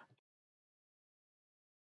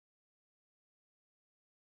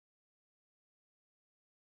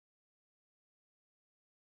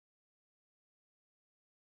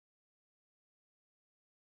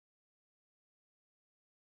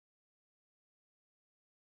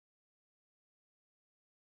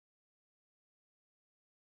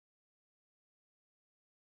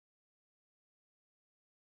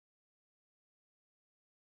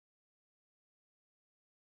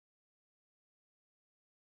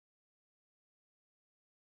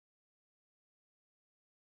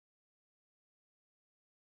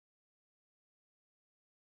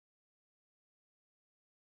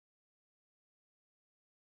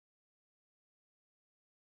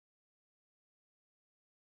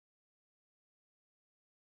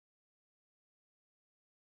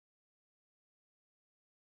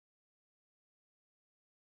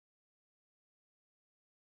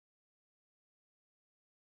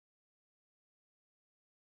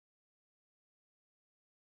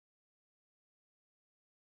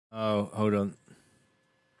Oh, hold on.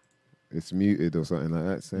 It's muted or something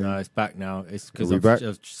like that. No, it's back now. It's because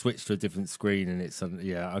I've switched to a different screen and it's suddenly.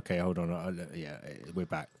 Yeah, okay, hold on. We're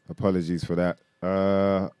back. Apologies for that.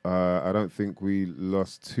 I don't think we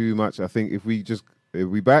lost too much. I think if we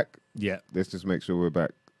back? Yeah. Let's just make sure we're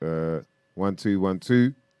back. 1 2 1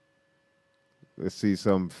 2. Let's see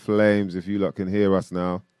some flames if you lot can hear us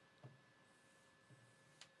now.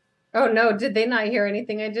 Oh no! Did they not hear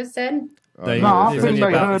anything I just said? It's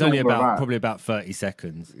only probably about 30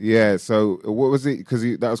 seconds. Yeah. So what was it? Because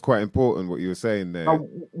that was quite important what you were saying there.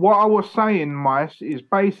 What I was saying, Mice, is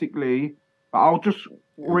basically I'll just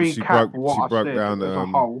recap what I said down, as a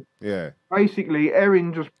whole. Yeah. Basically,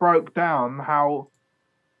 Erin just broke down how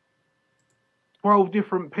 12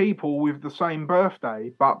 different people with the same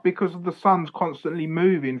birthday, but because of the sun's constantly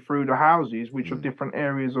moving through the houses, which are different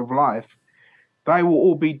areas of life, they will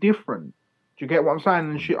all be different. Do you get what I'm saying?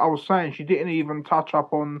 And I was saying she didn't even touch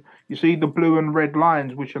up on, you see, the blue and red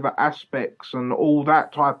lines, which are the aspects and all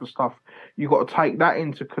that type of stuff. You got to take that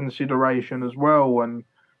into consideration as well, and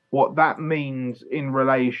what that means in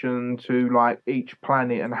relation to like each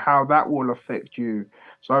planet and how that will affect you.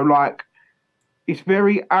 So like, it's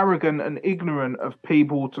very arrogant and ignorant of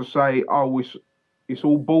people to say, oh, it's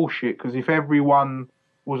all bullshit, because if everyone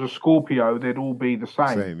was a Scorpio, they'd all be the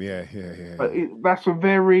same. Yeah. But that's a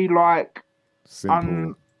very like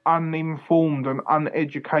uninformed and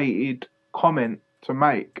uneducated comment to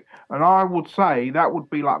make. And I would say that would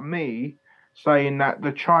be like me saying that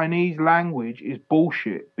the Chinese language is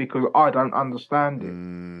bullshit because I don't understand it.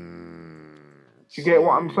 Do you get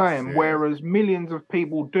what I'm saying? Yeah. Whereas millions of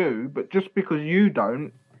people do, but just because you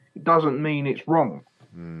don't, it doesn't mean it's wrong.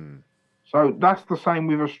 So that's the same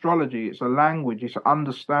with astrology. It's a language. It's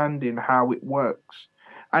understanding how it works.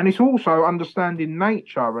 And it's also understanding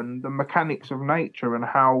nature and the mechanics of nature and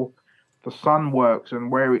how the sun works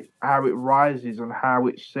and how it rises and how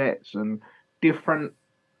it sets, and different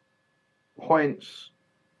points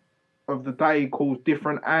of the day cause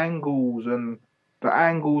different angles, and the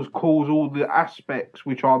angles cause all the aspects,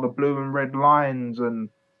 which are the blue and red lines. And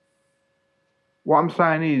what I'm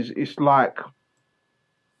saying is,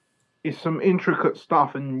 it's some intricate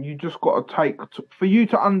stuff, and you just got to for you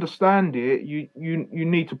to understand it, you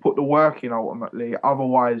need to put the work in ultimately.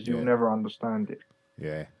 Otherwise, you'll never understand it.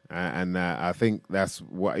 Yeah, and I think that's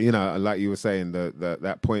what, like you were saying,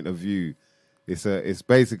 that point of view. It's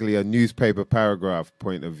basically a newspaper paragraph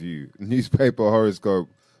point of view, newspaper horoscope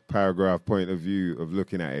paragraph point of view of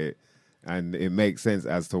looking at it, and it makes sense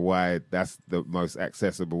as to why that's the most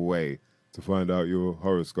accessible way to find out your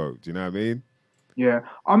horoscope. Do you know what I mean? Yeah,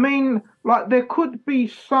 I mean, like, there could be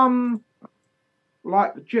some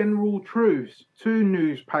like general truths to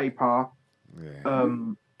newspaper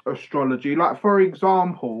astrology. Like, for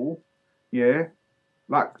example,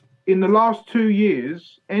 like in the last 2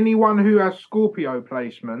 years, anyone who has Scorpio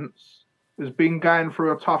placements has been going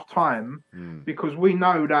through a tough time because we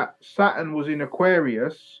know that Saturn was in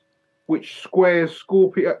Aquarius, which squares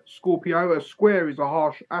Scorpio. A square is a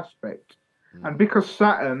harsh aspect. And because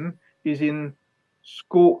Saturn is in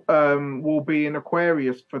will be in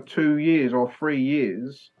Aquarius for 2 years or 3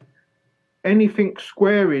 years, anything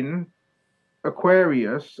squaring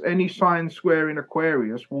Aquarius, any sign squaring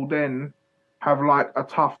Aquarius will then have like a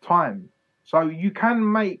tough time. So you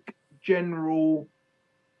can make general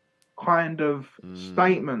kind of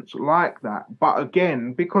statements like that, but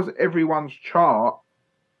again, because everyone's chart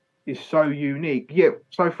is so unique. Yeah,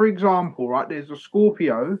 so for example, right, there's a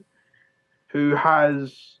Scorpio who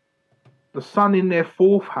has the sun in their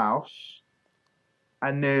 4th house,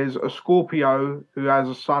 and there's a Scorpio who has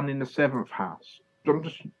a sun in the 7th house. So I'm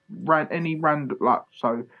just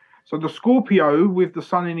so the Scorpio with the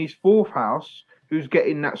sun in his 4th house, who's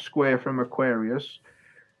getting that square from Aquarius,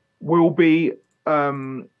 will be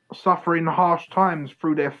suffering harsh times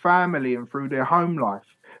through their family and through their home life.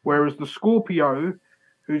 Whereas the Scorpio,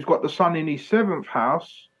 who's got the sun in his 7th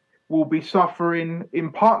house, will be suffering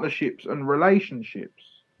in partnerships and relationships.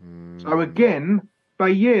 So again,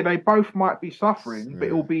 they both might be suffering, but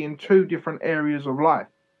it'll be in 2 different areas of life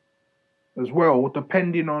as well,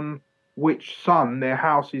 depending on which sun their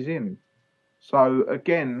house is in. So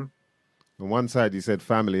again, on one side you said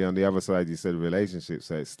family, on the other side you said relationships,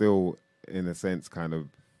 so it still in a sense kind of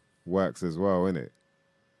works as well, isn't it?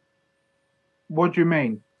 What do you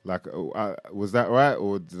mean? Like, was that right,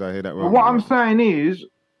 or did I hear that wrong? Well, what I'm saying is,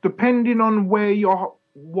 depending on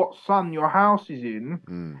what sun your house is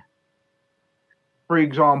in, for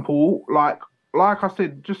example, like I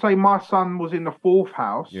said, just say my son was in the 4th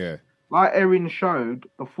house. Yeah. Like Erin showed,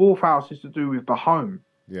 the 4th house is to do with the home.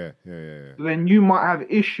 Yeah. So then you might have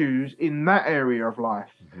issues in that area of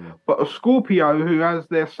life. But a Scorpio who has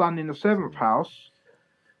their sun in the 7th house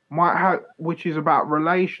might have, which is about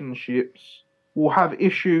relationships, will have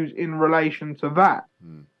issues in relation to that.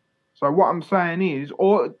 So what I'm saying is,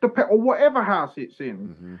 or whatever house it's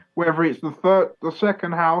in, whether it's the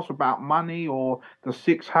 2nd house about money or the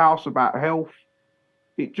 6th house about health,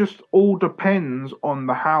 it just all depends on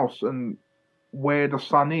the house and where the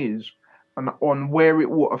sun is and on where it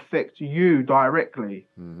will affect you directly.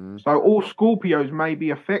 So all Scorpios may be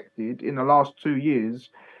affected in the last 2 years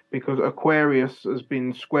because Aquarius has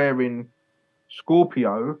been squaring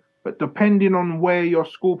Scorpio. But depending on where your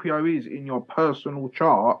Scorpio is in your personal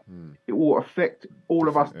chart, it will affect all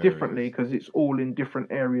of us differently because it's all in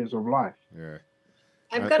different areas of life. Yeah,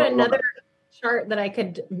 I've got another chart that I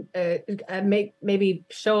could maybe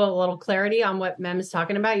show a little clarity on what Mem is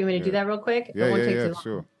talking about. You want me to do that real quick? Yeah,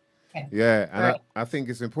 sure. Okay. Yeah, and I think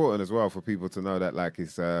it's important as well for people to know that, like,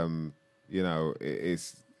 it's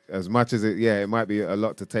it's as much as it might be a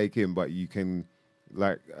lot to take in, but you can.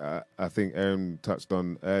 Like I think Erin touched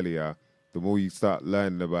on earlier, the more you start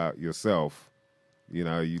learning about yourself, you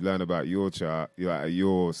learn about your chart,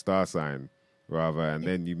 your star sign, rather, and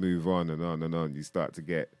then you move on and on and on. You start to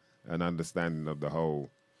get an understanding of the whole,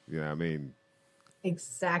 you know what I mean?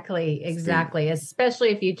 Exactly.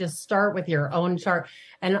 Especially if you just start with your own chart.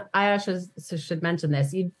 And I actually should mention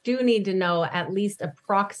this. You do need to know at least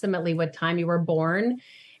approximately what time you were born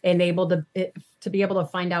and to be able to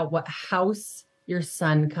find out what house your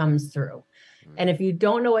sun comes through. And if you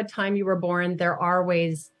don't know what time you were born, there are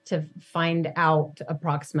ways to find out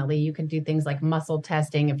approximately. You can do things like muscle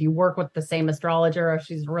testing. If you work with the same astrologer,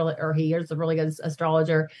 or he is a really good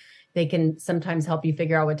astrologer, They can sometimes help you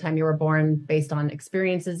figure out what time you were born based on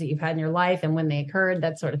experiences that you've had in your life and when they occurred,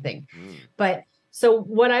 that sort of thing. But so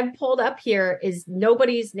what I've pulled up here is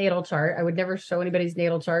nobody's natal chart. I would never show anybody's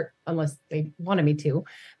natal chart unless they wanted me to.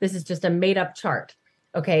 This is just a made up chart.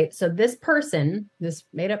 Okay. So this person, this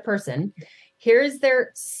made up person, here's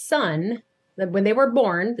their sun. When they were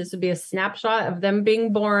born, this would be a snapshot of them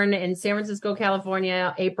being born in San Francisco,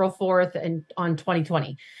 California, April 4th and on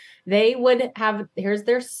 2020. They would have, here's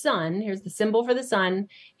their sun. Here's the symbol for the sun.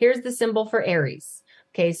 Here's the symbol for Aries.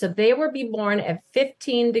 Okay, so they were be born at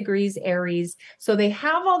 15 degrees Aries. So they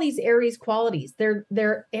have all these Aries qualities.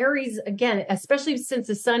 They're Aries, again, especially since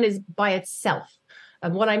the sun is by itself.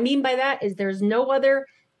 And what I mean by that is there's no other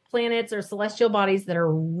planets or celestial bodies that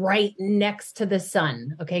are right next to the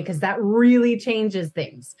sun, okay? Because that really changes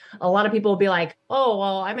things. A lot of people will be like, oh,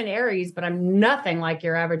 well, I'm an Aries, but I'm nothing like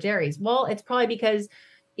your average Aries. Well, it's probably because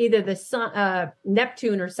either the sun,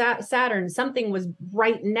 Neptune or Saturn, something was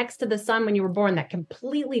right next to the sun when you were born that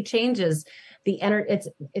completely changes the energy.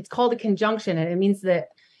 It's called a conjunction, and it means that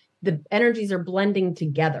the energies are blending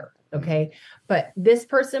together. Okay. But this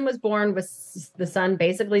person was born with the sun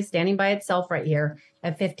basically standing by itself right here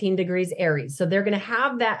at 15 degrees Aries. So they're going to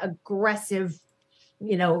have that aggressive,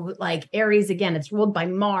 like Aries, again, it's ruled by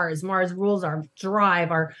Mars. Mars rules our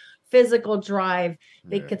drive, our physical drive.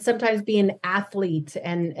 They could sometimes be an athlete,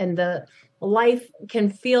 and the life can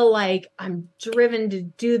feel like I'm driven to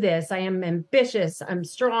do this. I am ambitious. I'm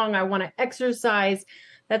strong. I want to exercise,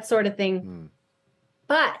 that sort of thing.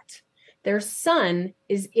 But their sun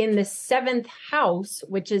is in the 7th house,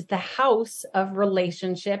 which is the house of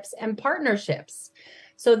relationships and partnerships.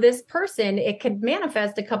 So this person, it could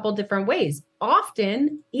manifest a couple different ways.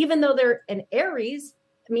 Often, even though they're an Aries,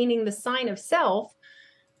 meaning the sign of self,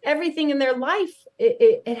 everything in their life,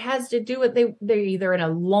 it has to do with they're either in a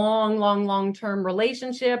long-term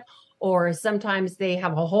relationship, or sometimes they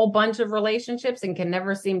have a whole bunch of relationships and can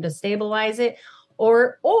never seem to stabilize it,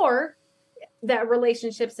 or that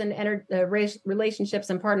relationships and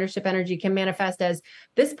relationships and partnership energy can manifest as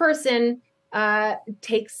this person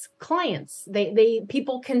takes clients.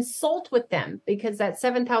 People consult with them, because that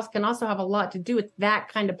 7th house can also have a lot to do with that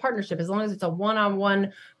kind of partnership. As long as it's a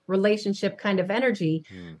one-on-one relationship kind of energy,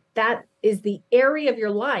 that is the area of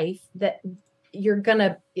your life that you're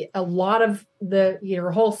a lot of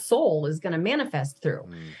your whole soul is going to manifest through.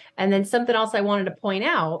 And then something else I wanted to point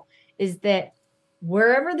out is that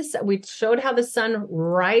wherever we showed how the sun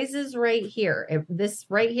rises right here. This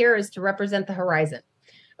right here is to represent the horizon.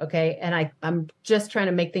 Okay. And I'm just trying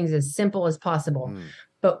to make things as simple as possible.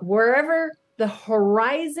 But wherever the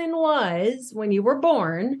horizon was when you were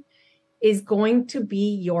born is going to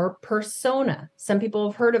be your persona. Some people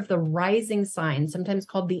have heard of the rising sign, sometimes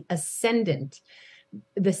called the ascendant.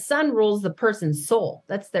 The sun rules the person's soul.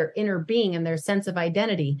 That's their inner being and their sense of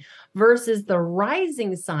identity, versus the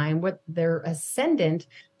rising sign with their ascendant.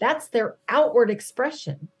 That's their outward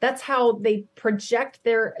expression. That's how they project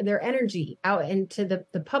their energy out into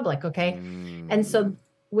the public. Okay. And so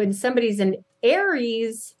when somebody's an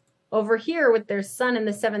Aries over here with their sun in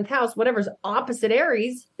the 7th house, whatever's opposite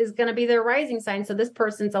Aries is going to be their rising sign. So this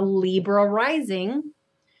person's a Libra rising.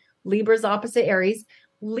 Libra's opposite Aries.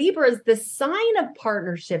 Libra is the sign of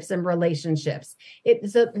partnerships and relationships. It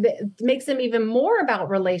makes them even more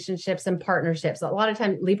about relationships and partnerships. A lot of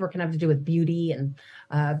times Libra can have to do with beauty and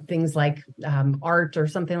things like art or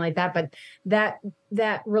something like that. But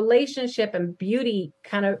that relationship and beauty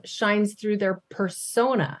kind of shines through their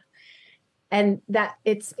persona. And that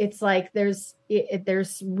it's like there's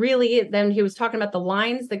really, then he was talking about the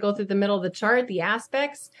lines that go through the middle of the chart, the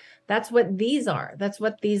aspects. That's what these are. That's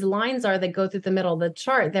what these lines are that go through the middle of the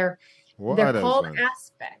chart. They're called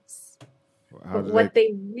aspects. What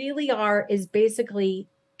they really are is basically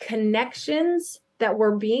connections that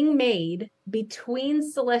were being made between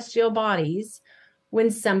celestial bodies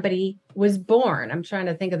when somebody was born. I'm trying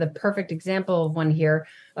to think of the perfect example of one here.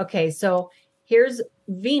 Okay, so here's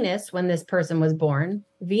Venus when this person was born.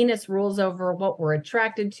 Venus rules over what we're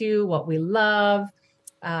attracted to, what we love.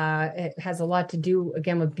 It has a lot to do,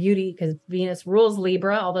 again, with beauty, because Venus rules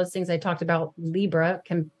Libra. All those things I talked about, Libra,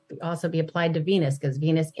 can also be applied to Venus, because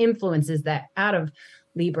Venus influences that out of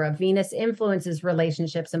Libra. Venus influences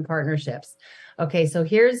relationships and partnerships. Okay, so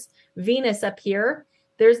here's Venus up here.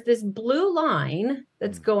 There's this blue line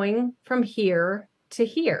that's going from here to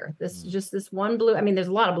here. This is just this one blue. I mean, there's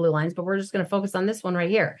a lot of blue lines, but we're just going to focus on this one right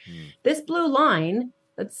here. This blue line,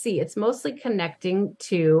 let's see, it's mostly connecting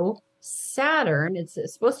to Saturn. It's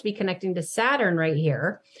supposed to be connecting to Saturn right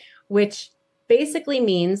here, which basically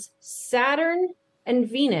means Saturn and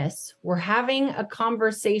Venus were having a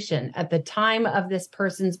conversation at the time of this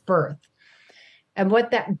person's birth. And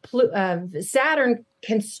what that Saturn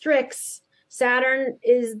constricts, Saturn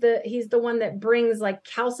is he's the one that brings like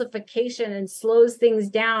calcification and slows things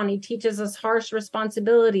down. He teaches us harsh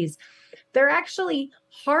responsibilities. They're actually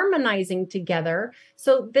harmonizing together.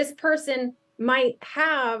 So this person might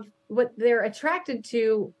have what they're attracted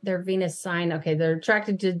to, their Venus sign. Okay, they're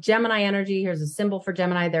attracted to Gemini energy. Here's a symbol for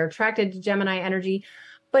Gemini. They're attracted to Gemini energy,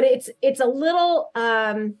 but it's a little,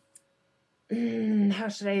 how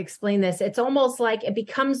should I explain this? It's almost like it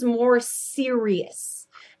becomes more serious.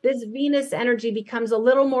 This Venus energy becomes a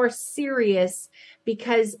little more serious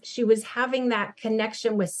because she was having that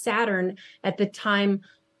connection with Saturn at the time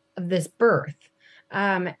of this birth.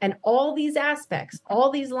 And all these aspects, all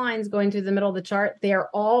these lines going through the middle of the chart, they are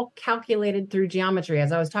all calculated through geometry.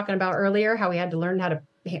 As I was talking about earlier, how we had to learn how to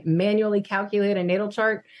manually calculate a natal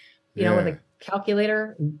chart, you know, with a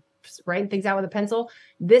calculator, writing things out with a pencil.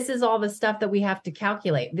 This is all the stuff that we have to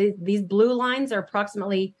calculate. These blue lines are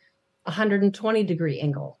approximately 120 degree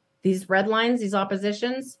angle. These red lines, these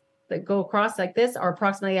oppositions that go across like this, are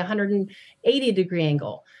approximately 180 degree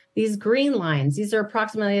angle. These green lines, these are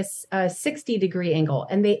approximately a 60 degree angle,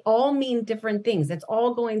 and they all mean different things. It's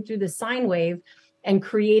all going through the sine wave and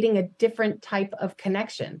creating a different type of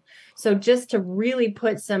connection. So just to really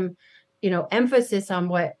put some, emphasis on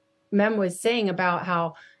what Mem was saying about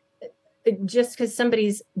how just because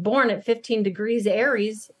somebody's born at 15 degrees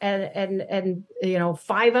Aries and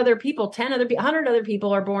 5 other people, 10 other, 100 other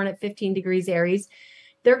people are born at 15 degrees Aries,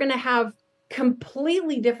 they're going to have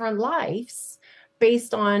completely different lives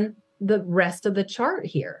based on the rest of the chart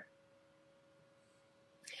here.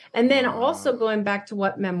 And then also going back to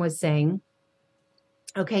what Mem was saying,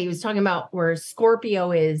 okay, he was talking about where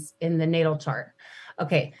Scorpio is in the natal chart.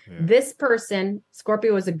 Okay, This person,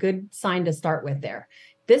 Scorpio is a good sign to start with there.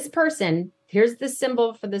 This person, here's the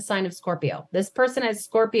symbol for the sign of Scorpio. This person has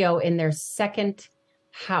Scorpio in their second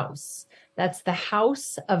house. That's the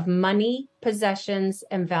house of money, possessions,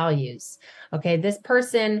 and values. Okay, this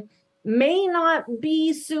person may not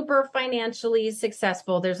be super financially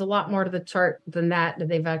successful. There's a lot more to the chart than that.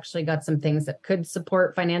 They've actually got some things that could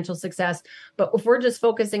support financial success. But if we're just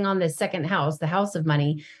focusing on this second house, the house of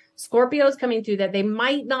money, Scorpio's coming through that they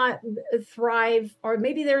might not thrive, or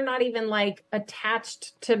maybe they're not even like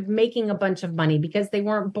attached to making a bunch of money because they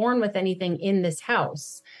weren't born with anything in this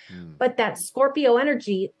house. But that Scorpio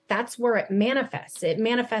energy, that's where it manifests. It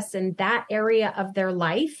manifests in that area of their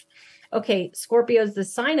life. Okay, Scorpio is the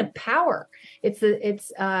sign of power. It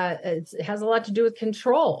has a lot to do with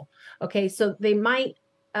control. Okay, so they might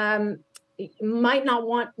not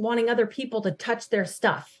wanting other people to touch their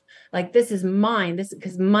stuff. Like, this is mine. This is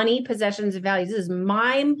because money, possessions, and values. This is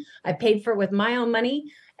mine. I paid for it with my own money.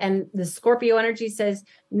 And the Scorpio energy says,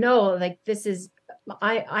 no, like, this is,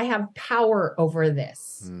 I have power over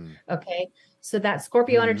this. Okay, so that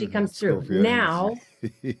Scorpio energy comes through. Now,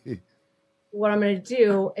 what I'm going to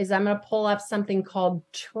do is I'm going to pull up something called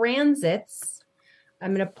transits.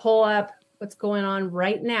 I'm going to pull up what's going on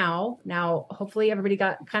right now. Now, hopefully everybody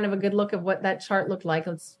got kind of a good look of what that chart looked like.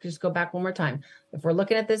 Let's just go back one more time. If we're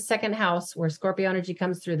looking at this second house where Scorpio energy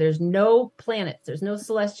comes through, there's no planets, there's no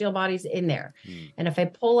celestial bodies in there. And if I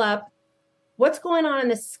pull up what's going on in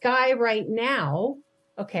the sky right now,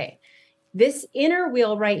 okay, this inner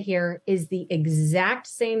wheel right here is the exact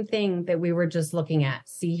same thing that we were just looking at.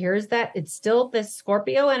 See, here's that. It's still this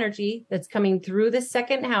Scorpio energy that's coming through the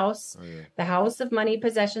second house, the house of money,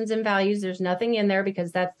 possessions, and values. There's nothing in there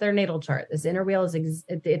because that's their natal chart. This inner wheel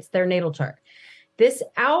it's their natal chart. This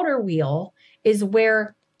outer wheel is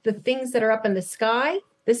where the things that are up in the sky,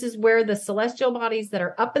 this is where the celestial bodies that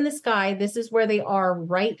are up in the sky, this is where they are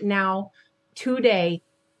right now, today,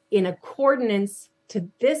 in accordance to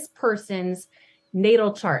this person's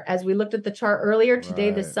natal chart. As we looked at the chart earlier today,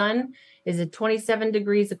 the sun is at 27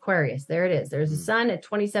 degrees Aquarius. There it is. There's a sun at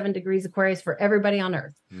 27 degrees Aquarius for everybody on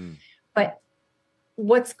Earth. But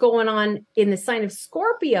what's going on in the sign of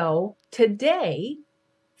Scorpio today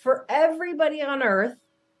for everybody on Earth,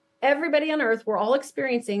 we're all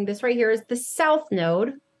experiencing this right here is the South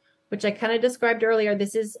Node, which I kind of described earlier.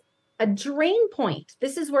 This is a drain point.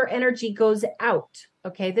 This is where energy goes out.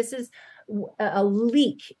 Okay, this is a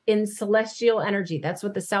leak in celestial energy. That's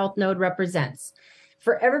what the South Node represents.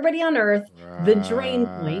 For everybody on Earth, the drain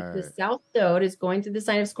point, the South Node, is going through the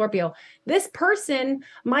sign of Scorpio. This person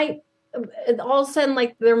might all of a sudden,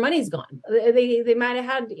 like, their money's gone. They might have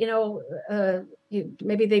had,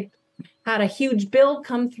 maybe they had a huge bill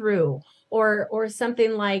come through, or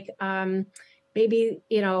something like, maybe,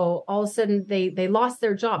 all of a sudden they lost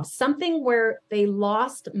their job. Something where they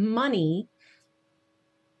lost money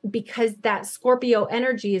because that Scorpio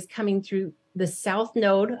energy is coming through the south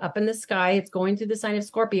node up in the sky, it's going through the sign of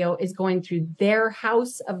Scorpio, is going through their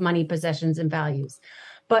house of money, possessions, and values.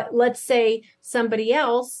 But let's say somebody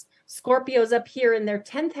else, Scorpio's up here in their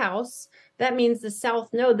 10th house. That means the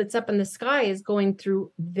south node that's up in the sky is going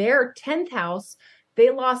through their 10th house. They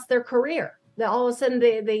lost their career. All of a sudden,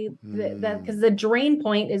 because the drain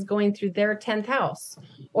point is going through their 10th house.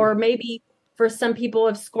 Or maybe for some people,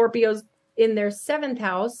 if Scorpio's in their 7th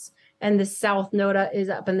house, and the south node is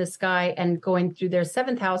up in the sky and going through their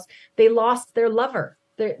 7th house, they lost their lover.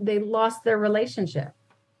 They lost their relationship.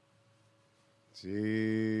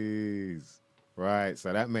 Jeez. Right.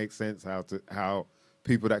 So that makes sense how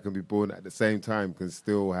people that can be born at the same time can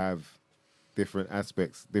still have different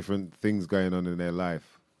aspects, different things going on in their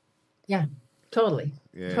life. Yeah, totally.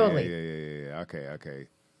 Yeah, totally. Yeah. Okay.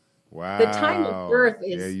 Wow. The time of birth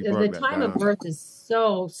is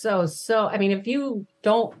so. I mean, if you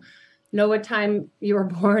don't know what time you were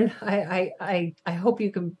born, I hope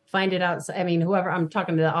you can find it out. I mean, whoever, I'm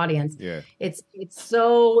talking to the audience. Yeah. It's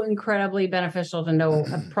so incredibly beneficial to know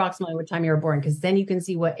approximately what time you were born, because then you can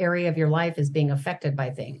see what area of your life is being affected by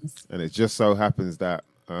things. And it just so happens that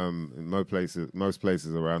in most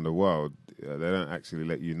places around the world, they don't actually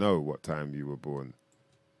let you know what time you were born.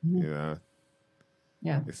 Mm-hmm. You know?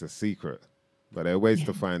 Yeah. It's a secret. But there are ways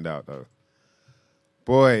to find out, though.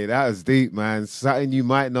 Boy, that was deep, man. Something you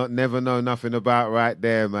might not never know nothing about right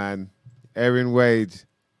there, man. Erin Waage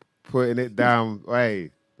putting it down. Hey,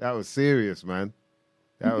 that was serious, man.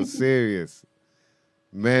 That was serious.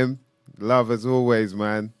 Mem, love as always,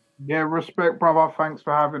 man. Yeah, respect, brother. Thanks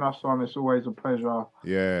for having us on. It's always a pleasure.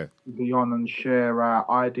 Yeah. To be on and share our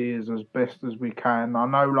ideas as best as we can. I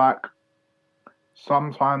know, like,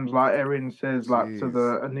 sometimes, like Erin says, like to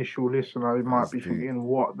the initial listener, he might be thinking,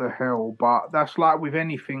 what the hell? But that's like with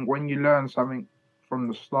anything, when you learn something from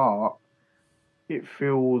the start, it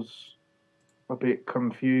feels a bit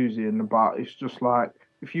confusing, but it's just like,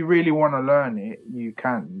 if you really want to learn it, you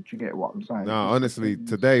can. Do you get what I'm saying? No, honestly,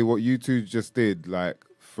 today, what you two just did, like,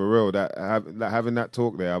 for real, having that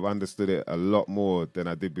talk there, I've understood it a lot more than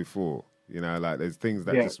I did before. You know, like there's things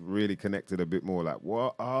that just really connected a bit more. Like,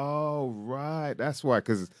 what? Oh, right. That's why.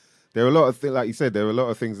 Because there are a lot of things, like you said, there are a lot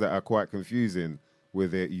of things that are quite confusing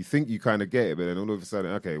with it. You think you kind of get it, but then all of a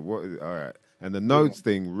sudden, okay, what is, all right. And the nodes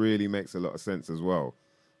thing really makes a lot of sense as well.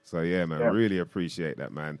 So, yeah, man, really appreciate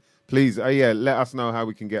that, man. Please, let us know how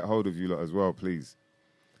we can get hold of you lot as well, please.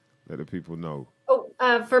 Let the people know. Oh,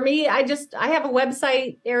 for me, I have a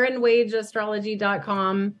website,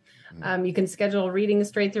 erinwageastrology.com. You can schedule readings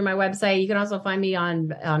straight through my website. You can also find me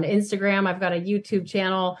on Instagram. I've got a YouTube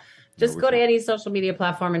channel. Just go to any social media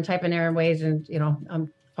platform and type in Erin Waage, and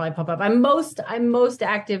I'm probably pop up. I'm most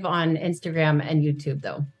active on Instagram and YouTube,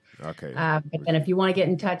 though. Okay. But then if you want to get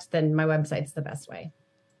in touch, then my website's the best way.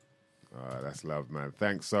 That's love, man.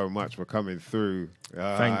 Thanks so much for coming through.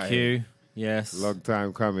 Thank you. Yes. Long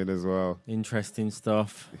time coming as well. Interesting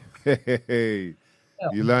stuff. Hey.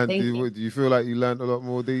 You learned. Do you feel like you learned a lot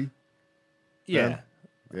more, D? Yeah.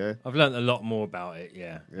 Yeah. I've learned a lot more about it.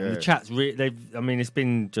 Yeah. And the chat's really. It's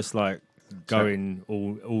been just like going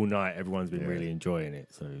all night. Everyone's been really enjoying it.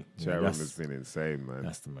 So chat room has been insane, man.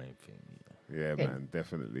 That's the main thing. Yeah, man,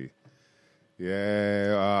 definitely.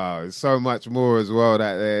 Yeah, there's so much more as well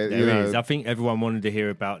that there is. I think everyone wanted to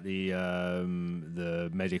hear about the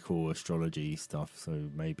medical astrology stuff, so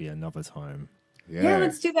maybe another time. Yeah,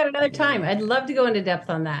 let's do that another time. I'd love to go into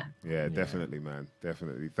depth on that. Yeah, definitely, man.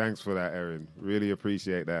 Definitely. Thanks for that, Erin. Really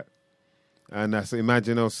appreciate that. And that's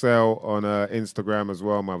Imagine Cell on Instagram as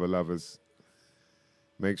well, my beloveds.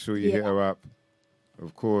 Make sure you hit her up.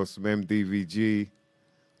 Of course, MemDVG,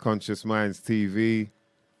 Conscious Minds TV.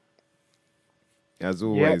 As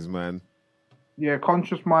always, man. Yeah,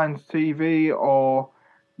 Conscious Minds TV, or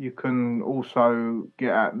you can also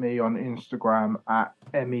get at me on Instagram at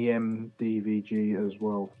MEMDVG as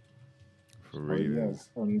well. For readers.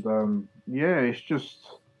 And it's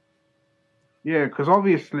just, because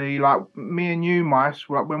obviously, like me and you, Mice,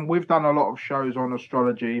 when we've done a lot of shows on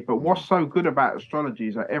astrology, but what's so good about astrology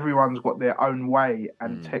is that everyone's got their own way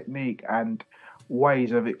and technique and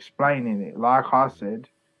ways of explaining it. Like I said,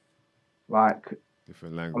 like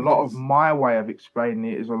different languages. A lot of my way of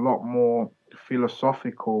explaining it is a lot more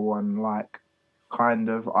philosophical and like kind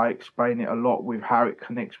of I explain it a lot with how it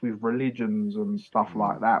connects with religions and stuff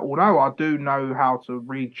like that. Although I do know how to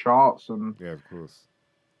read charts and of course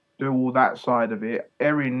do all that side of it,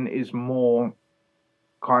 Erin is more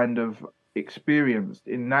kind of experienced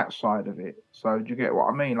in that side of it. So do you get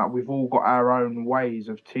what I mean? Like we've all got our own ways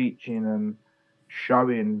of teaching and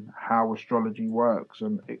showing how astrology works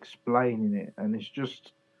and explaining it, and it's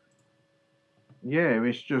just yeah,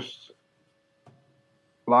 it's just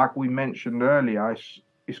like we mentioned earlier.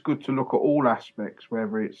 It's good to look at all aspects,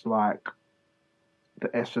 whether it's like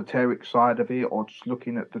the esoteric side of it, or just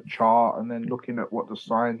looking at the chart and then looking at what the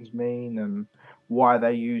signs mean and why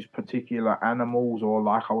they use particular animals, or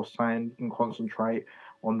like I was saying, you can concentrate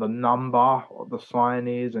on the number or the sign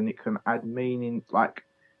is, and it can add meaning. Like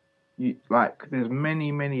there's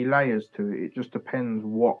many layers to it. It just depends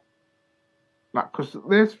what, like, because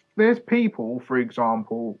there's people, for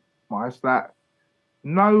example, Mice, that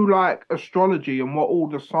know like astrology and what all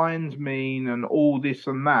the signs mean and all this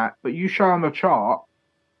and that, but you show them a chart,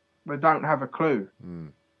 they don't have a clue.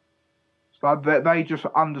 So they just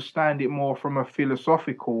understand it more from a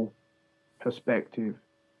philosophical perspective.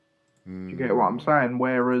 Do you get what I'm saying?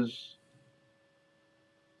 Whereas,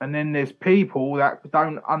 and then there's people that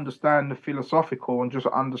don't understand the philosophical and just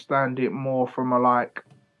understand it more from a like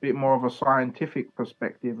bit more of a scientific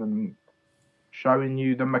perspective and showing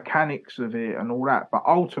you the mechanics of it and all that. But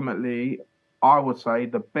ultimately, I would say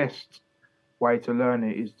the best way to learn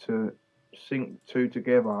it is to sync two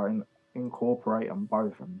together and incorporate them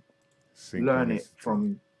both and learn it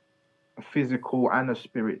from a physical and a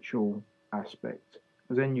spiritual aspect,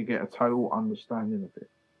 because then you get a total understanding of it.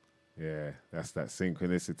 Yeah, that's that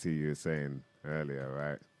synchronicity you were saying earlier,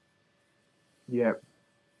 right? Yep.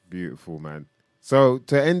 Beautiful, man. So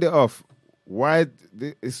to end it off, why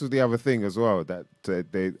this was the other thing as well that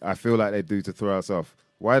I feel like they do to throw us off.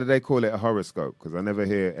 Why do they call it a horoscope? Because I never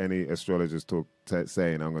hear any astrologers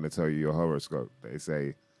saying, I'm going to tell you your horoscope. They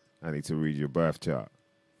say, I need to read your birth chart.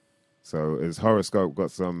 So has horoscope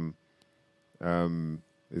got some,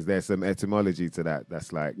 is there some etymology to that?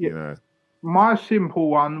 That's like, you know. My simple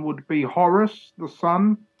one would be Horus, the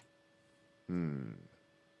sun.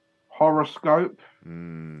 Horoscope.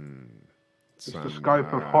 It's the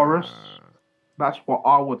scope of Horus. That's what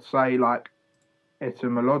I would say, like,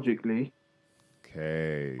 etymologically.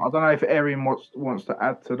 Okay. I don't know if Erin wants to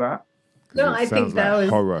add to that. No, I think that was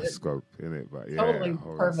horoscope, isn't it? But yeah, totally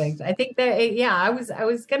perfect. I think that I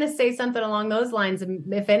was gonna say something along those lines,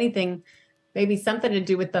 and if anything, maybe something to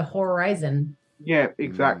do with the horizon. Yeah,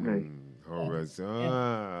 exactly. Horizon.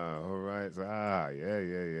 Horizon.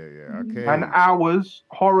 Yeah. Okay. And hours,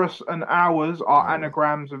 Horus and hours are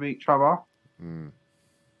anagrams of each other.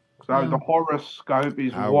 So the horoscope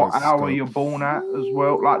is what hour you're born at as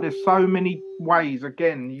well. Like, there's so many ways,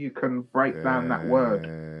 again, you can break down that word.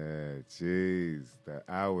 Jeez, the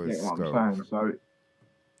hours scope. What I'm saying, so.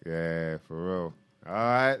 Yeah, for real. All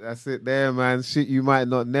right, that's it there, man. Shit you might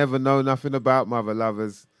never know nothing about, mother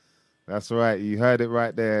lovers. That's right, you heard it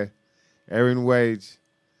right there. Erin Waage,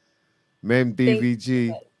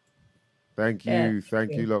 MemDVG. Thank you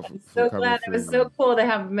lot for so coming glad. through. It was so cool to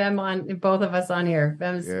have Mem on, both of us on here.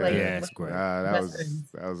 It's great. That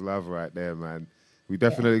was love right there, man. We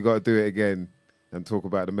definitely got to do it again and talk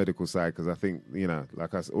about the medical side, because I think, you know,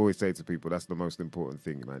 like I always say to people, that's the most important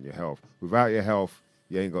thing, man, your health. Without your health,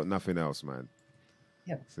 you ain't got nothing else, man.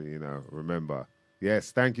 Yep. So, you know, remember.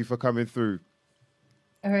 Yes, thank you for coming through.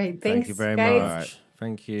 All right, thanks, thank you very guys. much. Right.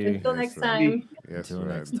 Thank you. Until next time. Yes, Until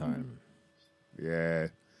next time. Yeah.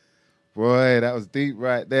 Boy, that was deep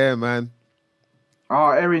right there, man. Oh,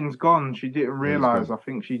 Erin's gone. She didn't realise. I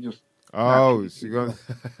think she just... Oh, she gone.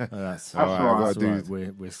 That's all right.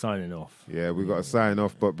 We're signing off. Yeah, we got to sign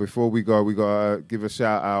off. But before we go, we got to give a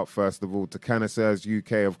shout out, first of all, to Canisters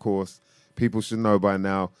UK, of course. People should know by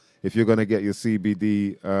now, if you're going to get your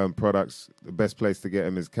CBD products, the best place to get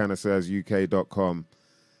them is canistersuk.com.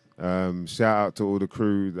 Shout out to all the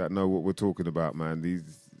crew that know what we're talking about, man. These,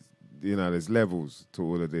 you know, there's levels to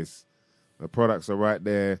all of this. The products are right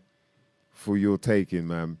there for your taking,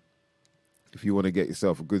 man. If you want to get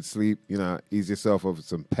yourself a good sleep, you know, ease yourself of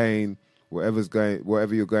some pain, whatever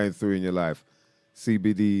you're going through in your life,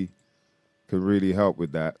 CBD can really help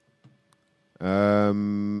with that.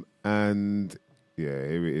 And yeah,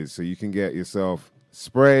 here it is. So you can get yourself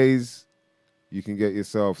sprays, you can get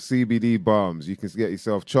yourself CBD balms, you can get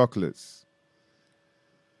yourself chocolates.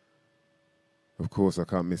 Of course, I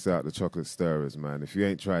can't miss out the chocolate stirrers, man. If you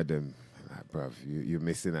ain't tried them, bruv, you're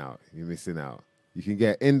missing out. You're missing out. You can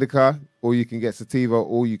get indica, or you can get sativa,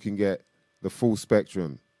 or you can get the full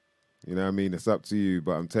spectrum. You know what I mean? It's up to you,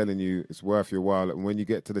 but I'm telling you, it's worth your while. And when you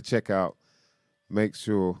get to the checkout, make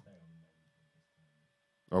sure...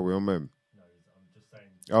 Oh, we're on Mem? No, I'm just saying...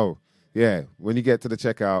 Oh, yeah. When you get to the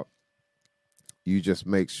checkout, you just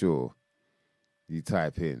make sure you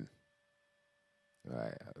type in... All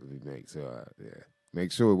right, let me make sure,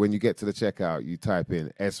 Make sure when you get to the checkout, you type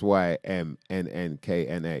in SYMNNKNA.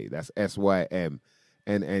 That's SYMNNKNA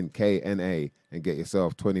and get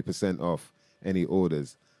yourself 20% off any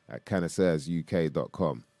orders. at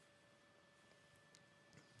connoisseursuk.com.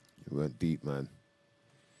 It went deep, man.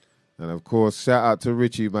 And, of course, shout out to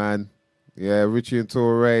Richie, man. Yeah, Richie and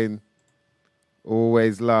Torain,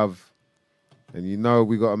 always love. And you know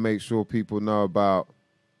we got to make sure people know about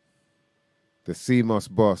the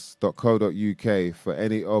cmosboss.co.uk for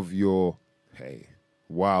any of your,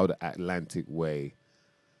 Wild Atlantic Way,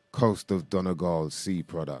 Coast of Donegal sea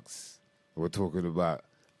products. We're talking about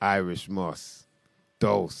Irish moss,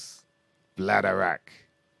 dulse, bladderwrack,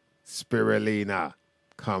 spirulina.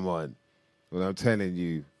 Come on. Well, I'm telling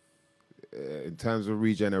you, in terms of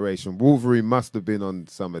regeneration, Wolverine must have been on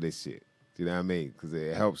some of this shit. Do you know what I mean? Because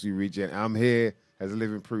it helps you regenerate. I'm here as a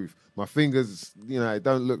living proof. My fingers, it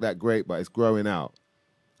don't look that great, but it's growing out.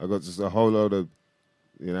 I got just a whole load of,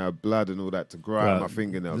 blood and all that to grow out my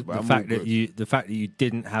fingernails. But the fact that you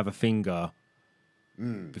didn't have a finger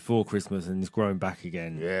before Christmas and it's growing back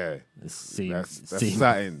again. Yeah, that's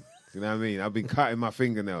something. You know what I mean? I've been cutting my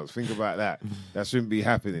fingernails. Think about that. That shouldn't be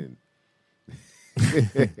happening.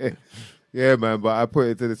 Yeah, man. But I put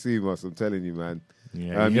it to the CMOS. I'm telling you, man.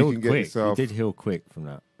 Yeah, you can get yourself. You did heal quick from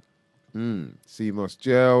that. CMOS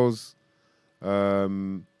gels,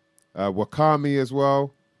 Wakami as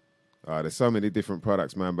well. There's so many different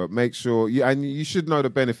products, man. But make sure you should know the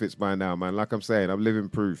benefits by now, man. Like I'm saying, I'm living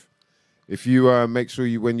proof. If you make sure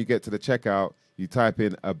when you get to the checkout, you type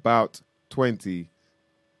in about 20.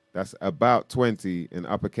 That's about 20 in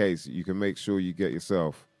uppercase. You can make sure you get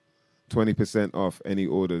yourself 20% off any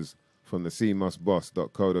orders from the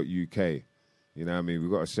cmosboss.co.uk. You know what I mean?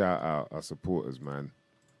 We've got to shout out our supporters, man.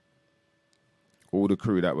 All the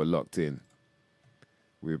crew that were locked in.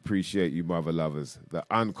 We appreciate you, mother lovers. The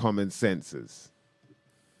uncommon sensors.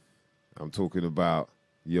 I'm talking about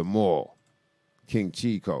Yamor, King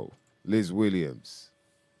Chico, Liz Williams,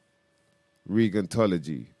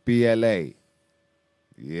 Regantology, BLA.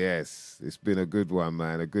 Yes, it's been a good one,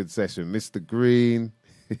 man. A good session. Mr. Green.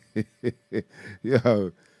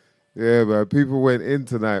 Yo. Yeah, man. People went in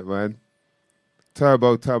tonight, man.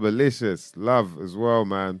 Turbo Tubalicious. Love as well,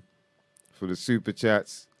 man. For the super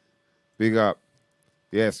chats. Big up.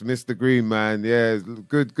 Yes, Mr. Green, man. Yeah,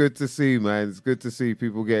 good to see, man. It's good to see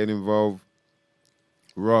people getting involved.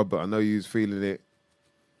 Rob, I know you was feeling it.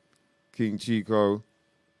 King Chico.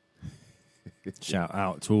 Shout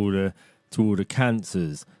out to all the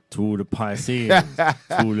cancers, to all the Pisceans, to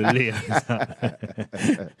all the Leos,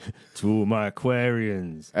 to all my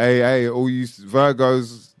Aquarians. Hey, all you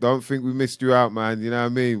Virgos, don't think we missed you out, man. You know what I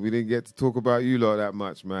mean? We didn't get to talk about you lot that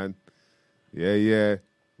much, man. Yeah.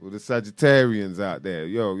 All the Sagittarians out there.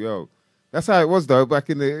 Yo. That's how it was, though, back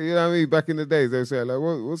in the, back in the days. They would say, like,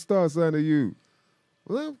 what star sign are you?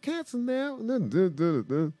 Well, I'm Cancer now.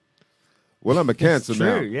 Well, I'm a Cancer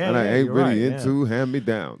now, and I ain't really into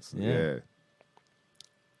hand-me-downs.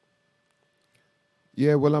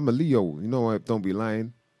 Yeah, well, I'm a Leo. You know, I don't be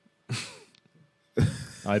lying.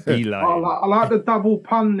 I be lying. I like the double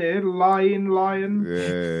pun there. Lying.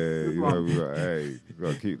 Yeah, we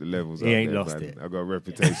got to keep the levels up. He ain't there, lost man. it. I got a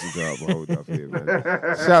reputation to uphold up here, man.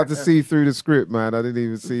 Shout out to See Through the Script, man. I didn't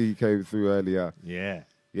even see he came through earlier. Yeah,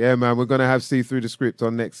 man. We're gonna have See Through the Script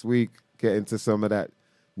on next week. Get into some of that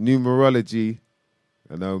numerology.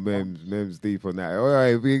 I know Mem's deep on that. All right,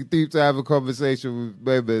 it'd be deep to have a conversation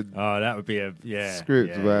with Mem. Oh, that would be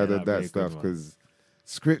script, man, and that stuff, because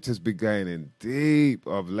Script has been going in deep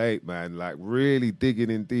of late, man. Like really digging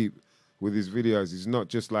in deep with his videos. He's not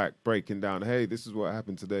just like breaking down, hey, this is what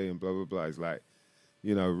happened today and blah blah blah. He's like,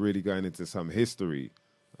 really going into some history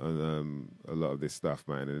on a lot of this stuff,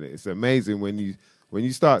 man. And it's amazing when you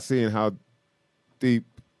start seeing how deep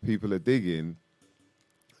people are digging.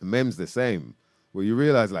 Mem's the same. Well, you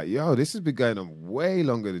realize, like, yo, this has been going on way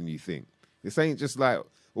longer than you think. This ain't just like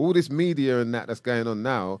all this media and that's going on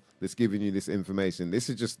now that's giving you this information. This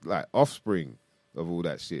is just like offspring of all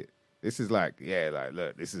that shit. This is like,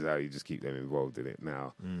 look, this is how you just keep them involved in it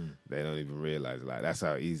now. They don't even realize, like, that's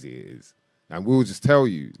how easy it is. And we'll just tell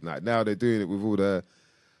you, like, now they're doing it with all the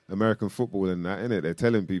American football and that, innit? They're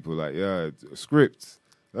telling people, like, yeah, scripts.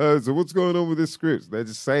 So what's going on with this scripts? They're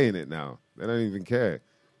just saying it now. They don't even care.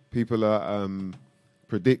 People are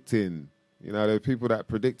predicting, there are people that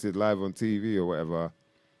predicted live on TV or whatever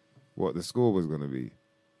what the score was going to be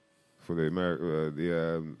for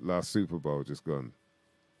the last Super Bowl just gone.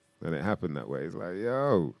 And it happened that way. It's like,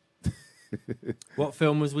 yo. What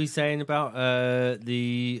film was we saying about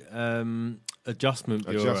the Adjustment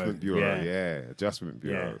Bureau? Adjustment Bureau, yeah. Adjustment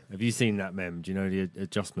Bureau. Yeah. Have you seen that, Mem? Do you know the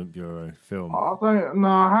Adjustment Bureau film?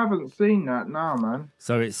 I haven't seen that now, man.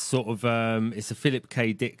 So it's sort of it's a Philip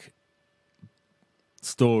K. Dick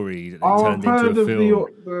story that they turned into a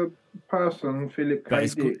film. person, Philip K.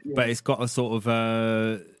 Dick. But it's got a sort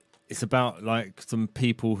of it's about like some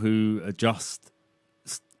people who adjust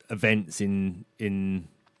events in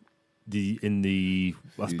the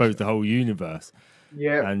I suppose the whole universe.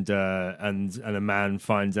 Yeah. And a man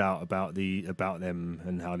finds out about them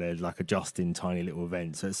and how they're like adjusting tiny little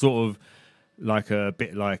events. So it's sort of like a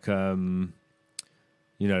bit like the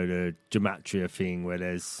gematria thing where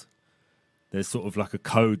there's sort of like a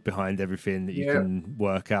code behind everything that you can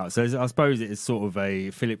work out. So I suppose it is sort of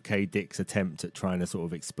a Philip K. Dick's attempt at trying to sort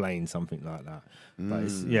of explain something like that. But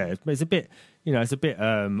it's a bit, it's a bit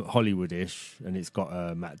Hollywoodish, and it's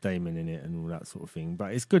got Matt Damon in it and all that sort of thing.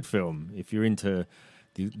 But it's a good film if you're into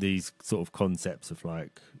these sort of concepts of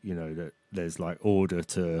like, that there's like order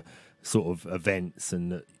to sort of events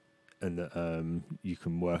and that you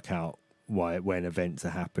can work out when events are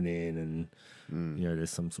happening and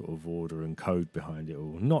there's some sort of order and code behind it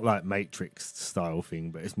all. Not like Matrix style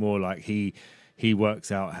thing, but it's more like he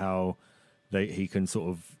works out how he can sort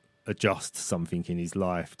of adjust something in his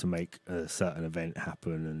life to make a certain event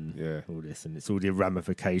happen and all this, and it's all the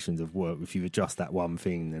ramifications of work. If you adjust that one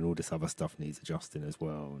thing, then all this other stuff needs adjusting as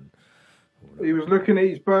well. And he was looking at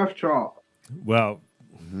his birth chart. Well,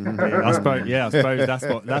 I suppose that's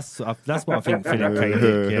what I think Philip K.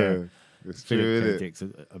 Dick. Yeah. It's true, Dick's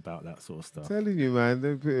about that sort of stuff. I'm telling you,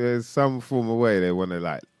 man, there's some form of way they want to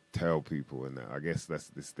like tell people, and I guess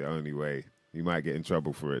this the only way. You might get in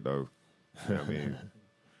trouble for it, though. You know what I mean?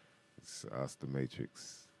 It's us, the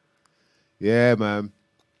Matrix. Yeah, man.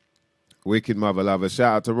 Wicked mother lover.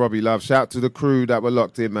 Shout out to Robbie Love. Shout out to the crew that were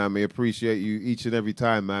locked in, man. We appreciate you each and every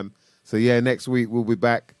time, man. So yeah, next week we'll be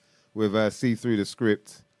back with See Through the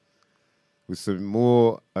Script with some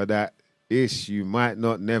more of that ish you might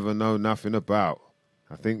not never know nothing about.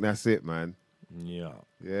 I think that's it, man. Yeah.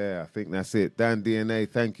 Yeah, I think that's it. Dan DNA,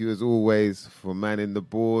 thank you as always for manning the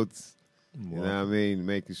boards. You know what I mean?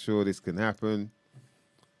 Making sure this can happen.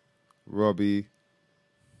 Robbie,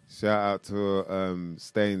 shout out to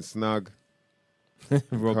Staying Snug.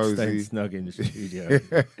 Rob Cozy. Staying snug in the studio.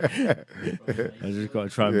 I just got to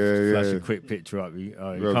try and flash a quick picture up. You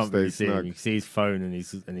can't really see him. You can see his phone and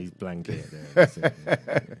his blanket there.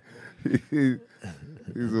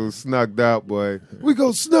 He's all snugged out, boy. We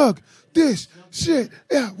go snug this shit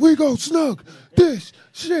out. We go snug this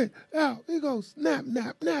shit out. We go snap,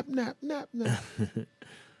 nap, nap, nap, nap, nap.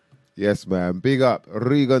 Yes, man. Big up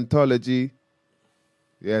Regantology.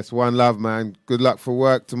 Yes, one love, man. Good luck for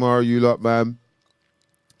work tomorrow, you lot, man.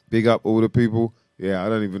 Big up all the people. Yeah, I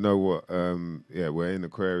don't even know what. We're in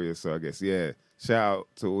Aquarius, so I guess, shout out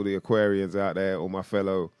to all the Aquarians out there, all my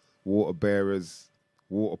fellow water bearers,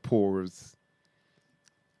 water pourers.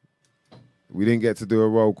 We didn't get to do a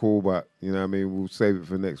roll call, but, you know what I mean, we'll save it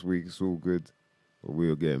for next week. It's all good. But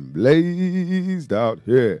we're getting blazed out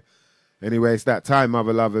here. Anyway, it's that time,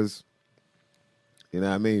 mother lovers. You know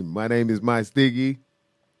what I mean? My name is Mice Diggy.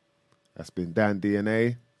 That's been Dan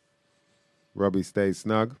DNA. Robbie Stay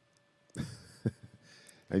Snug.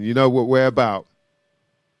 And you know what we're about.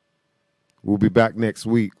 We'll be back next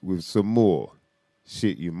week with some more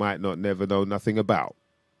shit you might not never know nothing about.